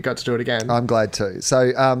glad we got to do it again. I'm glad too.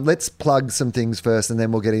 So let's plug some things first, and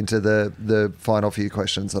then we'll get into the final few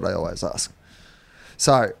questions that I always ask.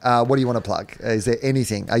 So, what do you want to plug? Is there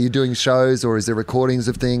anything? Are you doing shows, or is there recordings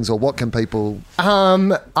of things, or what can people...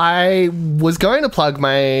 I was going to plug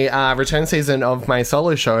my return season of my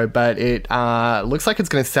solo show, but it looks like it's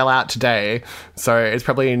going to sell out today, so it's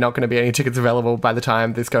probably not going to be any tickets available by the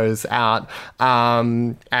time this goes out.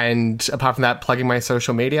 And apart from that, plugging my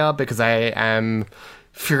social media, because I am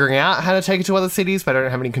figuring out how to take it to other cities, but I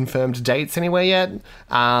don't have any confirmed dates anywhere yet.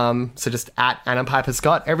 So just at Anna Piper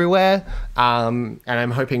Scott everywhere. And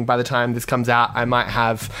I'm hoping by the time this comes out, I might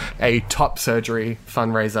have a top surgery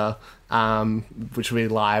fundraiser, which will be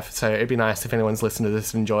live. So it'd be nice if anyone's listened to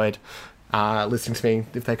this and enjoyed listening to me,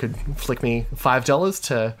 if they could flick me $5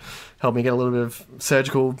 to help me get a little bit of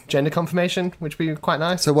surgical gender confirmation, which would be quite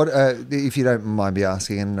nice. So what, if you don't mind me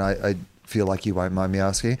asking, and I feel like you won't mind me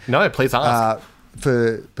asking. No, please ask.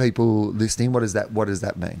 For people listening, what does that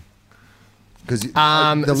mean? Because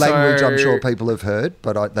the language, I'm sure people have heard,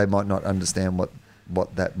 but they might not understand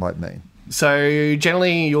what that might mean. So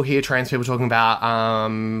generally you'll hear trans people talking about,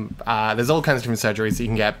 there's all kinds of different surgeries that you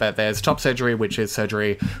can get, but there's top surgery, which is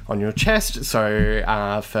surgery on your chest.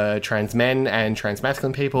 So for trans men and trans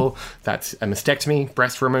masculine people, that's a mastectomy,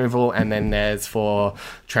 breast removal. And then there's for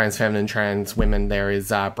trans feminine, trans women, there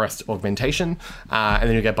is breast augmentation. And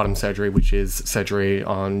then you get bottom surgery, which is surgery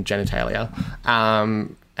on genitalia.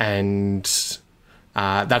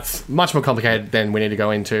 That's much more complicated than we need to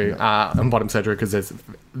go into on bottom surgery, because there's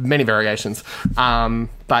many variations.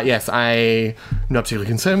 But yes, I'm not particularly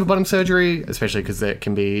concerned with bottom surgery, especially because it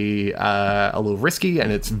can be a little risky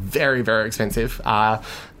and it's very, very expensive.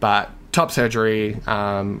 But top surgery,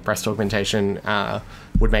 breast augmentation,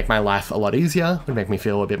 would make my life a lot easier, would make me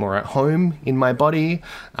feel a bit more at home in my body.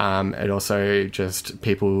 It also just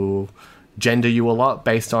people gender you a lot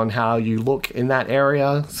based on how you look in that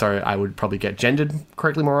area, so I would probably get gendered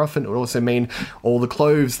correctly more often. It would also mean all the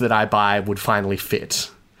clothes that I buy would finally fit,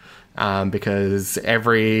 because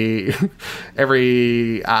every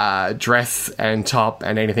dress and top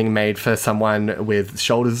and anything made for someone with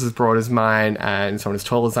shoulders as broad as mine and someone as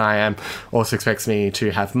tall as I am also expects me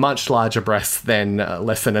to have much larger breasts than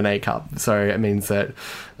less than an A cup. So it means that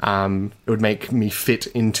it would make me fit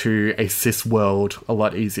into a cis world a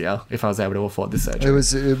lot easier if I was able to afford this surgery. It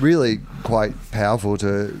was really quite powerful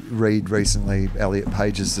to read recently Elliot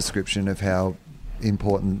Page's description of how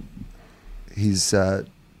important his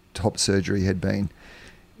top surgery had been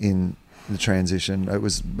in the transition. It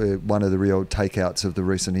was one of the real takeouts of the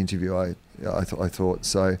recent interview, I thought.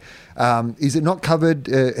 So is it not covered?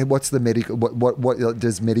 What's the medical? What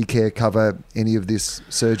does Medicare cover any of this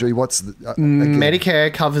surgery? What's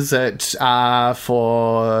Medicare covers it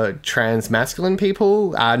for trans masculine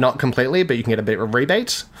people, not completely, but you can get a bit of a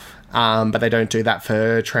rebate. But they don't do that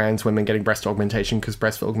for trans women getting breast augmentation, because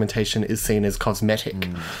breast augmentation is seen as cosmetic.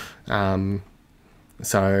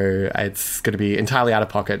 So it's going to be entirely out of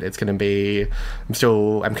pocket. It's going to be,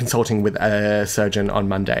 I'm consulting with a surgeon on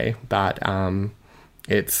Monday, but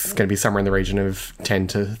it's going to be somewhere in the region of $10,000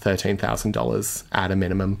 to $13,000 at a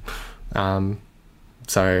minimum.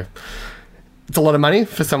 So it's a lot of money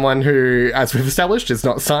for someone who, as we've established, is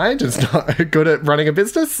not signed, is not good at running a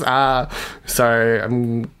business. So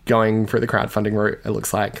I'm going through the crowdfunding route, it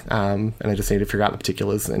looks like, and I just need to figure out the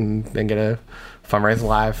particulars and then get a fundraiser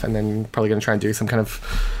live, and then probably going to try and do some kind of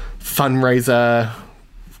fundraiser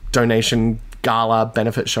donation gala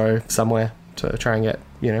benefit show somewhere to try and get,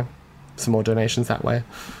 some more donations that way.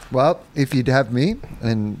 Well, if you'd have me,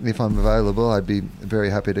 and if I'm available, I'd be very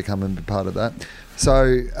happy to come and be part of that.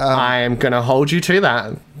 So I am going to hold you to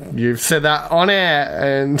that. You've said that on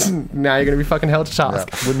air, and now you're going to be fucking held to task.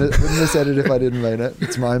 Yeah, wouldn't have said it if I didn't mean it.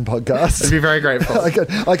 It's my own podcast. I'd be very grateful.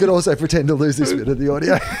 I could also pretend to lose this bit of the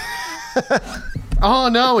audio. Oh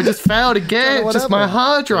no, it just failed again. Just happened? My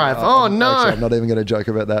hard drive. Oh no. Actually, I'm not even going to joke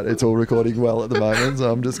about that. It's all recording well at the moment,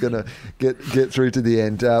 so I'm just going to get through to the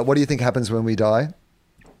end. What do you think happens when we die?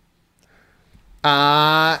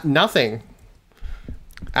 Nothing.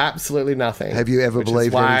 Absolutely nothing. Have you ever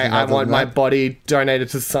believed anything? Why I want my body donated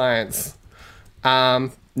to science. No,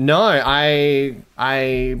 my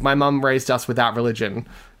mum raised us without religion,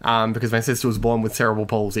 because my sister was born with cerebral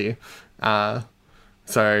palsy.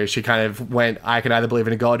 So she kind of went, I can either believe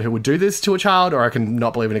in a God who would do this to a child, or I can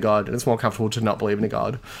not believe in a God, and it's more comfortable to not believe in a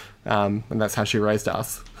God. And that's how she raised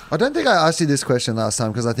us. I don't think I asked you this question last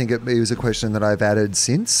time, because I think it was a question that I've added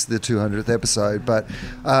since the 200th episode. But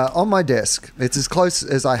on my desk, it's as close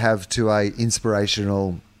as I have to a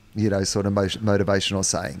inspirational sort of motivational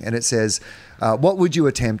saying. And it says, what would you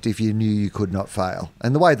attempt if you knew you could not fail?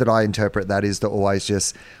 And the way that I interpret that is to always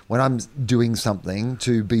just, when I'm doing something,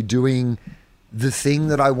 to be doing the thing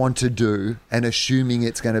that I want to do and assuming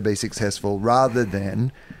it's going to be successful, rather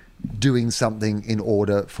than doing something in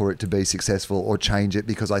order for it to be successful or change it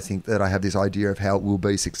because I think that I have this idea of how it will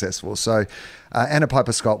be successful. So, Anna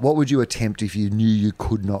Piper Scott, what would you attempt if you knew you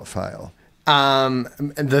could not fail?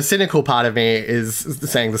 The cynical part of me is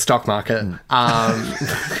saying the stock market.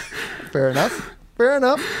 Fair enough.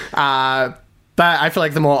 But I feel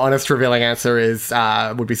like the more honest, revealing answer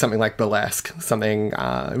would be something like burlesque, something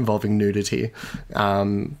involving nudity,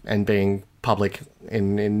 and being public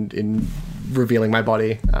in revealing my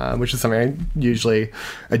body, which is something I usually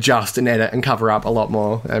adjust and edit and cover up a lot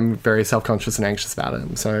more. I'm very self-conscious and anxious about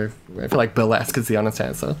it. So I feel like burlesque is the honest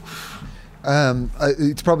answer.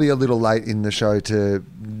 It's probably a little late in the show to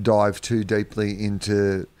dive too deeply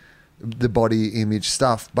into the body image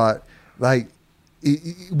stuff, but like,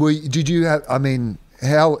 did you have, I mean,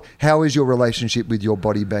 how is your relationship with your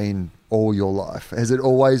body been all your life? Has it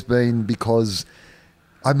always been because,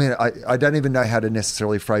 I mean, I don't even know how to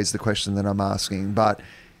necessarily phrase the question that I'm asking, but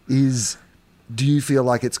do you feel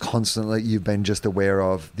like it's constantly, you've been just aware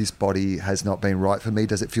of, this body has not been right for me?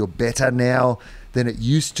 Does it feel better now than it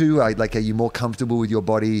used to? Are you more comfortable with your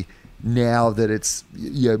body now that it's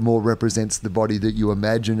more represents the body that you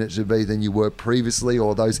imagine it to be than you were previously?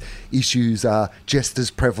 Or those issues are just as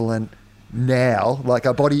prevalent now, like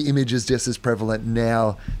our body image is just as prevalent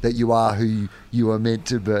now that you are who you are meant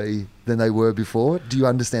to be than they were before? Do you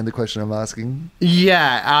understand the question I'm asking?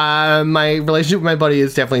 Yeah, my relationship with my body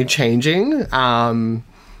is definitely changing.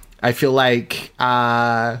 I feel like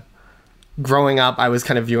growing up, I was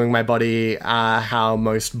kind of viewing my body how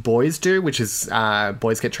most boys do, which is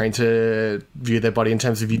boys get trained to view their body in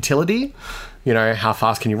terms of utility. You know, how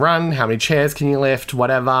fast can you run? How many chairs can you lift?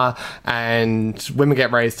 Whatever. And women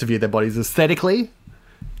get raised to view their bodies aesthetically.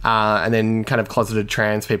 And then kind of closeted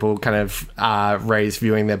trans people kind of raised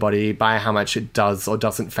viewing their body by how much it does or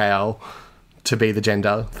doesn't fail to be the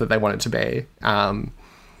gender that they want it to be.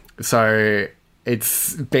 So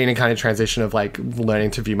it's been a kind of transition of like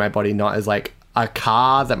learning to view my body not as like a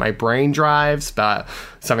car that my brain drives, but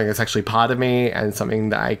something that's actually part of me and something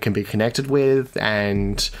that I can be connected with,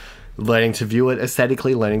 and learning to view it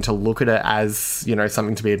aesthetically, learning to look at it as, you know,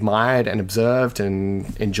 something to be admired and observed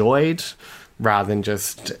and enjoyed, rather than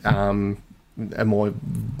just a more,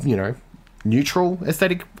 you know, neutral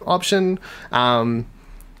aesthetic option. I don't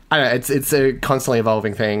know, it's a constantly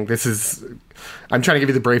evolving thing. I'm trying to give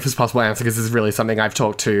you the briefest possible answer because this is really something I've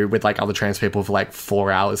talked to with like other trans people for like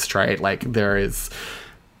 4 hours straight. Like there is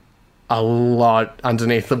a lot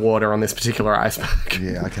underneath the water on this particular iceberg.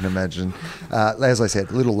 Yeah, I can imagine. As I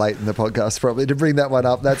said, a little late in the podcast probably to bring that one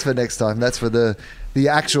up. That's for next time. That's for the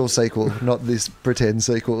actual sequel, not this pretend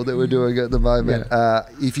sequel that we're doing at the moment. Yeah.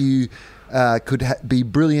 If you could be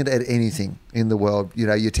brilliant at anything in the world, you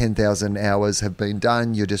know, your 10,000 hours have been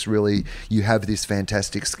done, you have this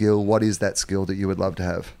fantastic skill. What is that skill that you would love to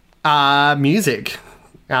have? Music.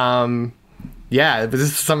 Yeah, this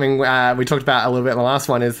is something we talked about a little bit in the last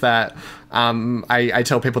one, is that I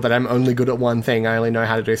tell people that I'm only good at one thing. I only know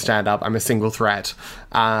how to do stand-up. I'm a single threat.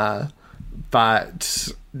 But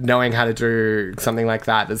knowing how to do something like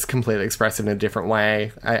that that's completely expressive in a different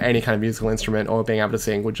way, any kind of musical instrument or being able to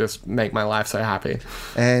sing would just make my life so happy.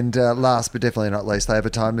 And last but definitely not least, they have a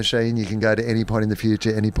time machine. You can go to any point in the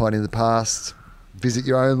future, any point in the past, visit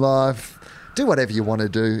your own life. Do whatever you want to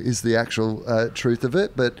do is the actual truth of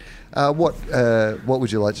it. But what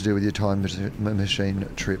would you like to do with your time machine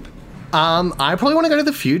trip? I probably want to go to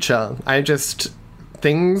the future.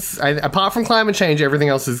 Apart from climate change, everything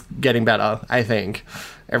else is getting better, I think.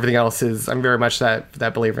 Everything else is, I'm very much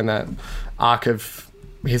that believer in that arc of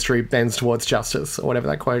history bends towards justice, or whatever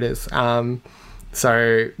that quote is.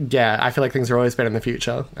 So, yeah, I feel like things are always better in the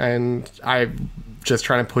future. And I'm just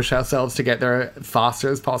trying to push ourselves to get there faster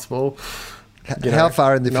as possible. How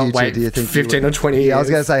far in the future do you think 15 or 20 years? Yeah, I was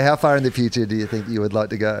going to say, how far in the future do you think you would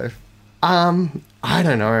like to go? I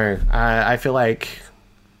don't know. I feel like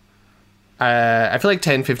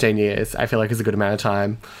 10, 15 years, I feel like is a good amount of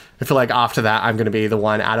time. I feel like after that, I'm going to be the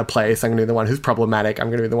one out of place. I'm going to be the one who's problematic. I'm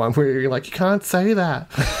going to be the one where you're like, you can't say that.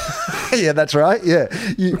 Yeah, that's right. Yeah.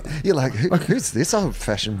 You're like, who's this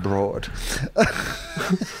old-fashioned broad?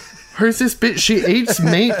 Who's this bitch? She eats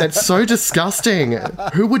meat. That's so disgusting.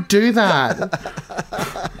 Who would do that?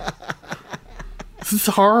 This is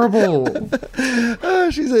horrible.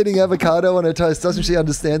 She's eating avocado on her toast. Doesn't she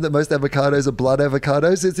understand that most avocados are blood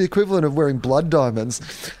avocados? It's the equivalent of wearing blood diamonds.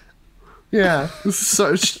 Yeah. This is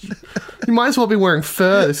so... You might as well be wearing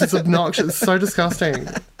fur. This is obnoxious. It's so disgusting.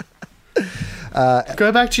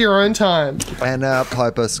 Go back to your own time. Anna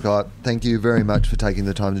Piper Scott, thank you very much for taking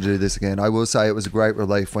the time to do this again. I will say it was a great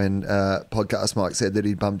relief when Podcast Mike said that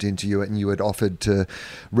he'd bumped into you and you had offered to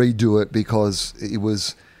redo it because it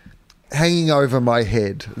was hanging over my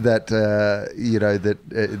head that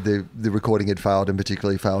the recording had failed, and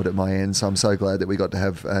particularly failed at my end. So I'm so glad that we got to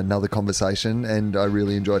have another conversation, and I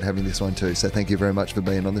really enjoyed having this one too. So thank you very much for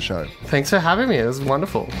being on the show. Thanks for having me. It was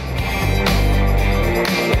wonderful.